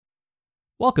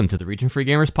Welcome to the Region Free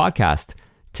Gamers podcast.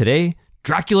 Today,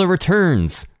 Dracula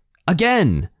returns.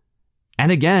 Again.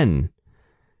 And again.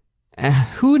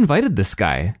 Who invited this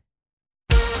guy?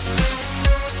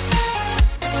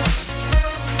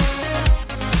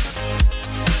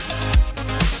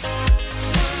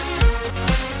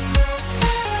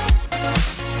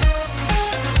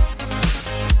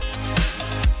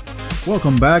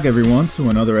 Welcome back, everyone, to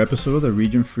another episode of the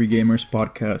Region Free Gamers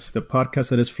podcast, the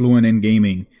podcast that is fluent in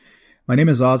gaming. My name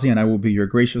is Ozzy, and I will be your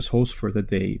gracious host for the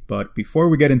day. But before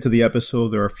we get into the episode,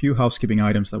 there are a few housekeeping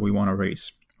items that we want to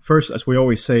raise. First, as we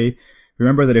always say,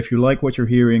 remember that if you like what you're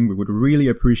hearing, we would really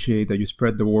appreciate that you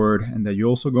spread the word and that you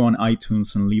also go on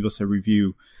iTunes and leave us a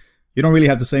review. You don't really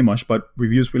have to say much, but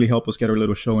reviews really help us get our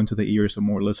little show into the ears of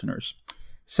more listeners.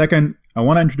 Second, I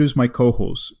want to introduce my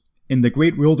co-host. In the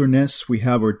great wilderness, we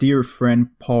have our dear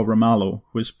friend Paul Ramallo,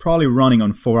 who is probably running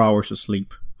on 4 hours of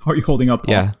sleep. How are you holding up,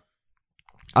 Paul? Yeah,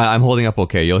 I'm holding up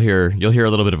okay. You'll hear a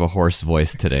little bit of a hoarse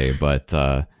voice today, but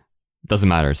doesn't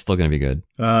matter. It's still going to be good.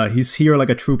 He's here like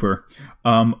a trooper.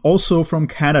 Also from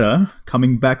Canada,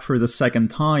 coming back for the second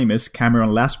time, is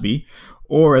Cameron Lasby,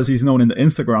 or as he's known in the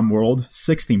Instagram world,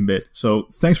 16-bit. So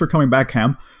thanks for coming back,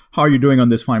 Cam. How are you doing on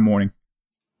this fine morning?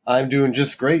 I'm doing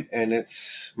just great, and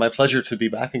it's my pleasure to be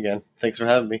back again. Thanks for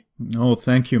having me. Oh,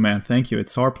 thank you, man. Thank you.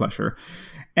 It's our pleasure.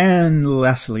 And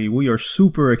lastly, we are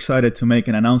super excited to make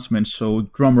an announcement, so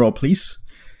drum roll, please.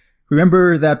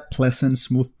 Remember that pleasant,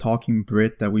 smooth-talking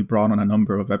Brit that we brought on a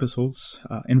number of episodes?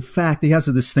 In fact, he has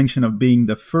the distinction of being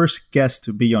the first guest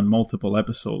to be on multiple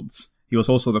episodes. He was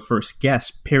also the first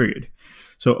guest, period.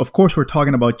 So, of course, we're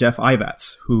talking about Jeff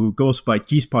Ivats, who goes by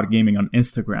G-Spot Gaming on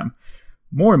Instagram.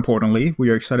 More importantly, we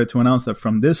are excited to announce that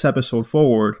from this episode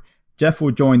forward, Jeff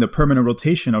will join the permanent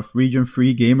rotation of Region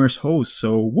Free Gamers hosts.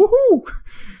 So, woohoo!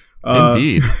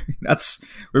 Indeed.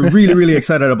 We're really, really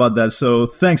excited about that. So,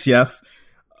 thanks, Jeff.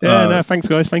 Thanks,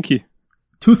 guys. Thank you.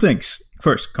 Two things.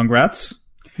 First, congrats.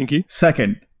 Thank you.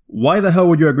 Second, why the hell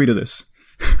would you agree to this?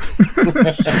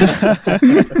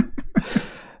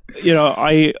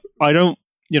 I don't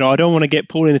want to get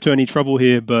Paul into any trouble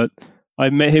here, but I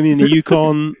met him in the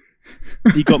Yukon.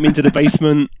 He got me into the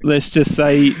basement. Let's just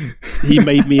say he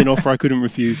made me an offer I couldn't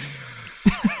refuse.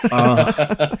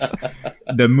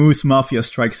 The Moose Mafia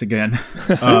strikes again.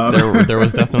 There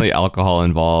was definitely alcohol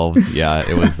involved. Yeah,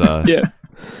 it was.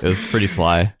 It was pretty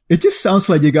sly. It just sounds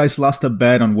like you guys lost a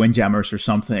bet on Windjammers or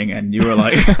something, and you were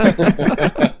like...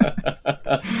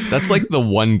 That's like the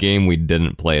one game we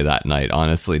didn't play that night,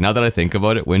 honestly. Now that I think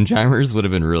about it, Windjammers would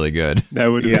have been really good. That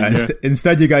would have been,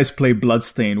 Instead, you guys play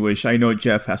Bloodstain, which I know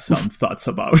Jeff has some thoughts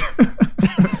about.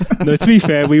 No, to be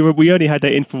fair, we only had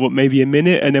that in for maybe a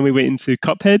minute, and then we went into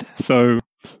Cuphead, so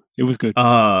it was good.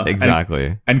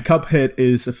 Exactly. And Cuphead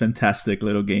is a fantastic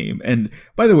little game. And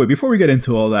by the way, before we get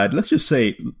into all that, let's just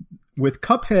say, with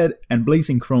Cuphead and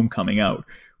Blazing Chrome coming out,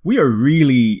 we are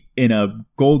really in a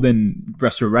golden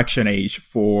resurrection age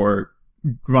for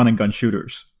run and gun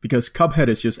shooters, because Cuphead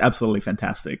is just absolutely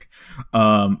fantastic.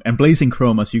 And Blazing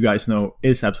Chrome, as you guys know,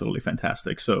 is absolutely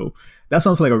fantastic. So that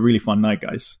sounds like a really fun night,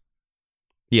 guys.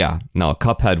 Yeah, no,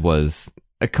 Cuphead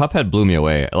blew me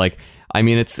away. Like, I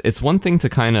mean, it's one thing to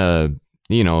kind of,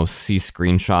 see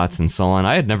screenshots and so on.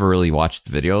 I had never really watched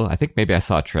the video. I think maybe I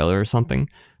saw a trailer or something,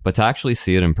 but to actually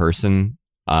see it in person,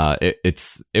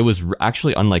 it was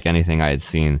actually unlike anything I had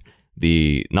seen.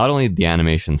 Not only the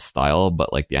animation style,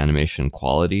 but like the animation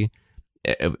quality.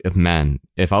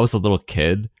 If I was a little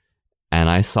kid and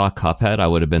I saw Cuphead, I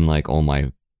would have been like, oh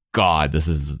my God, this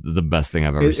is the best thing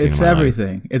I've ever seen. It's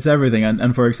everything. Life. It's everything.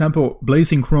 And for example,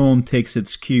 Blazing Chrome takes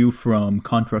its cue from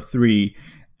Contra 3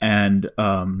 and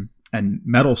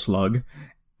Metal Slug,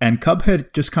 and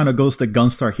Cuphead just kind of goes the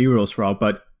Gunstar Heroes route.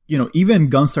 But even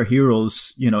Gunstar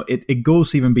Heroes, it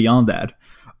goes even beyond that.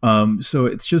 So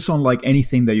it's just unlike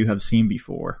anything that you have seen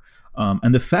before.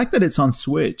 And the fact that it's on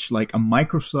Switch, like a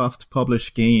Microsoft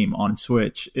published game on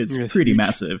Switch, it's pretty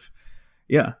massive.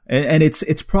 Yeah, and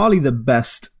it's probably the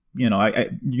best.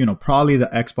 Probably the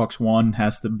Xbox One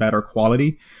has the better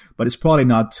quality, but it's probably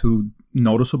not too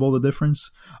noticeable, the difference.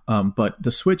 But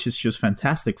the Switch is just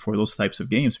fantastic for those types of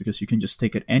games, because you can just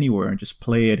take it anywhere and just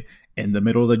play it in the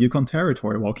middle of the Yukon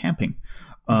Territory while camping.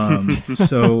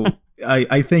 So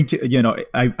I think,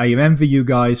 I envy you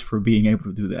guys for being able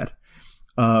to do that.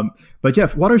 But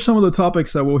Jeff, what are some of the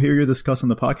topics that we'll hear you discuss on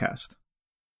the podcast?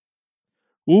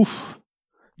 Oof.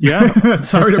 Yeah.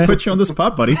 Sorry to put you on the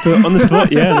spot, buddy. On the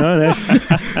spot, yeah.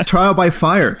 No. Trial by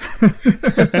fire.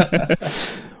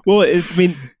 Well,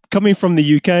 coming from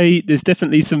the UK, there's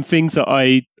definitely some things that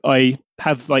I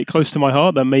have like close to my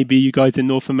heart that maybe you guys in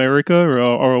North America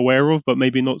are aware of, but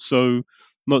maybe not so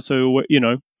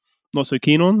not so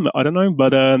keen on. I don't know,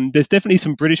 but there's definitely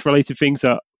some British related things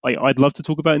that I'd love to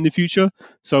talk about in the future.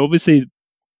 So obviously,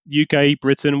 UK,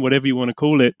 Britain, whatever you want to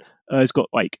call it, has got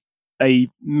like a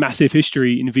massive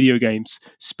history in video games,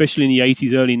 especially in the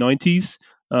 80s, early 90s.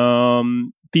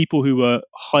 People who were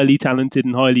highly talented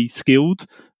and highly skilled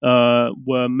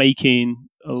were making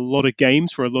a lot of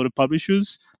games for a lot of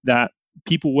publishers that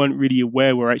people weren't really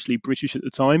aware were actually British at the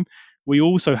time. We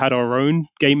also had our own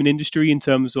gaming industry in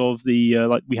terms of the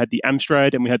like we had the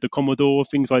Amstrad and we had the Commodore,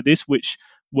 things like this, which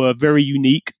were very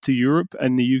unique to Europe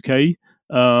and the UK.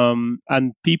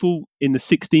 And people in the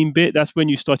 16-bit, that's when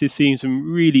you started seeing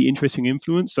some really interesting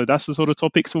influence. So that's the sort of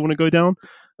topics I want to go down.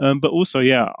 But also,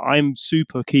 yeah, I'm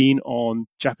super keen on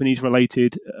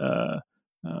Japanese-related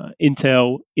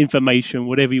intel, information,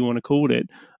 whatever you want to call it.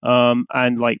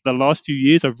 And like the last few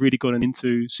years, I've really gotten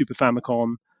into Super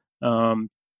Famicom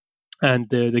and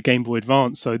the Game Boy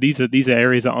Advance. So these are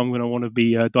areas that I'm going to want to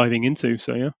be diving into.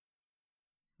 So yeah.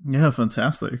 Yeah,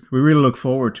 fantastic. We really look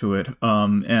forward to it.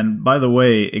 And by the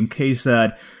way, in case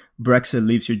that Brexit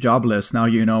leaves you jobless, now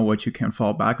you know what you can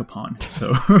fall back upon.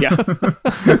 So yeah.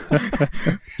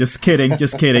 Just kidding.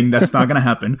 That's not going to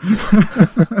happen.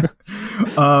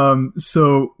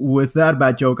 So with that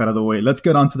bad joke out of the way, let's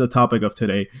get on to the topic of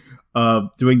today.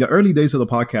 During the early days of the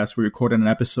podcast, we recorded an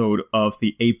episode of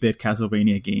the 8-bit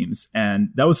Castlevania games. And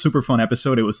that was a super fun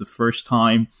episode. It was the first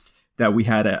time that we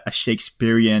had a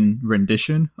Shakespearean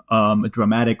rendition, a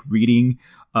dramatic reading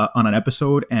on an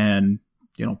episode. And,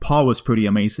 you know, Paul was pretty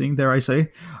amazing, dare I say.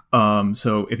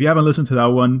 So if you haven't listened to that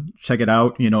one, check it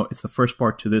out. You know, it's the first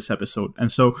part to this episode.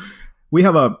 And so we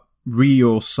have a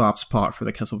real soft spot for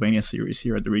the Castlevania series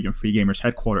here at the Region Free Gamers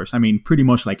headquarters. I mean, pretty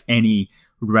much like any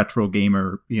retro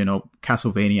gamer, you know,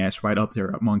 Castlevania is right up there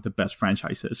among the best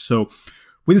franchises. So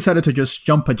we decided to just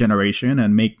jump a generation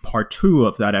and make part 2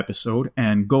 of that episode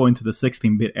and go into the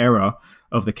 16-bit era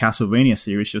of the Castlevania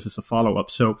series just as a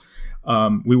follow-up. So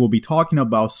we will be talking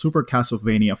about Super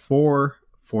Castlevania 4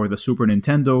 for the Super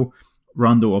Nintendo,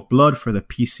 Rondo of Blood for the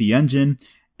PC Engine,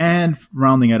 and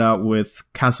rounding it out with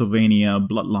Castlevania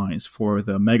Bloodlines for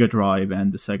the Mega Drive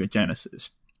and the Sega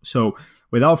Genesis. So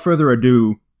without further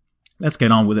ado, let's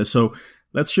get on with it. So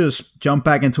let's just jump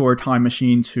back into our time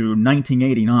machine to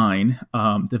 1989.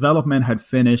 Development had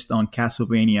finished on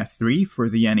Castlevania 3 for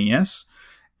the NES,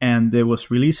 and it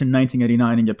was released in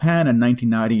 1989 in Japan and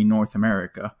 1990 in North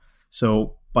America.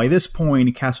 So by this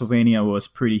point, Castlevania was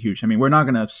pretty huge. I mean, we're not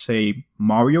going to say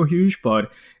Mario huge,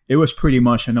 but it was pretty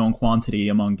much a known quantity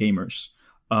among gamers.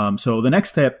 So the next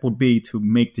step would be to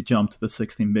make the jump to the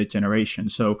 16-bit generation.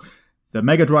 So the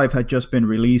Mega Drive had just been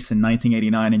released in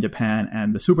 1989 in Japan,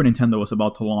 and the Super Nintendo was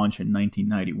about to launch in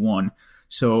 1991.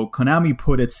 So Konami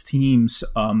put its teams,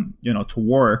 to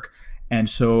work, and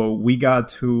so we got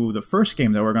to the first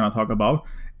game that we're going to talk about,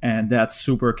 and that's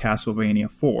Super Castlevania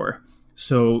 4.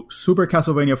 So Super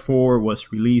Castlevania 4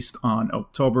 was released on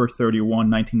October 31,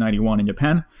 1991 in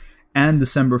Japan, and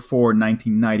December 4,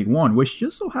 1991, which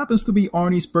just so happens to be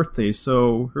Arnie's birthday.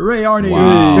 So hooray, Arnie!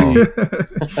 Wow.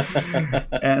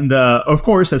 And of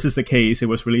course, as is the case, it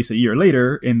was released a year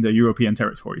later in the European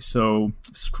territory. So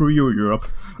screw you, Europe.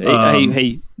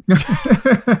 Hey.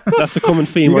 That's a common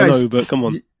theme, I know, but come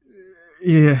on.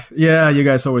 Yeah, you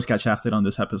guys always get shafted on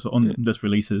this episode, on this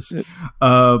releases.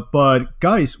 But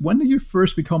guys, when did you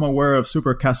first become aware of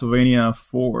Super Castlevania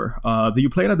 4? Did you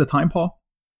play it at the time, Paul?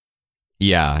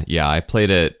 Yeah, I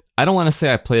played it. I don't want to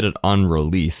say I played it on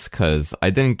release, because I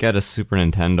didn't get a Super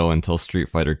Nintendo until Street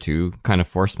Fighter 2 kind of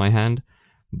forced my hand.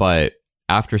 But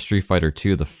after Street Fighter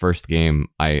 2, the first game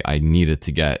I needed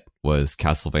to get was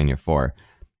Castlevania 4.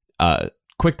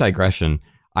 Quick digression.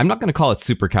 I'm not going to call it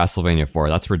Super Castlevania 4.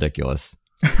 That's ridiculous.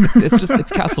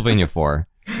 It's Castlevania 4.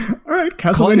 All right,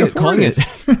 Castlevania 4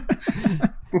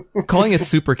 Calling it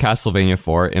Super Castlevania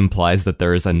 4 implies that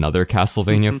there is another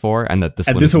Castlevania 4 and that this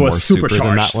one is more super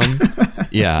than that one.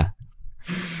 Yeah.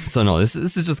 So no, this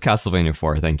is just Castlevania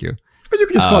 4. Thank you. But you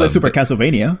can just call it Super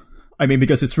Castlevania. I mean,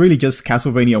 because it's really just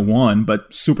Castlevania 1,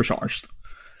 but supercharged.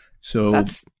 So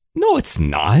no, it's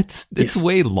not. It's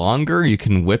way longer. You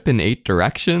can whip in 8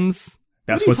 directions.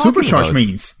 That's what supercharge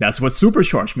means. That's what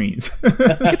supercharge means.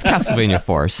 It's Castlevania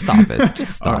 4. Stop it.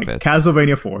 Just stop it.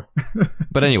 Castlevania 4.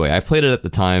 But anyway, I played it at the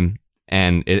time,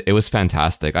 and it was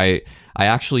fantastic. I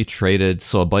actually traded,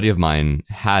 so a buddy of mine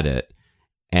had it,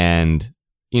 and,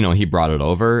 he brought it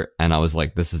over, and I was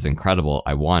like, this is incredible.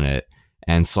 I want it.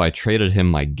 And so I traded him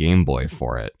my Game Boy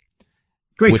for it.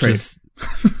 Great trade.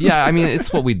 Yeah, I mean,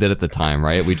 it's what we did at the time,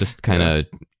 right? We just kind of...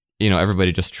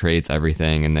 everybody just trades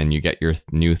everything, and then you get your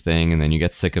new thing, and then you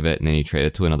get sick of it, and then you trade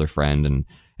it to another friend,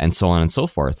 and so on and so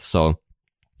forth. So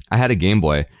I had a Game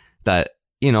Boy that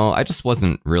I just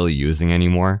wasn't really using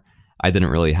anymore. I didn't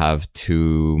really have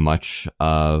too much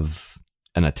of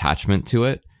an attachment to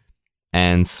it.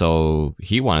 And so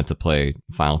he wanted to play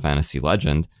Final Fantasy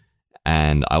Legend.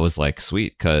 And I was like,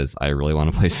 sweet, because I really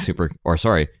want to play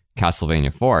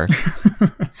Castlevania 4.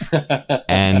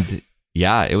 And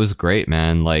yeah, it was great,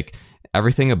 man. Like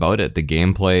everything about it, the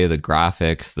gameplay, the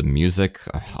graphics, the music,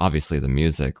 obviously the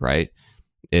music, right?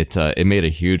 It made a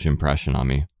huge impression on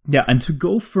me. Yeah, and to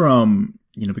go from,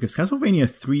 because Castlevania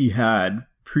 3 had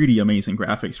pretty amazing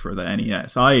graphics for the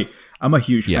NES. I'm a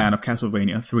huge fan of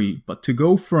Castlevania 3, but to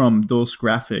go from those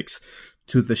graphics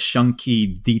to the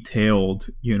chunky, detailed,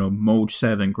 Mode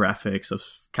 7 graphics of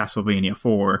Castlevania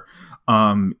 4,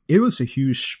 it was a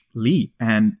huge leap,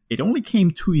 and it only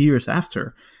came 2 years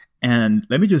after. And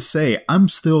let me just say, I'm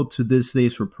still to this day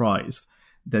surprised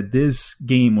that this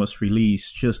game was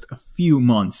released just a few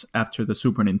months after the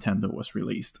Super Nintendo was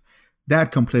released.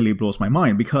 That completely blows my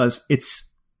mind, because it's,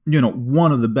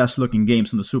 one of the best looking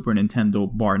games on the Super Nintendo,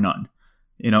 bar none.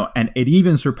 And it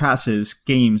even surpasses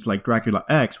games like Dracula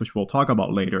X, which we'll talk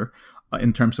about later,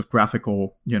 in terms of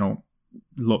graphical,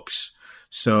 looks.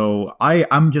 So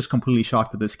I'm just completely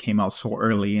shocked that this came out so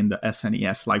early in the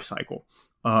SNES lifecycle.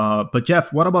 But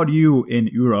Jeff, what about you in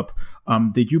Europe?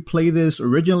 Did you play this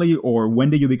originally, or when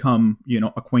did you become,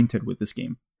 acquainted with this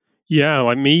game? Yeah,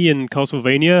 like me and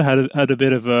Castlevania had a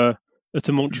bit of a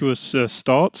tumultuous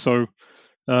start. So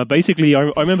basically,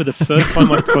 I remember the first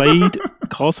time I played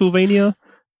Castlevania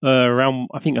around,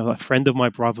 I think, a friend of my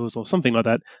brother's or something like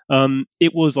that.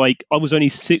 It was like I was only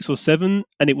 6 or 7,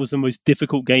 and it was the most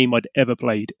difficult game I'd ever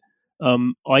played.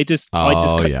 I just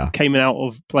came out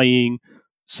of playing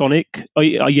Sonic.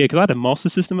 Because I had a Master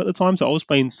System at the time, so I was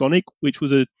playing Sonic, which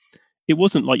was it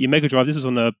wasn't like your Mega Drive. This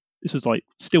was like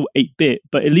still 8-bit,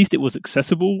 but at least it was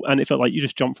accessible, and it felt like you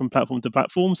just jump from platform to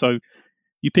platform. So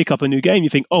you pick up a new game, you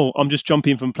think, oh, I'm just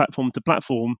jumping from platform to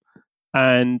platform,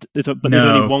 and there's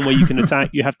only one way you can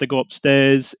attack. You have to go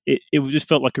upstairs. It just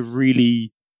felt like it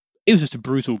was just a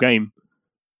brutal game.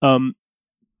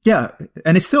 Yeah,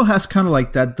 and it still has kind of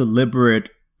like that deliberate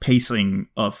pacing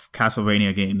of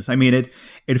Castlevania games. I mean,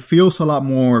 it feels a lot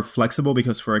more flexible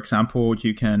because, for example,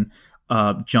 you can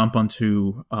jump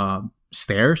onto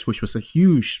stairs, which was a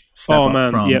huge step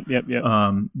up from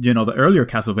the earlier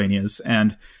Castlevanias.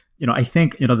 And I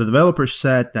think the developers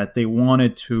said that they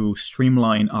wanted to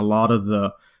streamline a lot of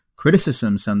the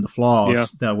criticisms and the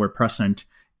flaws that were present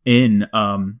in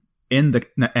the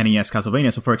NES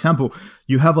Castlevania. So, for example,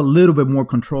 you have a little bit more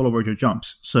control over your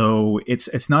jumps. So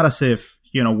it's not as if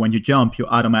when you jump, you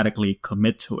automatically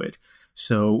commit to it.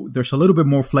 So there's a little bit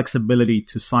more flexibility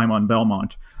to Simon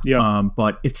Belmont.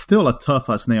 But it's still a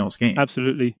tough as nails game.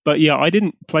 Absolutely. But yeah, I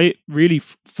didn't play it really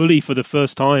fully for the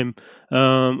first time.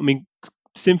 I mean,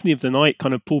 Symphony of the Night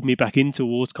kind of pulled me back in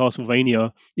towards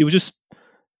Castlevania. It was just,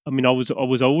 I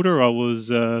was older. I was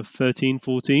 13,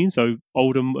 14, so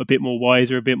older, a bit more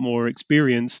wiser, a bit more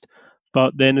experienced.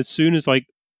 But then as soon as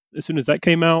that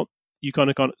came out, you kind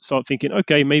of start thinking,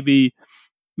 okay, maybe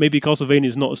Castlevania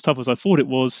is not as tough as I thought it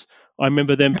was. I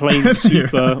remember them playing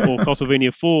Super or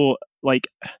Castlevania 4. Like,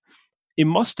 it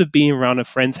must have been around a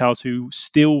friend's house who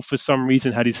still, for some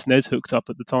reason, had his SNES hooked up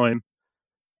at the time.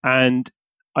 And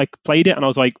I played it and I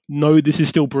was like, no, this is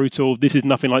still brutal. This is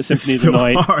nothing like Symphony of the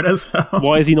Night. Hard as hell.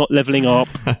 Why is he not leveling up?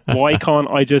 Why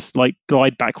can't I just like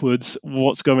glide backwards?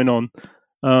 What's going on?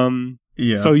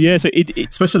 So it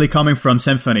especially coming from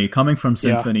Symphony,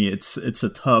 it's a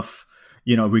tough,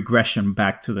 regression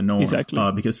back to the norm.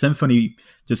 Exactly. Because Symphony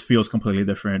just feels completely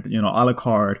different.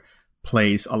 Alucard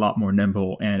plays a lot more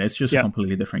nimble, and it's just a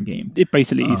completely different game. It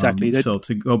basically, exactly. So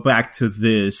to go back to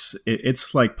this,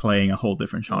 it's like playing a whole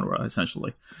different genre,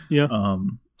 essentially. Yeah.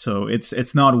 So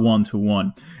it's not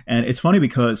 1-to-1. And it's funny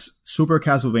because Super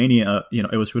Castlevania,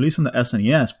 it was released on the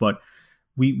SNES, but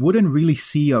we wouldn't really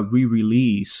see a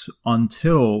re-release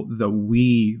until the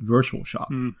Wii Virtual Shop.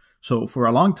 So for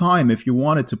a long time, if you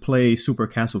wanted to play Super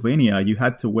Castlevania, you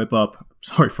had to whip up,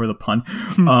 sorry for the pun,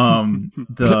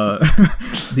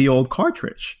 the old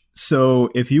cartridge. So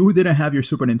if you didn't have your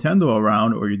Super Nintendo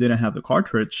around, or you didn't have the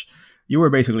cartridge, you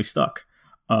were basically stuck.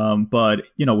 But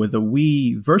with the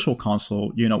Wii Virtual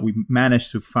Console, we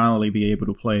managed to finally be able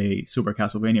to play Super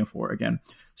Castlevania 4 again.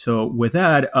 So with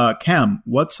that, Cam,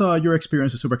 what's your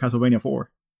experience with Super Castlevania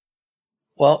 4?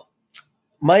 Well,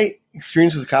 my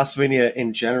experience with Castlevania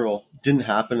in general didn't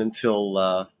happen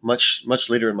until much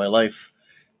later in my life,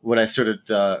 when I started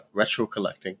retro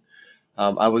collecting.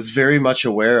 I was very much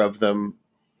aware of them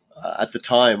at the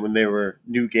time when they were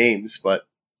new games, but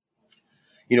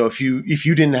if you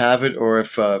didn't have it, or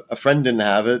if a friend didn't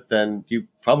have it, then you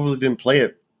probably didn't play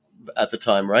it at the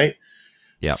time, right?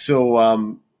 Yeah.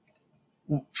 So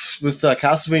with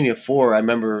Castlevania 4, I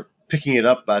remember picking it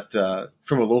up at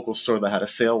from a local store that had a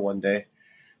sale one day,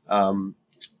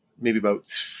 maybe about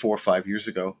 4 or 5 years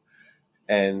ago,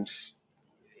 and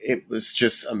it was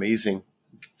just amazing.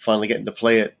 Finally getting to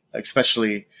play it,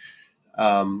 especially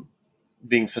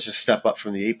being such a step up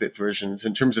from the 8-bit versions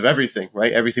in terms of everything,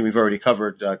 right? Everything we've already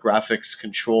covered, graphics,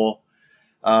 control,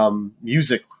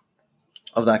 music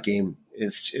of that game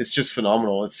is just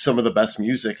phenomenal. It's some of the best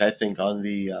music, I think, on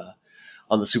the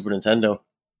Super Nintendo.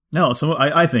 No, so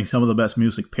I think some of the best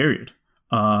music, period.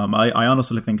 I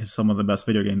honestly think it's some of the best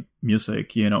video game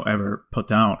music, ever put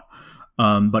down.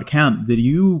 But Cam, did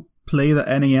you play the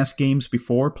NES games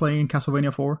before playing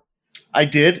Castlevania 4? I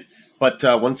did, but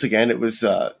once again, it was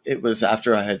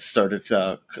after I had started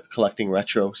collecting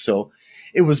retro. So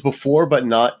it was before, but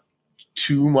not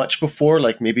too much before,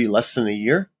 like maybe less than a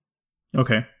year.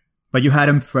 Okay. But you had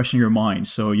him fresh in your mind,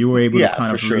 so you were able to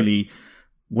kind of really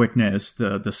witness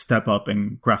the step up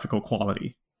in graphical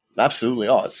quality. Absolutely.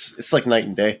 Oh, it's like night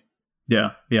and day.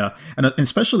 Yeah, yeah. And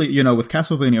especially, with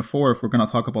Castlevania 4, if we're going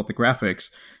to talk about the graphics,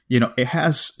 it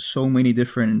has so many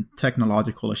different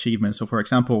technological achievements. So, for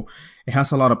example, it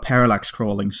has a lot of parallax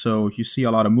scrolling. So you see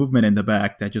a lot of movement in the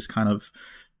back that just kind of,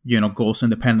 goes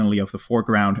independently of the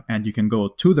foreground, and you can go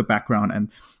to the background.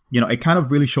 And, it kind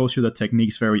of really shows you the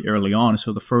techniques very early on.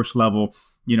 So the first level,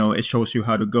 it shows you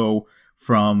how to go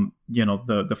from,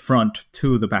 the front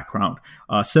to the background,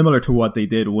 similar to what they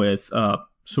did with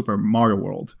Super Mario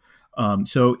World.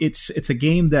 So it's a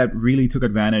game that really took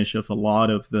advantage of a lot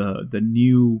of the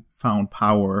newfound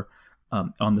power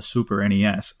on the Super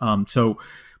NES. So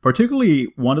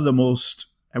particularly one of the most,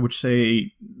 I would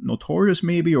say, notorious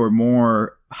maybe, or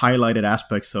more highlighted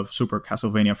aspects of Super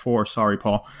Castlevania 4, sorry,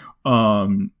 Paul,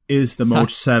 is the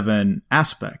Mode 7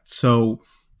 aspect. So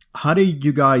how do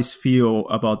you guys feel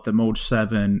about the Mode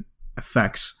 7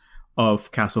 effects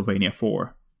of Castlevania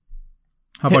 4?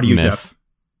 How about you, Jeff?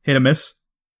 Hit or miss?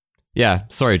 Yeah,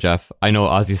 sorry, Jeff. I know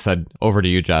Ozzy said over to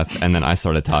you, Jeff, and then I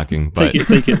started talking. But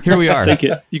take it. Here we are. Take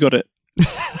it. You got it.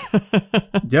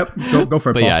 Yep, go for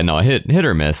it, But Paul. yeah, no, hit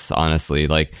or miss, honestly.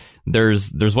 Like,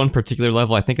 there's one particular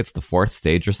level, I think it's the 4th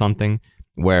stage or something,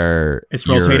 where it's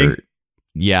rotating?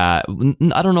 Yeah,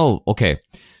 I don't know. Okay,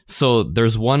 so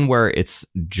there's one where it's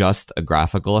just a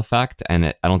graphical effect,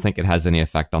 and I don't think it has any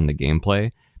effect on the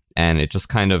gameplay, and it just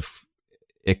kind of,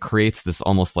 it creates this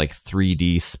almost like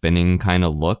 3D spinning kind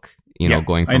of look,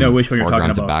 going from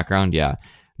foreground to background. Yeah,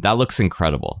 that looks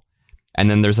incredible. And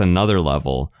then there's another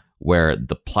level where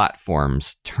the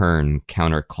platforms turn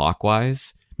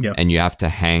counterclockwise, and you have to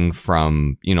hang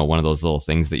from, one of those little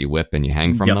things that you whip and you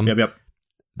hang from them. Yep.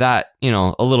 That,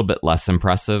 a little bit less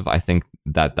impressive. I think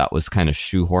that was kind of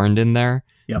shoehorned in there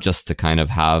just to kind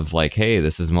of have like, hey,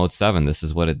 this is Mode 7, this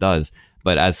is what it does.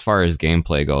 But as far as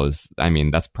gameplay goes, I mean,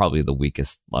 that's probably the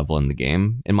weakest level in the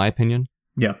game, in my opinion.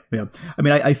 Yeah. I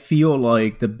mean, I feel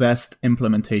like the best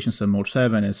implementations of Mode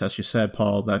 7 is, as you said,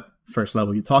 Paul, that first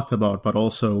level you talked about, but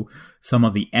also some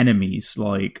of the enemies,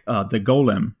 like the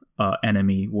Golem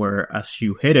enemy, where as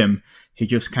you hit him, he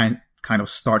just kind of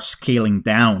starts scaling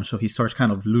down. So he starts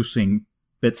kind of losing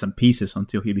bits and pieces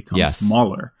until he becomes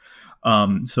smaller.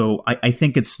 So I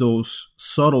think it's those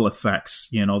subtle effects,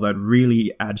 that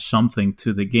really add something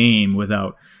to the game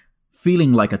without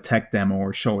feeling like a tech demo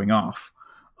or showing off.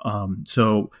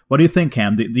 So what do you think,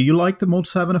 Cam? Do you like the Mode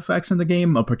 7 effects in the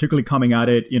game, particularly coming at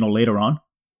it, later on?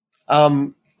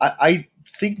 I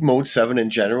think Mode 7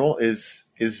 in general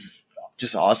is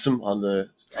just awesome on the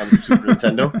Super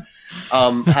Nintendo.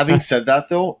 Having said that,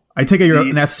 though, I take it you're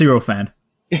an F-Zero fan.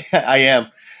 Yeah, I am.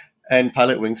 And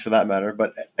Pilot Wings for that matter.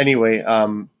 But anyway,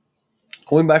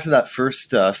 going back to that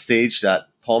first stage that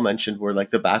Paul mentioned, where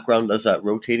like the background does that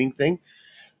rotating thing,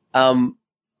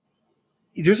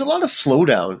 there's a lot of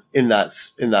slowdown in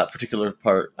that particular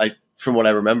part. From what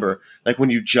I remember, like when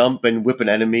you jump and whip an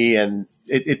enemy, and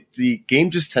the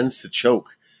game just tends to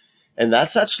choke, and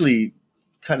that's actually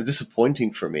kind of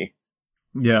disappointing for me.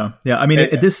 Yeah. I mean,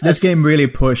 this game really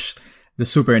pushed the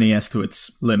Super NES to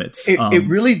its limits. It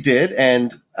really did,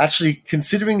 and actually,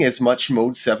 considering as much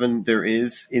Mode 7 there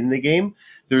is in the game,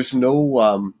 there's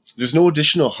no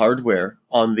additional hardware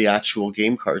on the actual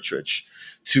game cartridge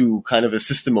to kind of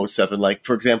assist the Mode 7. Like,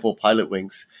 for example, Pilot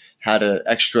Wings had an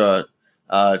extra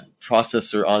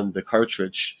processor on the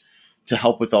cartridge to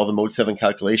help with all the Mode 7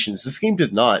 calculations. This game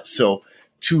did not. So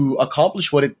to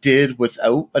accomplish what it did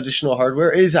without additional hardware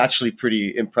is actually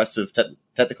pretty impressive,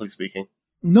 technically speaking.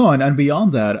 No, and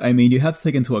beyond that, I mean, you have to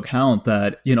take into account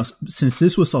that, since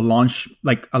this was a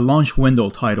launch window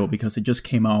title, because it just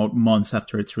came out months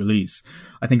after its release.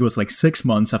 I think it was like 6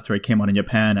 months after it came out in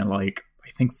Japan, and like, I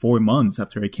I think 4 months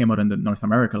after it came out in North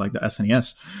America, like the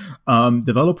SNES,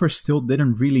 developers still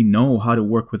didn't really know how to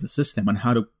work with the system and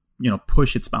how to,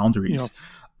 push its boundaries.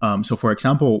 So, for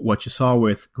example, what you saw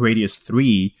with Gradius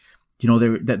 3,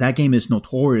 that game is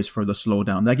notorious for the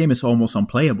slowdown. That game is almost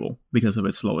unplayable because of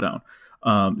its slowdown.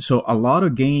 So a lot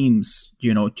of games,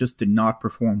 just did not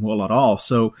perform well at all.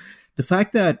 So the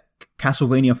fact that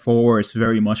Castlevania 4 is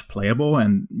very much playable,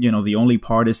 and the only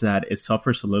part is that it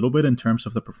suffers a little bit in terms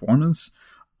of the performance.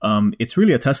 It's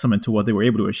really a testament to what they were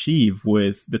able to achieve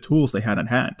with the tools they had at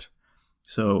hand.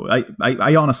 So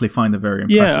I honestly find it very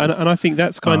impressive. Yeah, and I think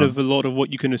that's kind of a lot of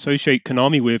what you can associate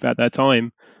Konami with at that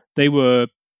time. They were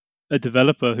a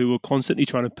developer who were constantly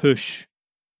trying to push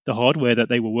the hardware that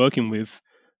they were working with.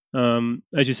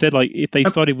 As you said, like if they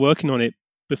started working on it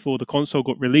before the console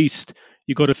got released,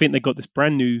 you got to think they got this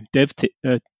brand new dev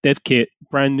kit,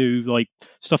 brand new like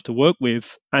stuff to work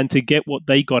with, and to get what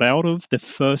they got out of the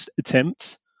first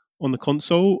attempt on the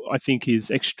console, I think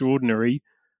is extraordinary.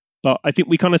 But I think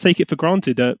we kind of take it for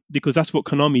granted because that's what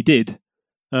Konami did.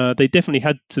 They definitely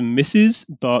had some misses,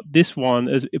 but this one,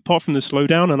 apart from the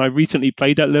slowdown, and I recently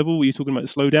played that level where you're talking about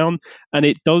the slowdown, and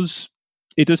it does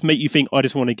make you think, I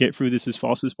just want to get through this as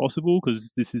fast as possible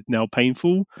because this is now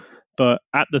painful. But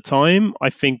at the time,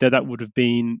 I think that would have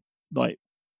been like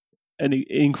an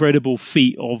incredible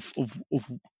feat of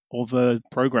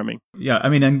programming. Yeah, I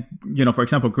mean, and for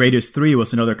example, Gradius 3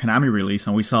 was another Konami release,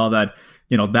 and we saw that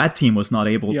that team was not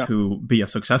able to be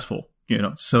as successful.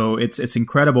 So it's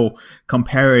incredible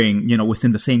comparing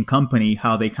within the same company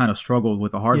how they kind of struggled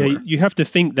with the hardware. Yeah, you have to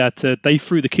think that they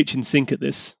threw the kitchen sink at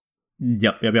this.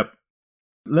 Yep.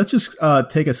 Let's just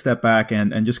take a step back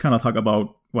and just kind of talk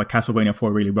about what Castlevania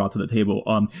 4 really brought to the table.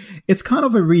 It's kind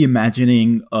of a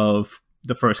reimagining of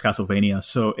the first Castlevania.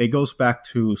 So it goes back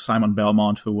to Simon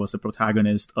Belmont, who was the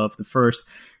protagonist of the first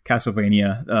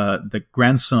Castlevania, the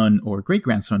grandson or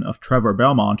great-grandson of Trevor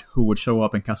Belmont, who would show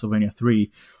up in Castlevania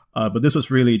 3. But this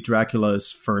was really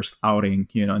Dracula's first outing,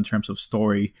 in terms of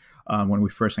story, when we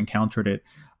first encountered it.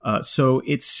 So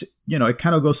it's, it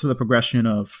kind of goes through the progression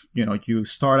of, you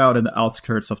start out in the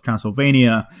outskirts of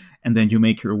Transylvania, and then you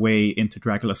make your way into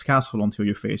Dracula's castle until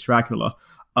you face Dracula.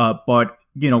 But,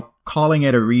 calling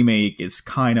it a remake is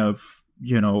kind of,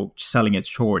 selling it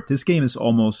short. This game is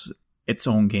almost its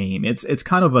own game. It's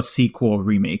kind of a sequel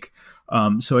remake.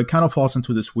 So it kind of falls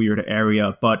into this weird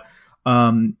area, but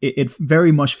it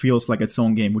very much feels like its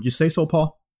own game. Would you say so,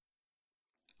 Paul?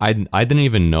 I didn't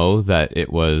even know that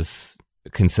it was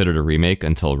considered a remake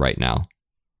until right now.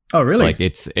 Oh, really? Like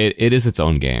it is its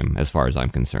own game as far as I'm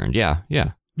concerned. Yeah.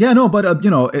 Yeah, no, but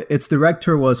its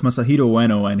director was Masahiro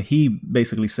Ueno, and he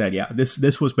basically said,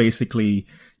 this was basically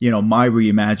our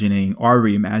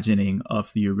reimagining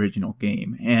of the original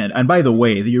game. And by the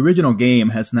way, the original game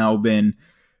has now been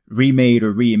remade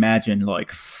or reimagined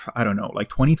like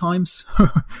 20 times.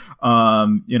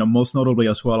 Most notably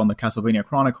as well on the Castlevania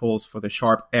Chronicles for the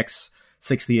Sharp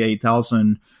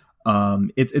X68000.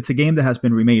 It's a game that has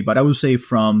been remade, but I would say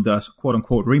from the quote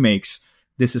unquote remakes,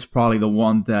 this is probably the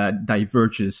one that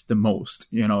diverges the most.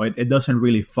 It doesn't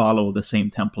really follow the same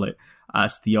template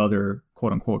as the other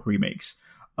quote unquote remakes.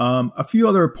 A few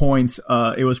other points.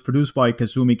 It was produced by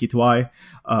Kazumi Kitoi,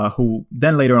 who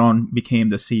then later on became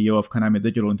the CEO of Konami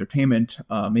Digital Entertainment.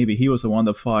 Maybe he was the one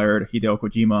that fired Hideo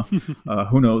Kojima.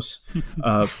 Who knows?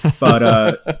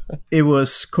 But it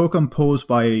was co-composed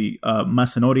by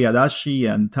Masanori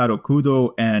Adachi and Taro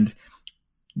Kudo. And,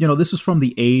 this was from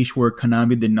the age where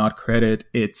Konami did not credit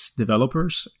its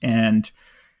developers. And,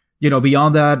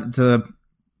 beyond that, the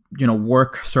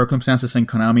work circumstances in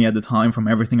Konami at the time, from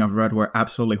everything I've read, were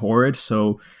absolutely horrid.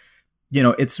 So,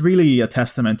 it's really a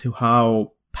testament to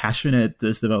how passionate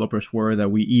these developers were that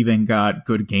we even got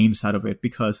good games out of it,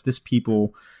 because these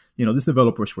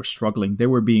developers were struggling. They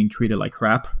were being treated like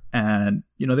crap, and,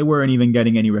 they weren't even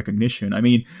getting any recognition. I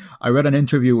mean, I read an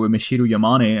interview with Michiru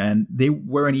Yamane, and they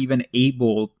weren't even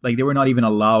able, they were not even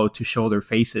allowed to show their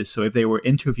faces. So if they were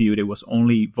interviewed, it was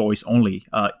only voice only,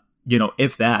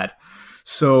 if that.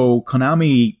 So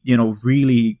Konami,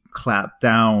 really clamped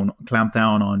down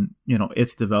on,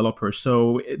 its developers.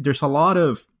 So there's a lot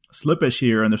of slippage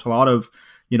here, and there's a lot of,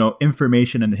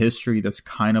 information in history that's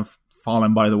kind of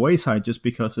fallen by the wayside just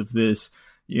because of this,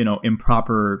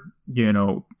 improper,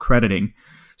 crediting.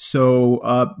 So,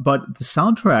 but the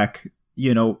soundtrack,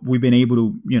 we've been able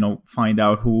to, find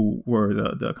out who were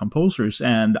the composers,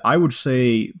 and I would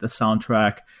say the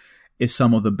soundtrack is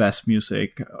some of the best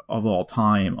music of all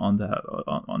time on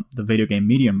the video game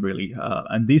medium, really.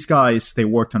 And these guys, they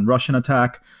worked on Russian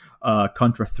Attack,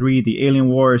 Contra 3, the Alien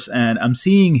Wars, and I'm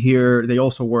seeing here they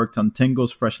also worked on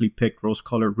Tingo's freshly picked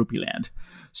rose-colored Rupee Land.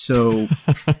 So,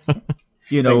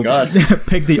 you know,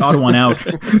 pick the odd one out.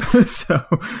 So,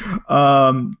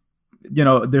 you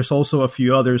know, there's also a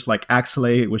few others like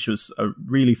Axelay, which was a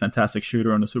really fantastic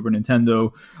shooter on the Super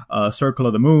Nintendo, Circle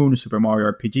of the Moon, Super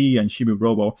Mario RPG, and Shibu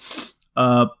Robo.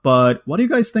 But what do you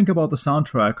guys think about the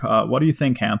soundtrack? What do you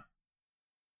think, Cam?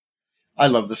 I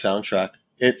love the soundtrack.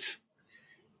 It's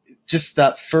just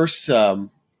that first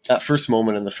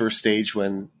moment in the first stage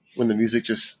when the music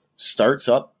just starts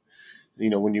up. You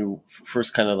know, when you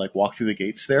first kind of like walk through the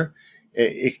gates there,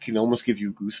 it can almost give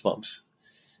you goosebumps.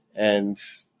 And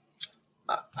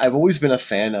I've always been a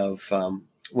fan of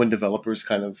when developers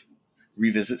kind of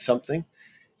revisit something,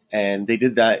 and they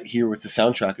did that here with the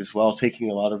soundtrack as well,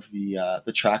 taking a lot of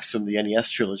the tracks from the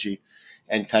NES trilogy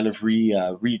and kind of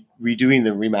redoing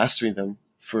them, remastering them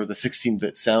for the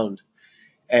 16-bit sound,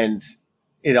 and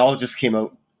it all just came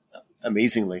out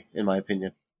amazingly, in my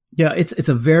opinion. Yeah, it's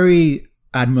a very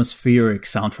atmospheric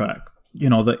soundtrack. You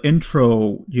know, the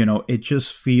intro, you know, it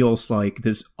just feels like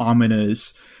this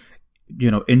ominous, you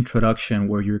know, introduction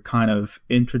where you're kind of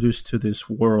introduced to this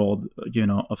world, you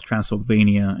know, of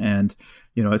Transylvania. And,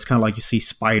 you know, it's kind of like you see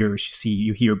spiders,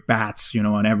 you hear bats, you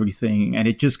know, and everything. And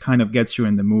it just kind of gets you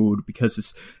in the mood because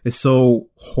it's so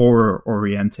horror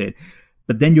oriented.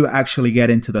 But then you actually get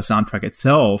into the soundtrack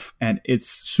itself, and it's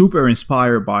super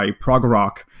inspired by prog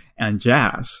rock and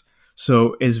jazz.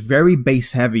 So it's very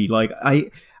bass heavy. Like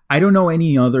I don't know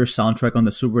any other soundtrack on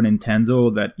the Super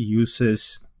Nintendo that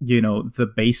uses, you know, the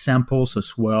bass samples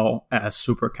as well as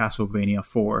Super Castlevania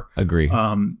 4. Agree.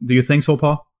 Do you think so,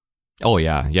 Paul? Oh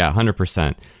yeah,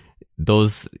 100%.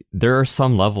 There are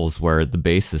some levels where the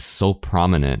bass is so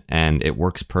prominent and it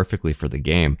works perfectly for the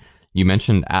game. You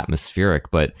mentioned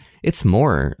atmospheric, but it's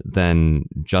more than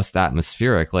just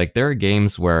atmospheric. Like there are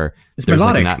games where it's there's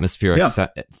melodic. like an atmospheric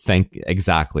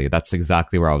exactly. That's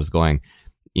exactly where I was going.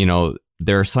 You know,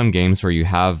 there are some games where you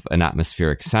have an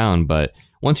atmospheric sound, but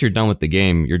once you're done with the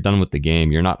game, you're done with the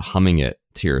game. You're not humming it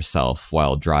to yourself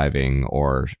while driving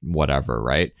or whatever,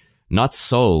 right? Not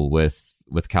so with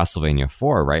Castlevania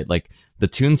 4, right? Like the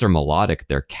tunes are melodic,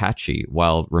 they're catchy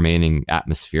while remaining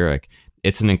atmospheric.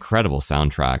 It's an incredible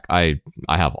soundtrack. I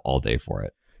have all day for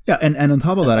it. Yeah, and on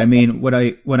top of that, I mean, when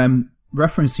I'm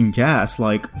referencing jazz,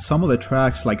 like some of the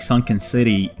tracks like Sunken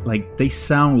City, like they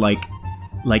sound like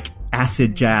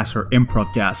acid jazz or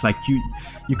improv jazz. Like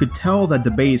you could tell that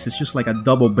the bass is just like a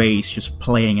double bass just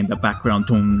playing in the background,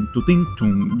 tum, tum,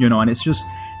 tum, you know, and it's just,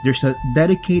 there's a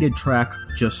dedicated track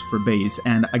just for bass.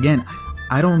 And again,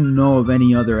 I don't know of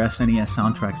any other SNES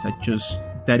soundtracks that just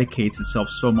dedicates itself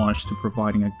so much to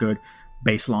providing a good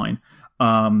bass line.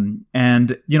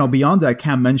 And, you know, beyond that,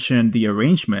 Cam mentioned the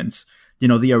arrangements. You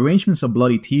know, the arrangements of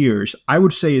Bloody Tears, I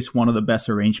would say is one of the best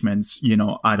arrangements, you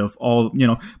know, out of all, you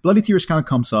know, Bloody Tears kind of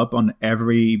comes up on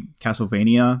every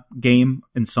Castlevania game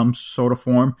in some sort of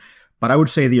form. But I would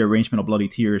say the arrangement of Bloody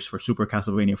Tears for Super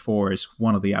Castlevania 4 is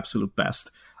one of the absolute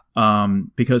best.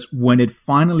 Because when it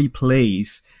finally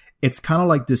plays, it's kind of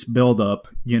like this build-up.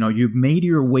 You know, you've made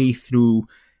your way through,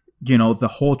 you know, the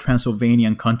whole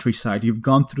Transylvanian countryside. You've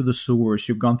gone through the sewers,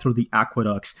 you've gone through the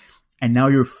aqueducts, and now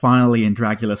you're finally in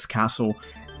Dracula's castle.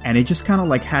 And it just kind of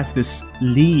like has this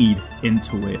lead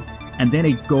into it. And then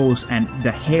it goes and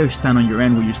the hairs stand on your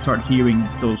end when you start hearing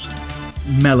those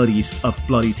melodies of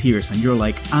Bloody Tears. And you're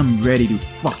like, I'm ready to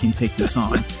fucking take this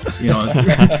on. You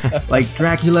know, like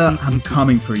Dracula, I'm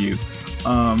coming for you.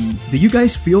 Do you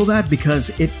guys feel that?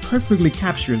 Because it perfectly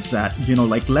captures that, you know,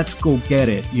 like let's go get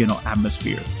it, you know,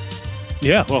 atmosphere.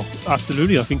 Yeah, well,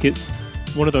 absolutely. I think it's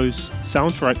one of those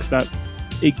soundtracks that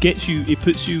it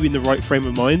puts you in the right frame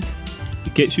of mind.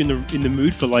 It gets you in the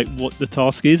mood for like what the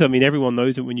task is. I mean, everyone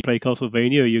knows that when you play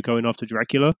Castlevania, you're going after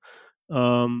Dracula.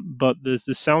 But there's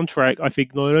the soundtrack. I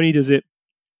think not only does it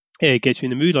gets you in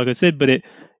the mood, like I said, but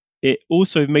it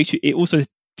also makes you. It also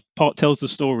tells the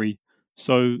story.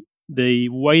 So the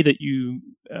way that you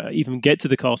even get to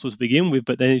the castle to begin with,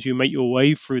 but then as you make your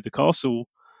way through the castle,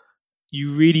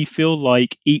 you really feel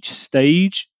like each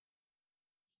stage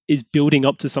is building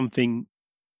up to something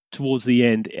towards the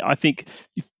end. I think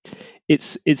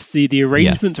it's the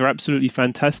arrangements are absolutely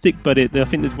fantastic, but I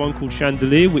think there's one called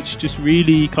Chandelier, which just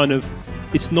really kind of,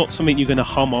 it's not something you're going to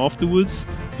hum afterwards,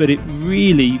 but it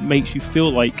really makes you feel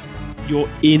like you're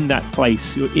in that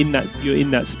place, you're in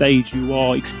that stage, you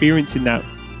are experiencing that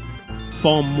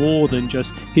far more than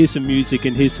just here's some music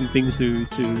and here's some things to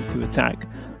attack.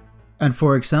 And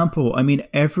for example, I mean,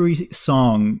 every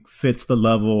song fits the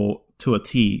level to a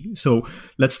T. So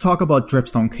let's talk about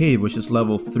Dripstone Cave, which is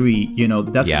level 3. You know,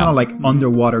 that's kind of like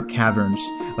underwater caverns,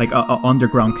 like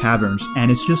underground caverns, and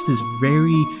it's just this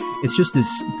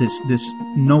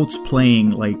notes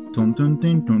playing like dun dun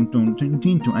dun dun dun dun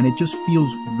dun dun, and it just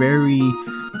feels very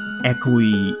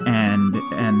echoey and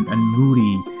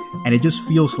moody, and it just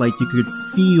feels like you could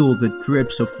feel the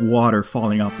drips of water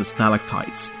falling off the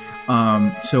stalactites.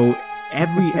 So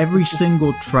every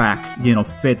single track, you know,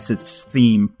 fits its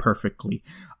theme perfectly.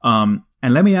 And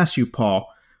let me ask you, Paul,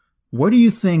 where do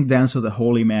you think Dance of the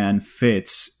Holy Man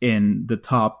fits in the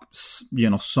top, you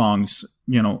know, songs,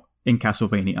 you know, in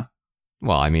Castlevania?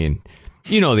 Well, I mean,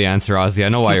 you know the answer, Ozzy. I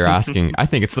know why you're asking. I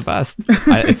think it's the best.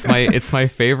 It's my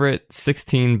favorite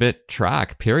 16-bit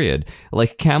track, period.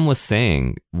 Like Cam was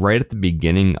saying right at the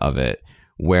beginning of it,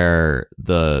 where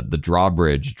the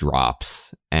drawbridge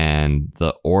drops and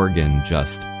the organ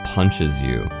just punches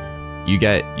you. You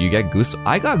get goose.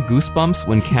 I got goosebumps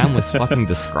when Cam was fucking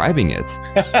describing it,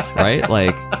 right?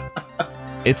 Like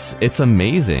it's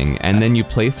amazing. And then you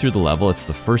play through the level. It's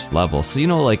the first level, so you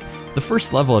know, like the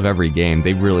first level of every game,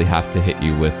 they really have to hit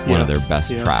you with one of their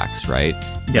best tracks, right?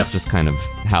 That's just kind of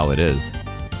how it is.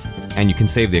 And you can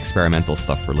save the experimental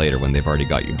stuff for later when they've already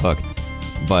got you hooked.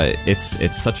 But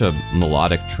it's such a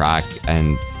melodic track,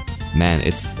 and man,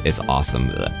 it's awesome.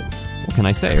 What can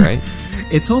I say, right?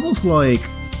 It's almost like,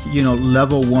 you know,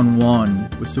 level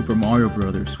 1-1 with Super Mario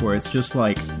Brothers, where it's just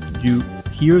like you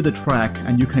hear the track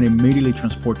and you can immediately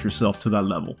transport yourself to that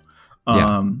level.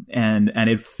 And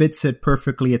it fits it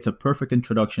perfectly. It's a perfect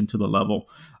introduction to the level.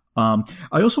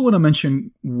 I also want to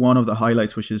mention one of the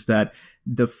highlights, which is that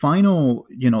the final,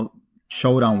 you know,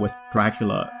 showdown with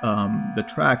Dracula, the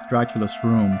track Dracula's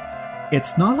Room,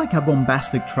 it's not like a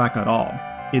bombastic track at all.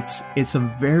 It's a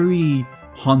very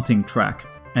haunting track,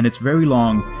 and it's very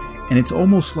long, and it's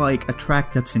almost like a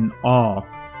track that's in awe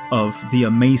of the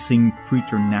amazing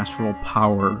preternatural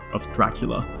power of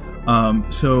Dracula.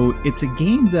 So it's a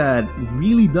game that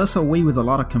really does away with a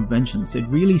lot of conventions. It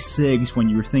really zigs when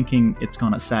you're thinking it's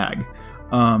gonna sag.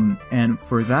 And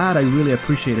for that, I really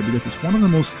appreciate it, because it's one of the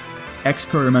most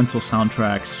experimental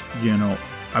soundtracks, you know,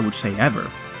 I would say ever.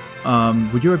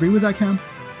 Would you agree with that, Cam?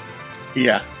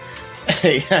 Yeah.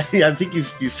 I think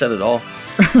you've said it all.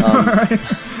 All right.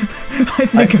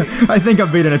 I think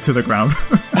I'm beating it to the ground.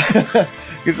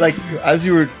 It's like, as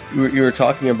you were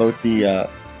talking about the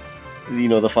you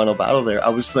know, the final battle there, I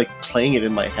was like playing it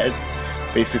in my head,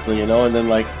 basically, you know, and then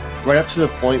like right up to the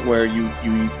point where you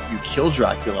kill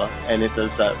Dracula, and it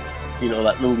does that, you know,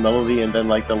 that little melody, and then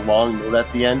like the long note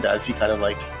at the end as he kind of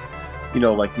like, you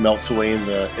know, like melts away in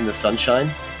the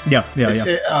sunshine.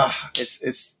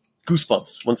 It's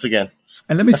goosebumps once again.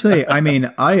 And let me say, I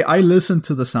mean, I listened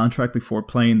to the soundtrack before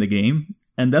playing the game,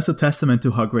 and that's a testament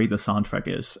to how great the soundtrack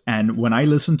is. And when I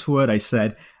listened to it, I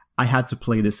said I had to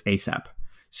play this ASAP.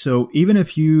 So even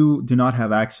if you do not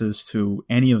have access to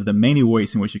any of the many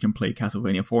ways in which you can play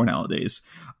Castlevania 4 nowadays,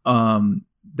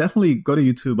 definitely go to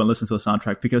YouTube and listen to the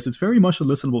soundtrack, because it's very much a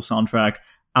listenable soundtrack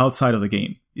outside of the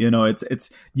game. You know, it's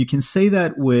you can say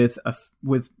that with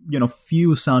you know,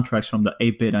 few soundtracks from the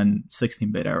 8-bit and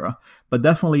 16-bit era, but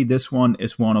definitely this one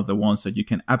is one of the ones that you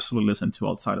can absolutely listen to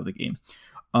outside of the game.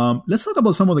 Let's talk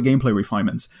about some of the gameplay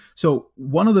refinements. So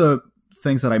one of the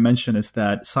things that I mentioned is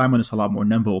that Simon is a lot more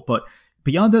nimble, but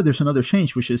beyond that, there's another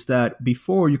change, which is that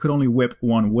before you could only whip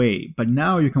one way, but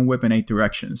now you can whip in 8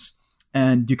 directions.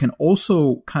 And you can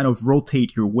also kind of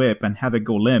rotate your whip and have it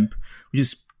go limp, which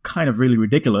is kind of really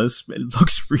ridiculous. It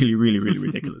looks really, really, really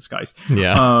ridiculous, guys.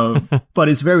 Yeah. But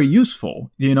it's very useful,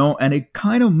 you know, and it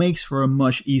kind of makes for a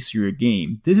much easier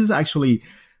game. This is actually,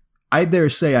 I dare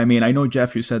say, I mean, I know,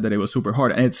 Jeff, you said that it was super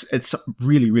hard, and it's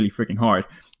really, really freaking hard.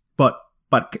 But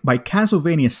by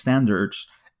Castlevania standards,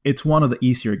 it's one of the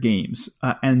easier games.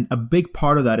 And a big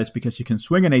part of that is because you can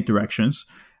swing in 8 directions,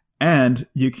 and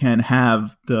you can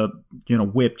have the, you know,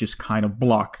 whip just kind of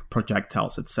block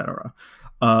projectiles, etc.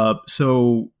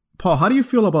 So, Paul, how do you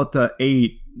feel about the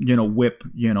 8, you know, whip,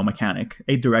 you know, mechanic,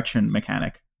 8 direction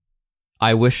mechanic?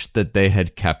 I wish that they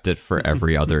had kept it for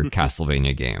every other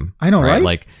Castlevania game. I know, right?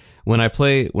 Like when I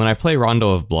play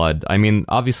Rondo of Blood, I mean,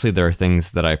 obviously there are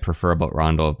things that I prefer about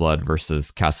Rondo of Blood versus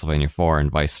Castlevania 4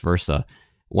 and vice versa.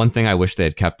 One thing I wish they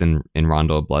had kept in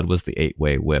Rondo of Blood was the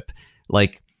 8-way whip.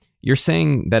 Like, you're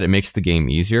saying that it makes the game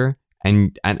easier,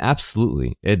 and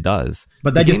absolutely it does.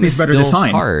 But that just needs better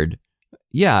design. Hard.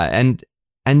 Yeah,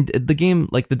 and the game,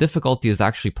 like, the difficulty is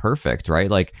actually perfect, right?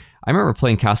 Like, I remember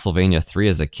playing Castlevania 3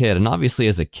 as a kid, and obviously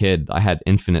as a kid I had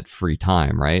infinite free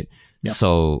time, right? Yep.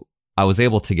 So I was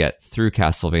able to get through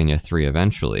Castlevania 3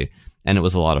 eventually, and it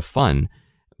was a lot of fun.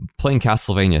 Playing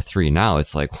Castlevania 3 now,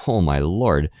 it's like, oh my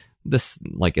lord,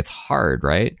 it's hard,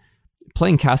 right?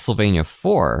 Playing Castlevania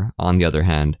 4, on the other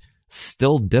hand,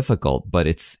 still difficult, but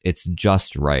it's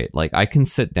just right. Like, I can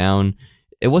sit down.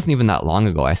 It wasn't even that long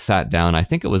ago. I sat down. I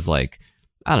think it was like,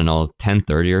 I don't know,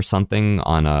 10:30 or something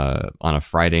on a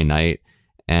Friday night,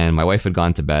 and my wife had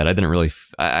gone to bed. I didn't really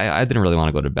want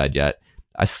to go to bed yet.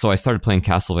 So I started playing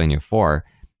Castlevania 4,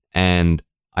 and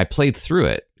I played through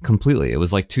it completely. It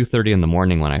was like 2:30 in the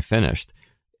morning when I finished.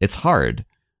 It's hard,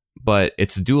 but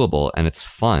it's doable and it's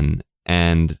fun.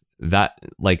 And that,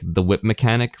 like, the whip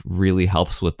mechanic really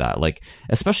helps with that. Like,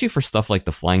 especially for stuff like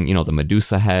the flying, the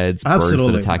Medusa heads, birds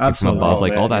that attack you from above,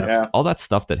 like all that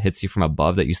stuff that hits you from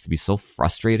above that used to be so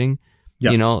frustrating.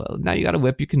 Yep. Now you got a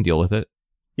whip, you can deal with it.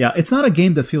 Yeah, it's not a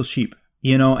game that feels cheap.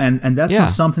 And that's not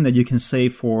something that you can say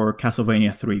for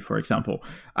Castlevania 3, for example.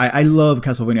 I love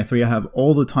Castlevania 3. I have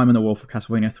all the time in the world for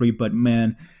Castlevania 3, but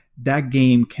man, that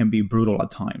game can be brutal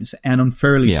at times, and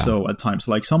unfairly so at times.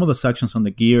 Like, some of the sections on the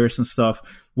gears and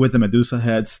stuff with the Medusa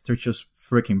heads, they're just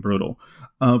freaking brutal.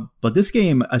 But this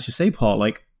game, as you say, Paul,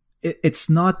 like, it's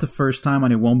not the first time,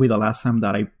 and it won't be the last time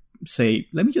that I say,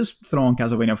 let me just throw on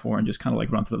Castlevania 4 and just kind of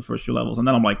like run through the first few levels, and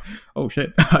then I'm like, oh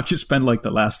shit, I've just spent like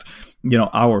the last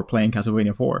hour playing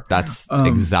Castlevania 4. That's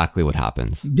exactly what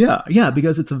happens. Yeah,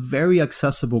 because it's a very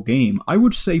accessible game. I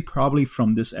would say probably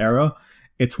from this era,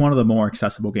 it's one of the more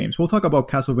accessible games. We'll talk about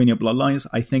Castlevania Bloodlines.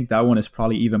 I think that one is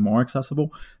probably even more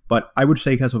accessible, but I would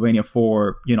say Castlevania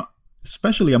 4,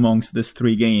 especially amongst these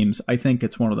 3 games, I think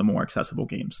it's one of the more accessible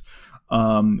games.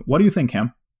 What do you think,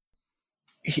 Cam?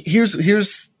 Here's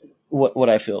what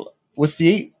I feel. With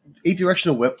the eight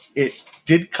directional whip, it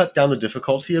did cut down the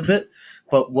difficulty a bit,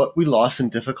 but what we lost in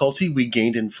difficulty, we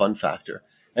gained in fun factor.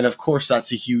 And of course,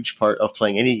 that's a huge part of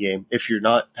playing any game. If you're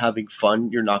not having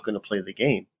fun, you're not going to play the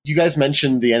game. You guys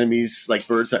mentioned the enemies, like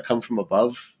birds that come from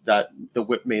above, that the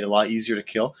whip made a lot easier to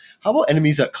kill. How about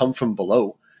enemies that come from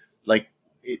below? Like,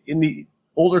 in the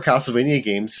older Castlevania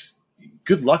games,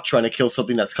 good luck trying to kill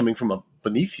something that's coming from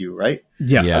beneath you, right?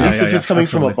 Yeah. At least if it's coming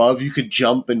from above, you could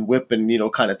jump and whip and,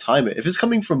 kind of time it. If it's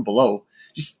coming from below,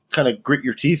 just kind of grit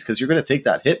your teeth, because you're going to take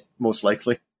that hit, most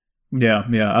likely. Yeah,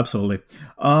 absolutely.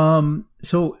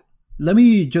 So let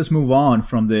me just move on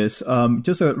from this.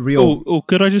 Just a real... Oh,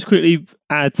 could I just quickly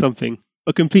add something?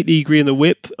 I completely agree on the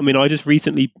whip. I mean, I just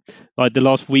recently, like the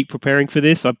last week preparing for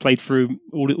this, I played through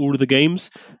all of the games,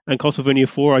 and Castlevania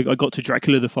 4, I got to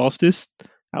Dracula the fastest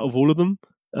out of all of them.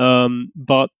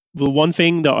 But the one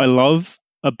thing that I love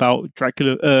about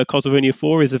Castlevania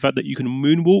 4 is the fact that you can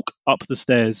moonwalk up the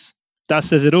stairs. That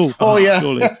says it all. Oh, yeah.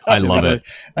 Surely. I love it.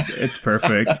 It's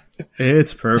perfect.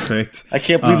 It's perfect. I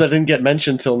can't believe that didn't get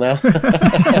mentioned till now.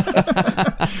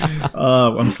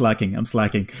 I'm slacking.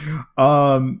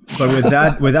 But with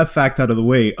that fact out of the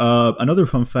way, another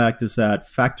fun fact is that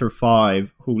Factor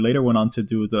 5, who later went on to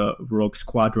do the Rogue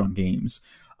Squadron games,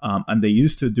 and they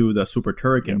used to do the Super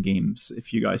Turrican games,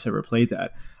 if you guys ever played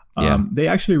that. They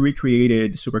actually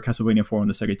recreated Super Castlevania 4 on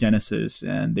the Sega Genesis,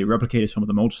 and they replicated some of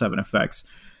the Mode 7 effects.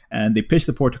 And they pitched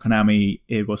the port to Konami.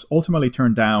 It was ultimately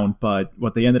turned down, but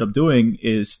what they ended up doing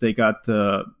is they got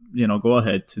go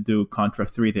ahead to do Contra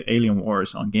 3: The Alien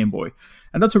Wars on Game Boy.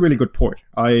 And that's a really good port.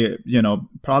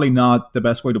 Probably not the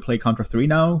best way to play Contra 3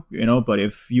 now, but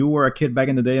if you were a kid back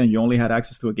in the day and you only had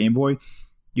access to a Game Boy,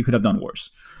 you could have done worse.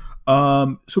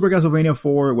 Super Castlevania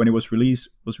 4, when it was released,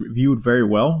 was reviewed very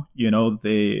well.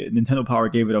 The Nintendo Power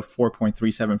gave it a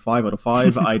 4.375 out of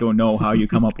 5. I don't know how you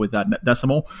come up with that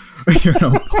decimal,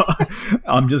 but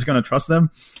I'm just going to trust them.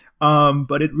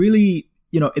 But it really,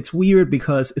 it's weird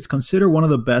because it's considered one of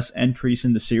the best entries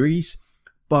in the series,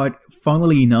 but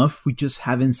funnily enough, we just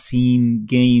haven't seen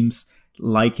games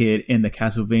like it in the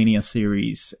Castlevania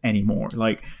series anymore.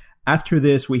 Like, after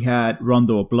this, we had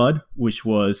Rondo of Blood, which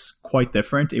was quite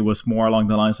different. It was more along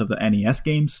the lines of the NES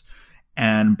games,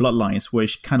 and Bloodlines,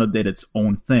 which kind of did its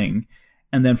own thing.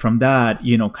 And then from that,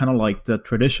 kind of like the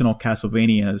traditional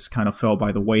Castlevanias kind of fell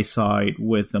by the wayside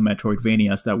with the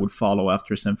Metroidvanias that would follow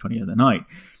after Symphony of the Night.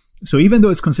 So even though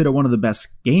it's considered one of the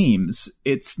best games,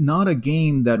 it's not a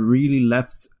game that really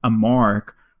left a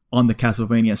mark on the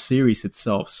Castlevania series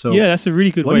itself. So yeah, that's a really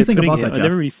good way of putting it. What do you think about that, I Jeff?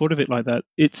 never really thought of it like that.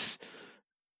 It's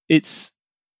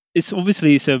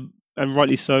obviously and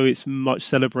rightly so, it's much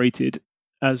celebrated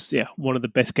as one of the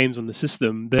best games on the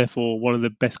system, therefore one of the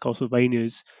best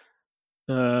Castlevanias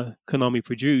Konami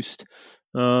produced.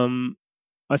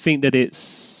 I think that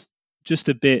it's just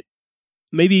a bit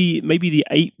maybe the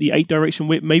eight direction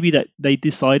whip, maybe that they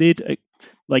decided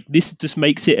like this just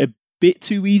makes it a bit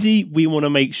too easy. We want to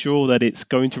make sure that it's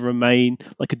going to remain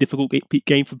like a difficult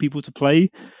game for people to play.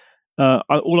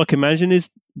 All I can imagine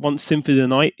is once Symphony of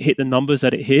the Night hit the numbers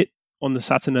that it hit, on the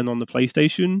Saturn and on the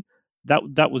PlayStation,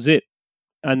 that was it.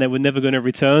 And they were never going to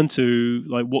return to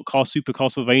like what Super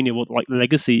Castlevania, what like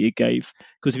legacy it gave.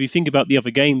 Because if you think about the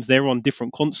other games, they're on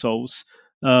different consoles,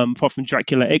 apart from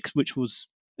Dracula X, which was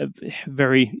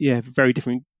very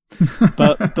different.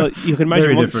 But you can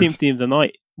imagine once Symphony of the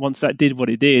Night, once that did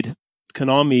what it did,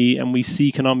 Konami, and we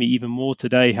see Konami even more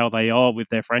today, how they are with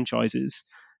their franchises.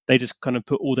 They just kind of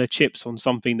put all their chips on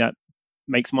something that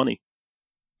makes money.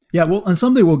 Yeah, well, and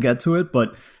someday we'll get to it,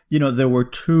 but there were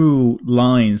two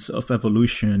lines of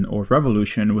evolution or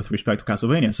revolution with respect to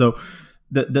Castlevania. So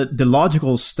the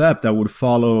logical step that would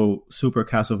follow Super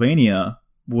Castlevania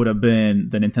would have been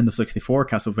the Nintendo 64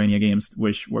 Castlevania games,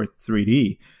 which were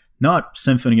 3D, not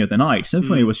Symphony of the Night.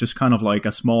 Symphony was just kind of like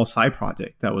a small side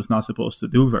project that was not supposed to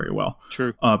do very well.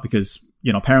 True. Because,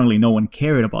 apparently no one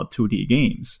cared about 2D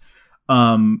games.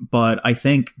 But I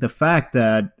think the fact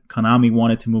that Konami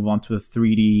wanted to move on to the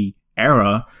 3D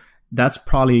era, that's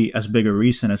probably as big a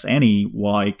reason as any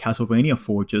why Castlevania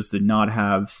 4 just did not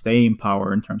have staying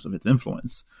power in terms of its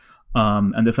influence.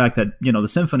 And the fact that, the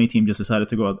Symphony team just decided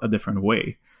to go a different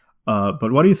way.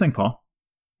 But what do you think, Paul?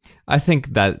 I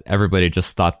think that everybody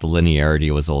just thought the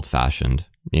linearity was old-fashioned.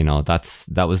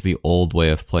 That was the old way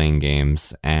of playing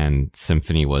games, and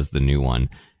Symphony was the new one.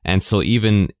 And so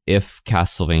even if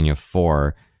Castlevania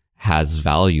 4 has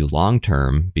value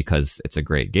long-term because it's a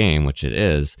great game, which it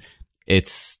is,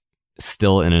 it's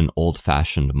still in an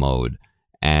old-fashioned mode.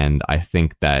 And I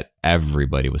think that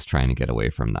everybody was trying to get away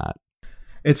from that.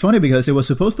 It's funny because it was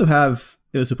supposed to have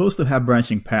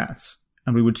branching paths.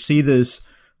 And we would see this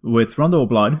with Rondo of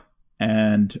Blood.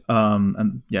 And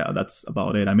yeah, that's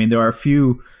about it. I mean, there are a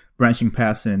few branching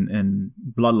paths in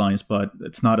Bloodlines, but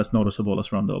it's not as noticeable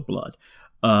as Rondo of Blood.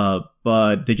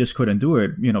 But they just couldn't do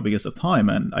it, because of time,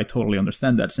 and I totally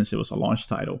understand that since it was a launch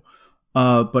title.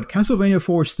 But Castlevania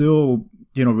 4 still,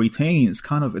 retains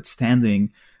kind of its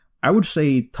standing, I would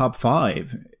say top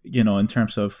 5, in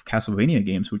terms of Castlevania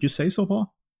games. Would you say so,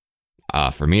 Paul?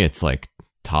 For me, it's like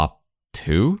top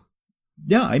 2.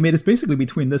 Yeah, I mean, it's basically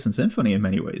between this and Symphony in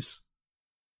many ways.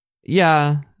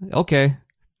 Yeah, okay.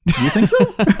 You think so?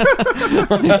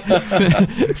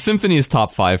 Symphony is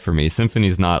top 5 for me.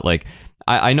 Symphony's not like...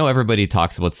 I know everybody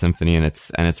talks about Symphony and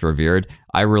it's revered.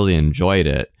 I really enjoyed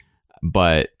it,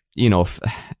 but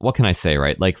what can I say,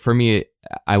 right? Like for me,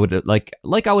 I would like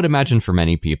I would imagine for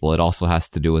many people, it also has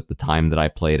to do with the time that I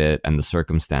played it and the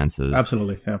circumstances.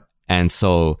 Absolutely, yeah. And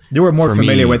so you were more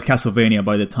familiar with Castlevania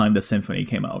by the time the Symphony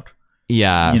came out.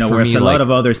 Yeah, whereas a lot of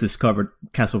others discovered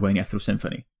Castlevania through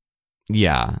Symphony.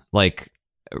 Yeah, like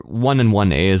 1 and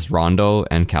 1A is Rondo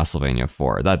and Castlevania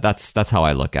 4. That's how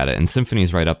I look at it. And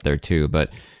Symphony's right up there too, but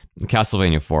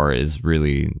Castlevania 4 is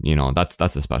really,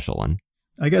 that's a special one.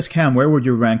 I guess, Cam, where would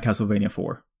you rank Castlevania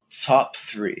 4? Top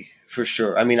 3 for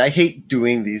sure. I mean, I hate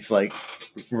doing these like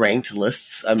ranked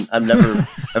lists. I've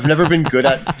never been good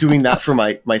at doing that for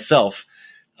myself.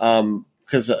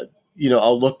 Because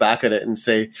I'll look back at it and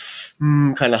say,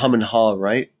 kind of hum and haw,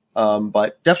 right?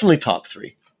 But definitely top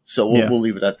 3. So we'll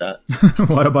leave it at that.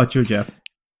 What about you, Jeff?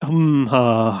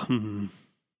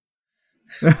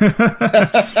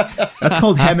 That's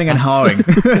called hemming and hawing.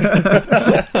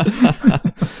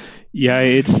 Yeah,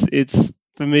 it's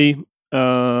for me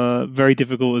very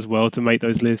difficult as well to make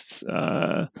those lists.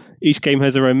 Each game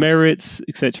has their own merits,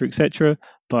 etc.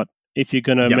 But if you're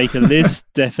gonna make a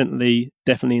list, definitely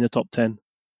in the top 10.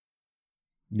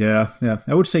 Yeah.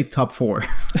 I would say top 4,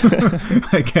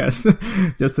 I guess,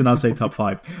 just to not say top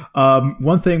 5.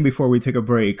 One thing before we take a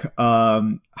break,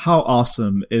 how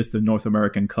awesome is the North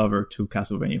American cover to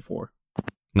Castlevania 4?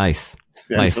 Nice.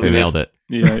 They nailed it.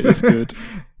 Yeah, it's good.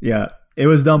 Yeah, it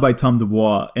was done by Tom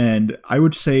Dubois, and I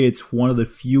would say it's one of the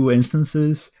few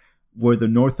instances where the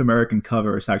North American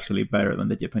cover is actually better than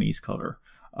the Japanese cover.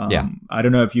 I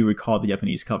don't know if you recall the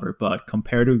Japanese cover, but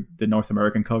compared to the North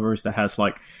American covers that has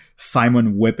like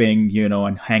Simon whipping,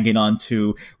 and hanging on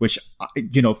to, which,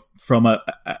 from a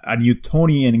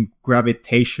Newtonian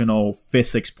gravitational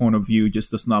physics point of view, just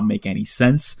does not make any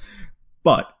sense.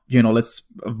 But, let's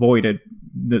avoid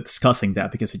discussing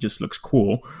that because it just looks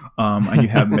cool. And you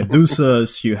have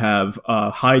Medusas, you have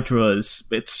Hydras.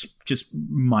 It's just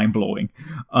mind-blowing.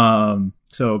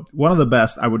 So one of the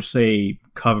best, I would say,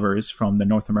 covers from the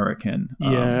North American.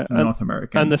 And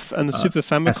the Super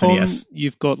Famicom. SNES.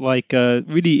 You've got like a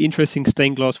really interesting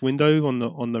stained glass window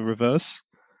on the reverse.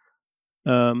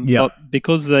 But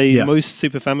because most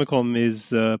Super Famicom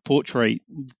is portrait,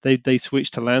 they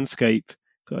switched to landscape.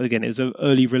 Again, it was an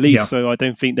early release, so I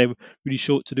don't think they were really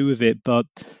sure what to do with it. But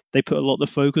they put a lot of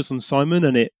focus on Simon,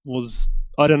 and it was,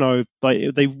 I don't know,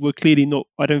 like they were clearly not.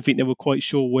 I don't think they were quite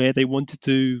sure where they wanted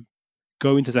to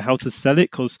go into how to sell it,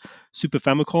 because Super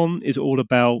Famicom is all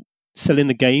about selling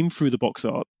the game through the box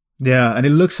art. Yeah, and it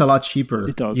looks a lot cheaper.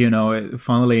 It does.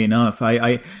 Funnily enough,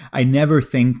 I never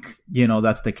think,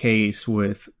 that's the case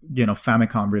with,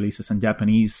 Famicom releases and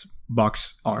Japanese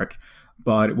box art.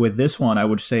 But with this one, I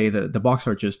would say that the box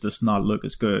art just does not look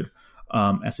as good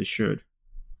as it should.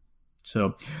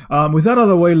 So with that out of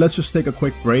the way, let's just take a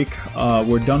quick break.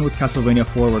 We're done with Castlevania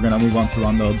 4. We're going to move on to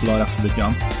Rondo of Blood after the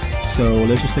jump. So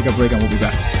let's just take a break and we'll be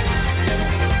back.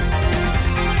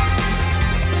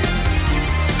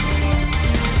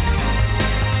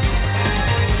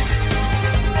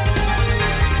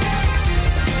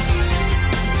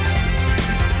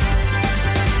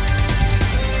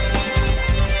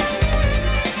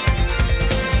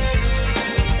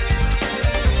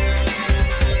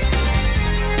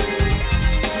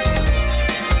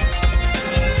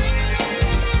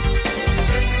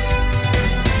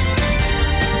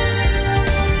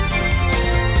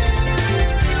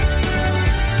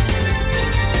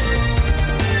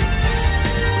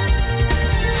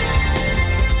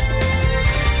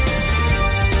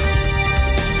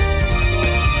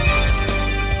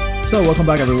 So welcome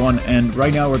back, everyone, and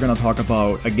right now we're going to talk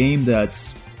about a game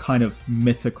that's kind of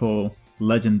mythical,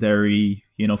 legendary.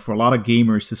 For a lot of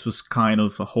gamers, this was kind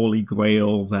of a holy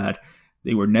grail that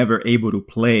they were never able to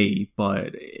play,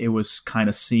 but it was kind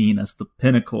of seen as the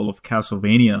pinnacle of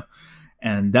Castlevania.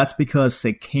 And that's because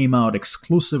it came out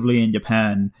exclusively in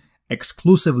Japan,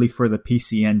 exclusively for the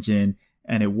PC Engine,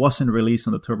 and it wasn't released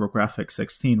on the TurboGrafx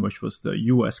 16, which was the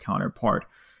US counterpart.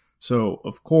 So,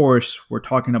 of course, we're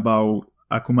talking about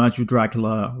Akumaju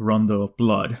Dracula Rondo of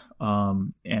Blood.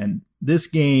 And this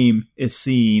game is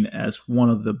seen as one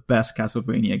of the best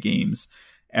Castlevania games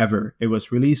ever. It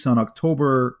was released on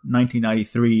October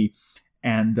 1993,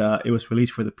 and it was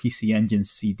released for the PC Engine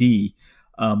CD.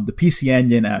 The PC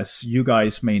Engine, as you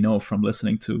guys may know from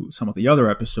listening to some of the other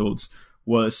episodes,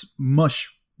 was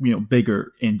much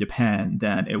bigger in Japan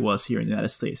than it was here in the United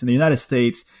States. In the United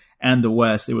States and the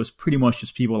West, it was pretty much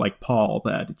just people like Paul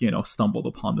that, stumbled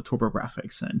upon the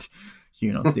TurboGrafx and,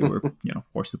 they were,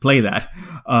 forced to play that.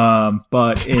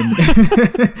 But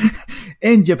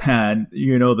in Japan,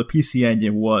 the PC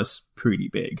Engine was pretty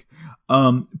big.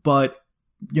 But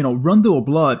Rondo of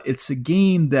Blood, it's a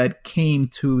game that came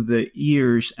to the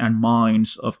ears and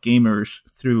minds of gamers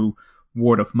through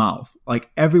word of mouth.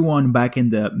 Like, everyone back in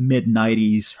the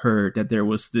mid-90s heard that there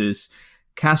was this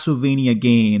Castlevania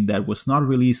game that was not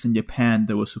released in Japan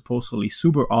that was supposedly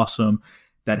super awesome,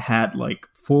 that had like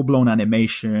full-blown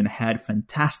animation, had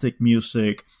fantastic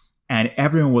music, and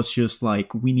everyone was just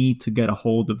like, we need to get a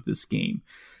hold of this game.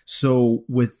 So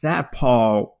with that,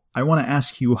 Paul, I want to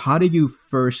ask you, how did you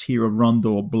first hear of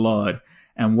Rondo of Blood,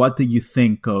 and what did you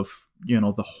think of,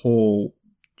 the whole,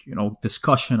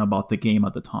 discussion about the game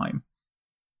at the time?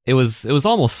 It was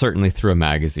almost certainly through a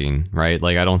magazine, right?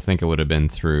 Like, I don't think it would have been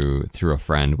through a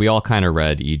friend. We all kind of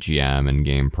read EGM and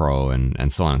Game Pro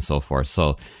and so on and so forth.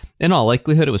 So in all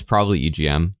likelihood, it was probably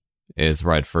EGM is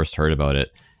where I'd first heard about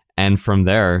it. And from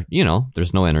there,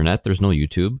 there's no internet, there's no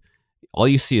YouTube. All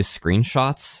you see is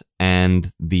screenshots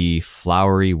and the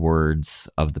flowery words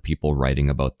of the people writing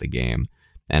about the game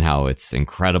and how it's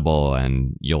incredible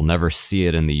and you'll never see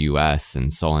it in the US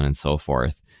and so on and so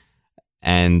forth.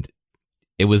 And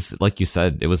it was, like you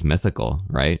said, it was mythical,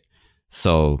 right?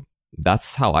 So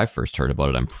that's how I first heard about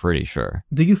it, I'm pretty sure.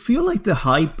 Do you feel like the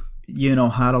hype,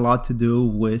 had a lot to do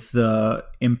with the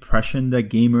impression that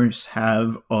gamers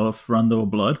have of Rondo of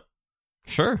Blood?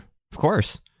 Sure, of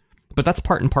course. But that's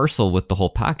part and parcel with the whole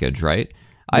package, right? Yep.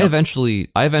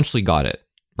 I eventually got it,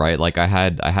 right? Like, I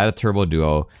had a Turbo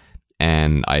Duo,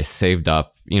 and I saved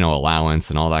up, allowance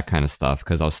and all that kind of stuff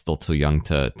because I was still too young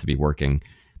to be working.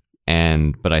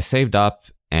 But I saved up,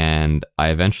 and I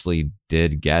eventually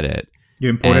did get it. You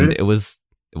imported it? It was,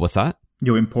 what's that?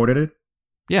 You imported it?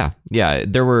 Yeah.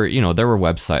 There were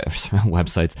websites.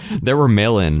 There were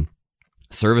mail-in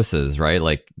services, right?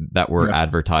 Like, that were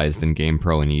advertised in Game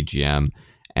Pro and EGM,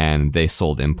 and they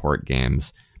sold import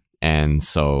games. And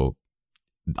so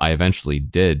I eventually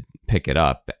did pick it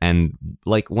up. And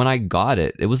like, when I got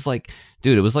it, it was like,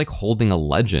 dude, it was like holding a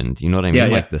legend. You know what I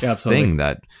mean? Like this thing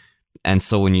that. And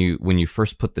so when you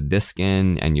first put the disc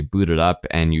in and you boot it up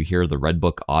and you hear the Red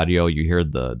Book audio, you hear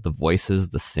the voices,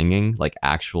 the singing, like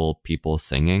actual people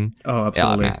singing. Oh,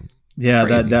 absolutely. Yeah, man. Yeah,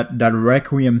 that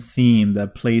Requiem theme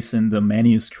that plays in the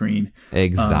menu screen.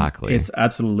 Exactly. It's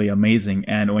absolutely amazing.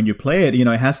 And when you play it, it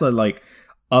has that like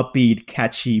upbeat,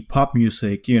 catchy pop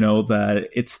music, that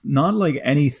it's not like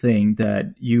anything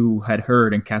that you had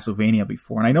heard in Castlevania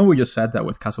before. And I know we just said that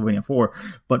with Castlevania 4,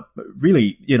 but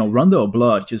really, Rondo of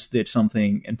Blood just did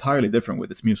something entirely different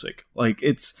with its music. Like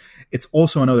it's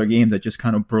also another game that just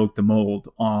kind of broke the mold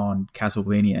on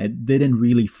Castlevania. It didn't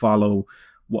really follow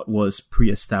what was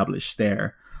pre-established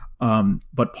there.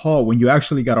 But Paul, when you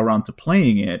actually got around to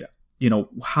playing it,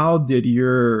 how did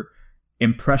your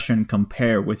impression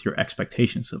compare with your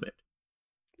expectations of it?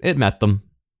 It met them.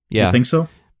 Yeah. You think so?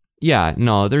 Yeah,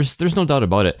 no, there's no doubt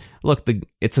about it. Look,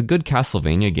 it's a good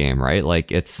Castlevania game, right?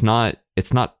 Like it's not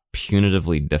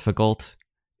punitively difficult.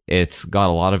 It's got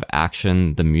a lot of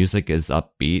action. The music is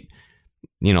upbeat.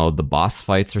 The boss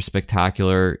fights are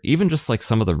spectacular. Even just like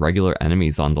some of the regular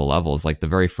enemies on the levels, like the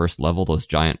very first level, those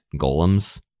giant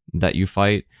golems that you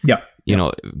fight. Yeah.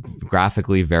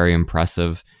 Graphically very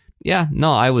impressive. Yeah,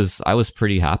 no, I was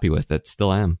pretty happy with it.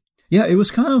 Still am. Yeah, it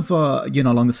was kind of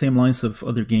along the same lines of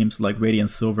other games like Radiant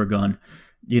Silvergun,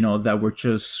 that were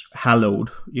just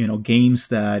hallowed. Games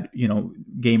that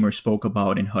gamers spoke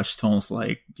about in hushed tones,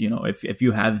 like if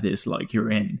you have this, like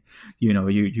you're in.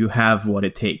 You have what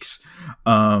it takes.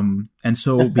 And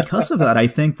so because of that, I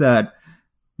think that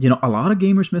a lot of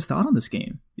gamers missed out on this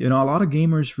game. A lot of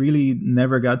gamers really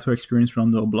never got to experience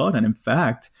Rondo of Blood, and in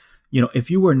fact,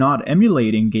 if you were not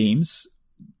emulating games,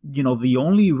 the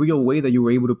only real way that you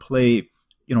were able to play,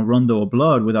 Rondo of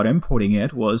Blood without importing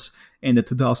it was in the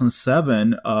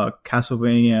 2007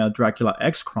 Castlevania Dracula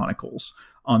X Chronicles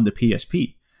on the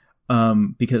PSP.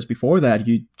 Because before that,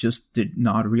 you just did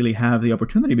not really have the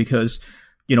opportunity because,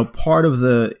 part of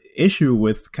the issue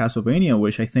with Castlevania,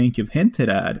 which I think you've hinted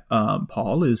at,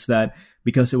 Paul, is that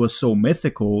because it was so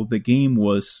mythical, the game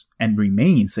was and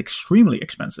remains extremely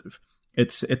expensive.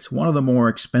 It's one of the more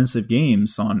expensive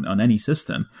games on any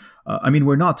system.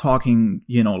 We're not talking,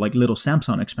 like little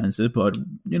Samsung expensive, but,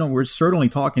 we're certainly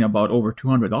talking about over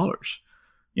 $200.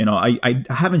 I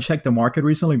haven't checked the market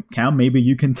recently. Cam, maybe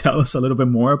you can tell us a little bit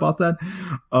more about that.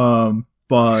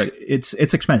 But it's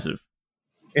expensive.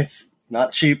 It's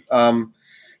not cheap.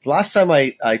 Last time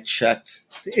I checked,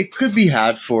 it could be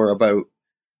had for about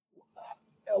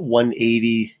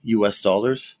 $180 US.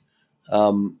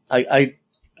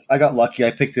 I got lucky.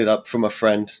 I picked it up from a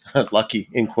friend, lucky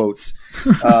in quotes,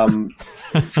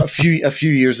 a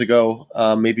few years ago.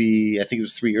 Maybe I think it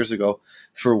was 3 years ago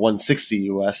for $160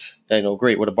 US. I know,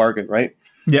 great, what a bargain, right?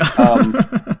 Yeah.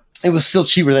 It was still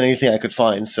cheaper than anything I could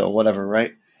find, so whatever,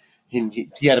 right? He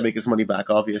had to make his money back,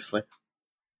 obviously.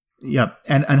 Yeah,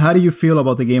 and how do you feel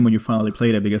about the game when you finally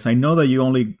played it? Because I know that you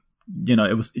only,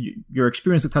 it was your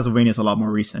experience with Castlevania is a lot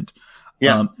more recent.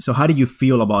 Yeah. So how do you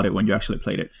feel about it when you actually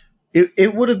played it?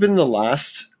 It would have been the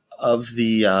last of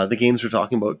the games we're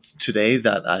talking about today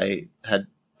that I had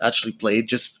actually played,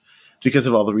 just because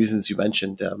of all the reasons you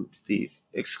mentioned, the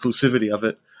exclusivity of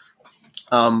it.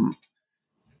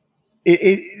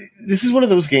 This is one of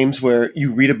those games where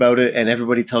you read about it and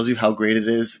everybody tells you how great it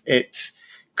is. It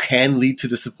can lead to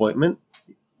disappointment,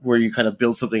 where you kind of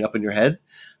build something up in your head.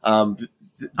 I'm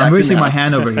raising my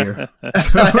hand over here.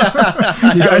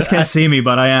 You guys can't see me,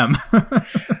 but I am.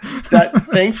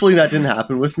 Thankfully, that didn't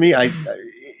happen with me.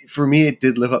 For me, it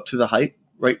did live up to the hype.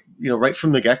 Right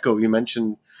from the get go. You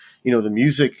mentioned, the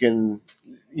music and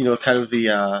kind of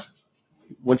the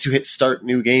once you hit start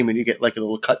new game and you get like a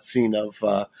little cutscene of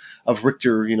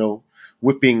Richter,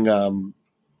 whipping.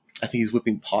 I think he's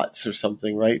whipping pots or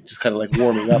something, right? Just kind of like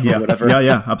warming up or whatever.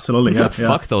 Yeah, absolutely. Yeah.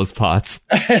 Fuck those pots.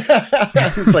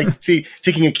 It's like,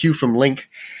 taking a cue from Link.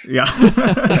 Yeah.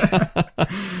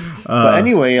 But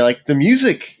anyway, like the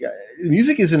music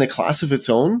is in a class of its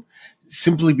own,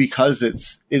 simply because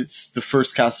it's the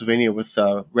first Castlevania with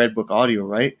Red Book audio,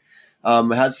 right?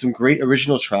 It had some great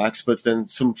original tracks, but then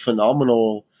some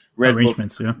phenomenal Red Book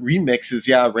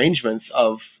remixes, arrangements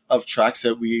of tracks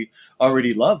that we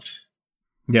already loved.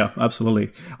 Yeah, absolutely.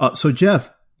 So,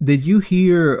 Jeff, did you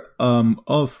hear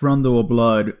of Rondo of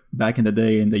Blood back in the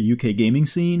day in the UK gaming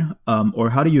scene? Or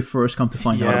how did you first come to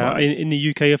find out about it? In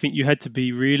the UK, I think you had to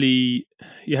be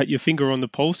you had your finger on the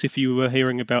pulse if you were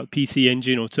hearing about PC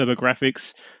Engine or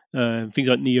TurboGrafx, things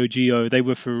like Neo Geo. They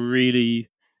were for really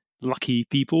lucky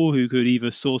people who could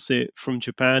either source it from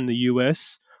Japan, the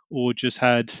US, or just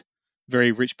had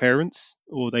very rich parents,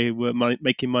 or they were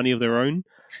making money of their own.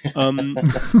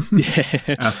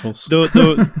 Assholes.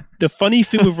 The funny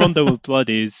thing with Rondo of Blood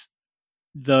is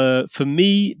for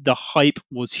me the hype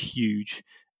was huge,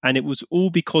 and it was all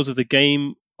because of the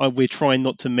game we're trying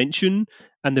not to mention,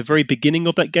 and the very beginning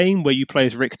of that game where you play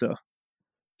as Richter.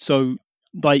 So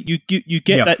like you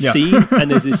get that scene, and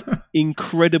there's this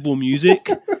incredible music,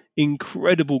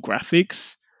 incredible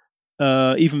graphics.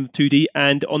 even 2D.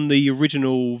 And on the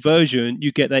original version,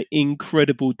 you get that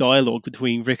incredible dialogue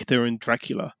between Richter and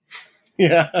Dracula.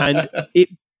 Yeah. And it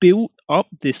built up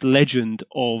this legend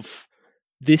of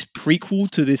this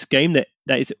prequel to this game that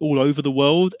is all over the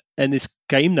world, and this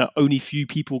game that only few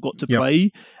people got to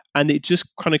play. And it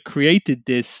just kind of created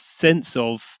this sense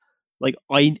of like,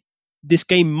 this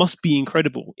game must be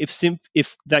incredible.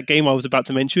 If that game I was about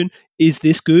to mention is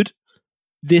this good,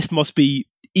 this must be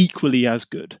equally as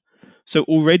good. So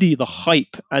already the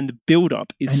hype and the build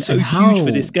up is huge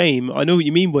for this game. I know what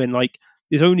you mean when like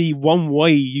there's only one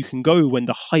way you can go when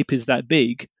the hype is that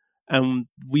big. And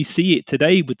we see it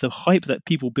today with the hype that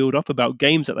people build up about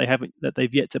games that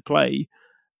they've yet to play.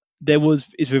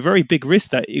 It's a very big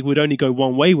risk that it would only go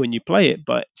one way when you play it.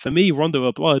 But for me, Rondo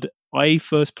of Blood, I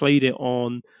first played it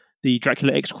on the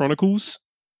Dracula X Chronicles.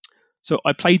 So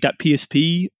I played that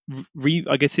PSP,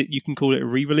 I guess you can call it a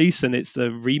re-release, and it's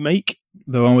the remake.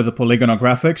 The one with the polygonal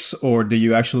graphics, or do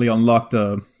you actually unlock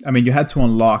you had to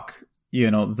unlock,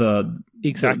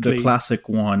 the classic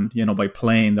one, by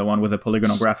playing the one with the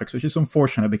polygonal graphics, which is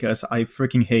unfortunate because I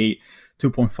freaking hate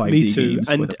 2.5D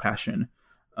games with a passion.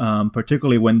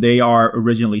 Particularly when they are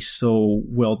originally so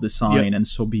well designed and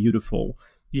so beautiful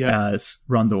as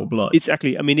Rondo of Blood.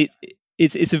 Exactly. I mean,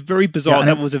 it's a very bizarre.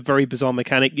 That was a very bizarre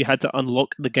mechanic. You had to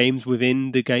unlock the games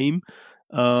within the game,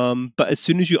 but as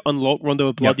soon as you unlock Rondo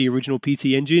of Blood, the original PT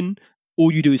Engine,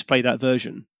 all you do is play that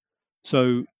version.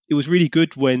 So it was really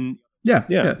good when. Yeah.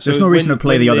 There's no reason to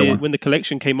play the other one. When the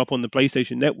collection came up on the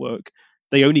PlayStation Network,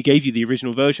 they only gave you the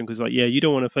original version because, you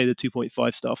don't want to play the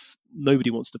 2.5 stuff.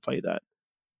 Nobody wants to play that.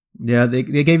 Yeah, they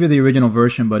gave you the original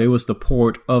version, but it was the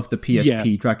port of the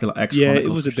PSP Dracula X Chronicles, it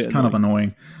was which is kind of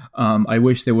annoying. I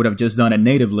wish they would have just done it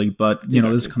natively, but this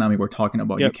is Konami we're talking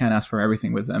about. You can't ask for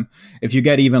everything with them. If you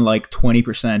get even like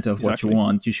 20% of what you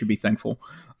want, you should be thankful.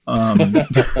 But,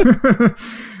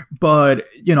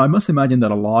 I must imagine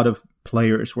that a lot of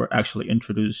players were actually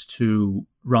introduced to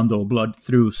Rondo of Blood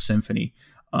through Symphony,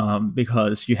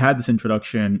 because you had this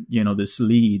introduction, this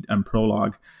lead and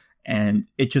prologue, and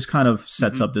it just kind of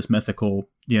sets up this mythical,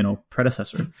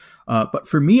 predecessor. But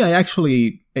for me,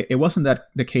 it wasn't that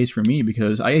the case for me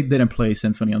because I didn't play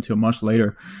Symphony until much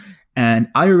later. And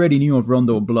I already knew of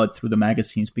Rondo of Blood through the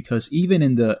magazines because even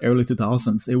in the early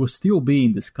 2000s, it was still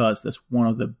being discussed as one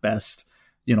of the best,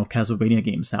 Castlevania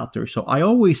games out there. So I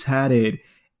always had it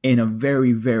in a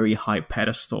very, very high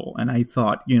pedestal. And I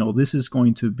thought, this is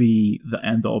going to be the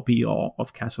end-all be-all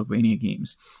of Castlevania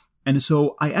games. And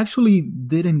so I actually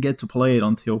didn't get to play it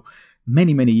until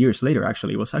many, many years later,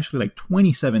 actually. It was actually like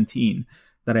 2017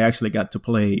 that I actually got to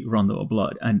play Rondo of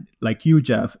Blood. And like you,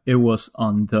 Jeff, it was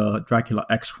on the Dracula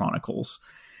X Chronicles.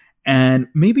 And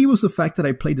maybe it was the fact that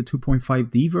I played the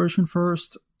 2.5D version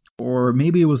first, or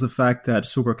maybe it was the fact that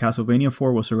Super Castlevania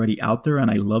 4 was already out there and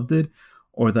I loved it,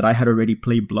 or that I had already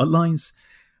played Bloodlines.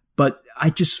 But I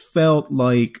just felt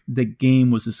like the game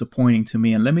was disappointing to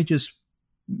me. And let me just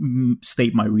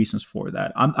state my reasons for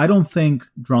that. I don't think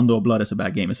Rondo of Blood is a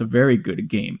bad game. It's a very good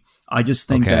game. I just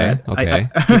think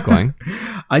keep going.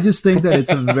 I just think that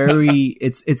it's a very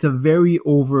it's a very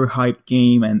overhyped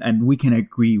game, and we can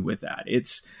agree with that.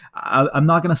 I'm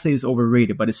not gonna say it's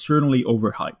overrated, but it's certainly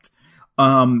overhyped.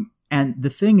 And the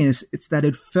thing is, it's that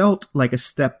it felt like a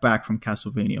step back from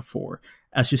Castlevania 4.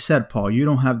 As you said, Paul, you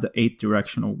don't have the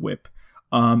 8-directional whip.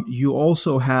 You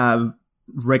also have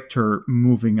Richter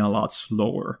moving a lot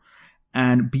slower.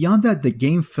 And beyond that, the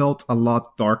game felt a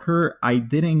lot darker. I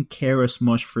didn't care as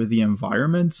much for the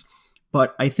environments,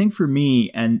 but I think for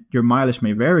me, and your mileage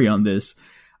may vary on this,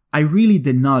 I really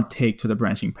did not take to the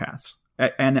branching paths.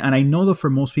 And I know that for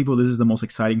most people, this is the most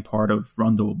exciting part of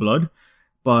Rondo of Blood.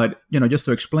 But, just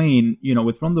to explain,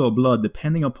 with Rondo of Blood,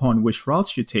 depending upon which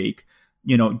routes you take,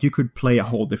 you could play a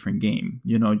whole different game.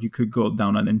 You could go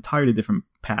down an entirely different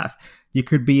path. You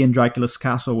could be in Dracula's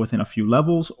castle within a few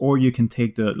levels, or you can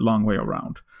take the long way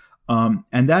around.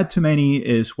 And that, to many,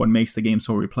 is what makes the game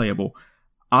so replayable.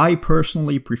 I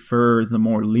personally prefer the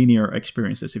more linear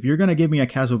experiences. If you're going to give me a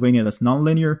Castlevania that's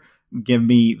non-linear, give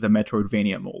me the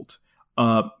Metroidvania mold.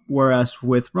 Whereas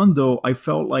with Rondo, I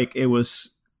felt like it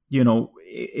was,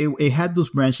 it had those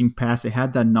branching paths, it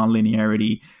had that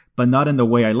non-linearity, but not in the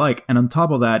way I like. And on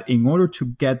top of that, in order to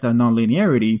get that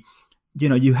non-linearity,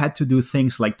 you had to do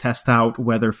things like test out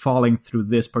whether falling through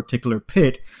this particular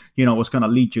pit, was going to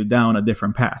lead you down a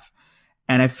different path.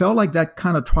 And I felt like that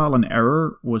kind of trial and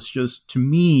error was just, to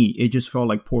me, it just felt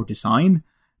like poor design,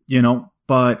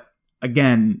 but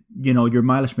again, your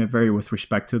mileage may vary with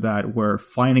respect to that, where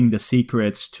finding the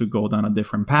secrets to go down a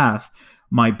different path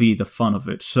might be the fun of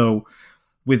it. So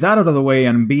with that out of the way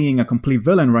and being a complete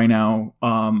villain right now,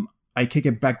 I kick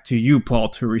it back to you, Paul,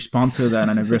 to respond to that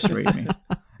and eviscerate me.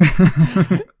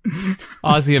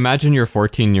 Ozzy, imagine you're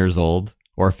 14 years old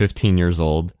or 15 years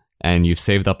old and you've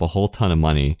saved up a whole ton of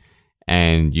money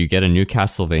and you get a new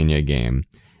Castlevania game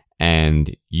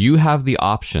and you have the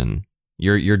option.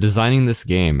 You're designing this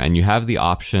game and you have the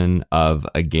option of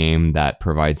a game that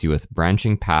provides you with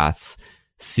branching paths,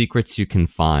 secrets you can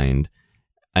find,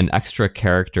 an extra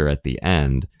character at the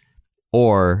end,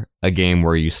 or a game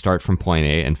where you start from point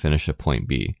A and finish at point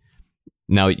B.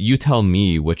 Now, you tell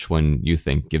me which one you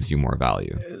think gives you more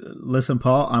value. Listen,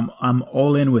 Paul, I'm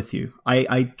all in with you.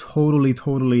 I totally,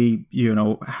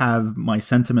 have my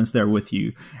sentiments there with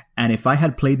you. And if I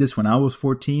had played this when I was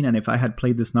 14, and if I had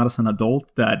played this not as an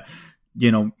adult that,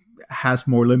 has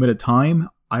more limited time,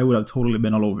 I would have totally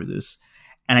been all over this.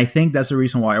 And I think that's the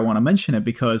reason why I want to mention it,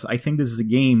 because I think this is a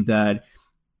game that,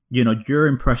 your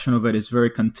impression of it is very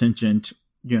contingent,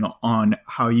 on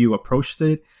how you approached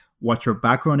it, what your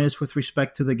background is with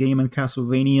respect to the game in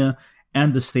Castlevania,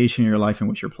 and the stage in your life in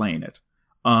which you're playing it.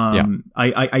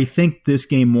 I think this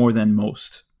game more than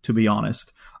most, to be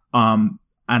honest. And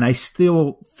I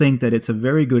still think that it's a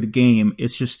very good game.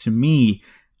 It's just, to me,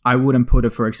 I wouldn't put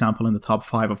it, for example, in the top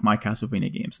 5 of my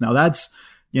Castlevania games. Now that's,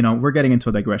 we're getting into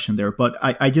a digression there, but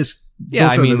I just...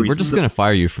 Yeah, we're just going to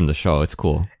fire you from the show. It's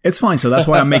cool. It's fine. So that's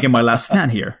why I'm making my last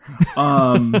stand here.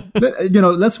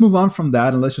 Let's move on from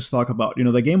that and let's just talk about,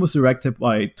 the game was directed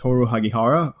by Toru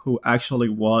Hagihara, who actually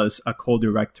was a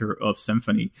co-director of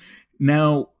Symphony.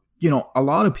 Now, a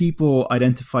lot of people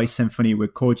identify Symphony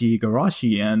with Koji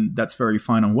Igarashi, and that's very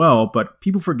fine and well, but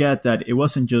people forget that it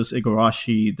wasn't just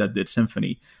Igarashi that did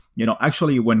Symphony.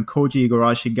 Actually, when Koji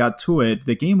Igarashi got to it,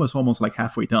 the game was almost like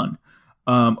halfway done.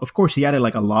 Of course, he added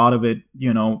like a lot of it,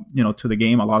 to the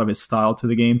game, a lot of his style to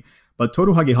the game. But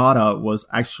Toru Hagihara was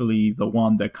actually the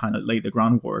one that kind of laid the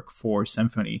groundwork for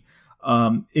Symphony.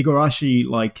 Igarashi,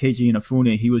 like Keiji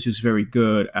Inafune, he was just very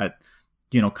good at,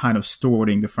 kind of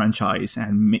stewarding the franchise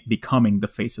and becoming the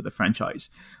face of the franchise.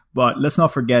 But let's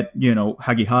not forget,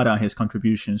 Hagihara and his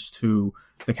contributions to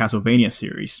the Castlevania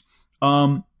series.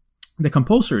 The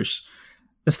composers,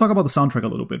 let's talk about the soundtrack a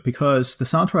little bit, because the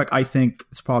soundtrack, I think,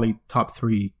 is probably top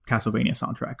 3 Castlevania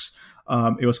soundtracks.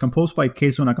 It was composed by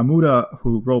Keizo Nakamura,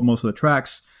 who wrote most of the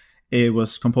tracks. It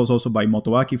was composed also by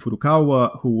Motoaki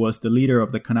Furukawa, who was the leader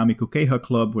of the Konami Kukeiha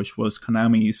Club, which was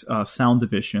Konami's sound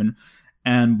division,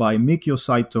 and by Mikio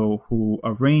Saito, who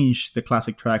arranged the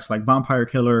classic tracks like Vampire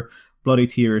Killer, Bloody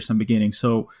Tears, and Beginning.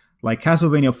 So, like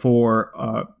Castlevania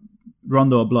 4,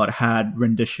 Rondo of Blood had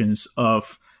renditions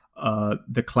of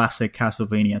the classic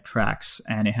Castlevania tracks,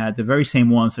 and it had the very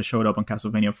same ones that showed up on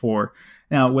Castlevania 4.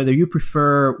 Now, whether you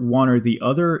prefer one or the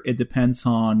other, it depends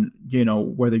on,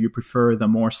 whether you prefer the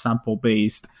more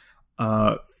sample-based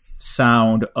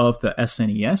sound of the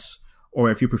SNES, or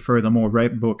if you prefer the more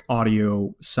Redbook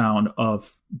audio sound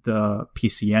of the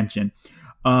PC Engine.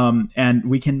 And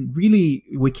we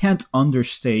can't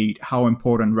understate how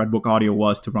important Redbook audio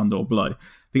was to Rondo of Blood,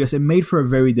 because it made for a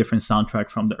very different soundtrack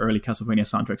from the early Castlevania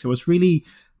soundtracks. It was really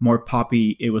more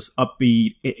poppy, it was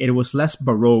upbeat, it was less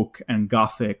Baroque and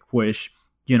Gothic, which,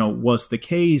 was the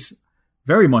case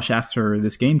very much after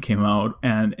this game came out,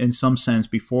 and in some sense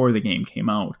before the game came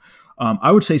out.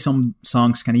 I would say some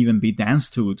songs can even be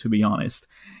danced to be honest.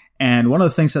 And one of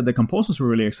the things that the composers were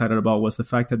really excited about was the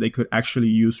fact that they could actually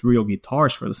use real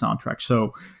guitars for the soundtrack.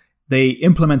 So they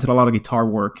implemented a lot of guitar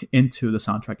work into the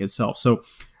soundtrack itself. So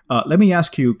let me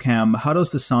ask you, Cam, how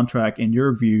does the soundtrack, in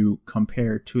your view,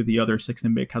 compare to the other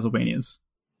 16-bit Castlevanias?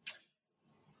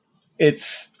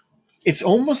 It's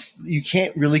almost, you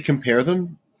can't really compare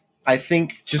them. I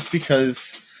think just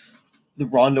because the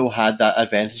Rondo had that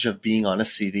advantage of being on a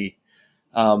CD.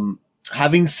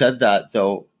 Having said that,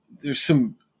 though, there's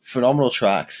some phenomenal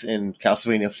tracks in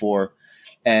Castlevania 4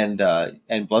 and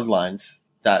Bloodlines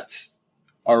that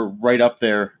are right up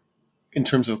there in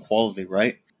terms of quality,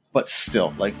 right? But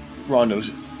still, like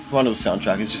Rondo's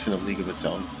soundtrack is just in a league of its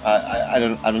own. I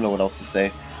don't know what else to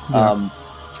say. Yeah.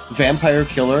 Vampire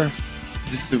Killer,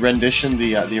 just the rendition,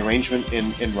 the arrangement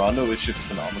in Rondo is just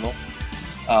phenomenal.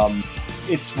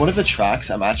 It's one of the tracks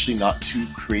I'm actually not too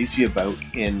crazy about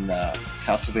in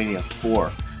Castlevania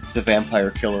 4, the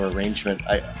Vampire Killer arrangement.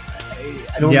 I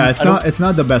don't. Yeah, it's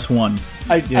not the best one.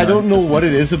 I don't know what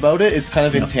it is about it. It's kind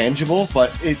of intangible,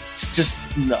 but it's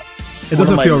just not. It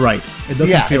doesn't feel right. It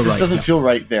doesn't feel right. It just doesn't feel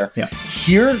right there. Yeah.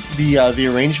 Here, the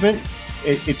arrangement,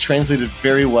 it translated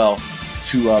very well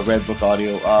to Red Book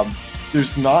Audio.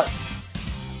 There's not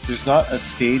a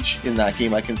stage in that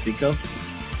game I can think of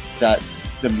that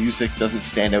the music doesn't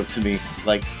stand out to me.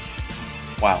 Like,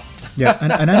 wow. Yeah,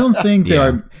 and I don't think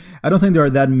there are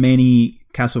that many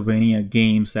Castlevania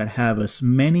games that have as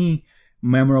many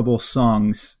memorable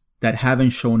songs that haven't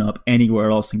shown up anywhere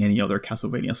else in any other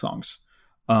Castlevania songs.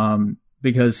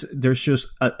 Because there's just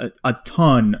a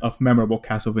ton of memorable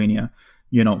Castlevania,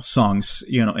 songs,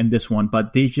 in this one,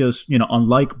 but they just,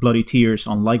 unlike Bloody Tears,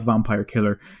 unlike Vampire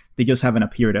Killer, they just haven't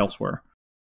appeared elsewhere.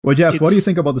 Well, Jeff, what do you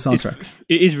think about the soundtrack?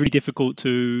 It is really difficult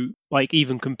to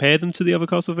even compare them to the other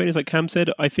Castlevanias. Like Cam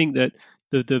said, I think that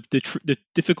the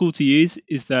difficulty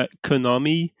is that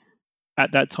Konami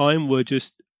at that time were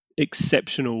just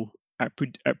exceptional at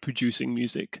producing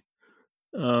music.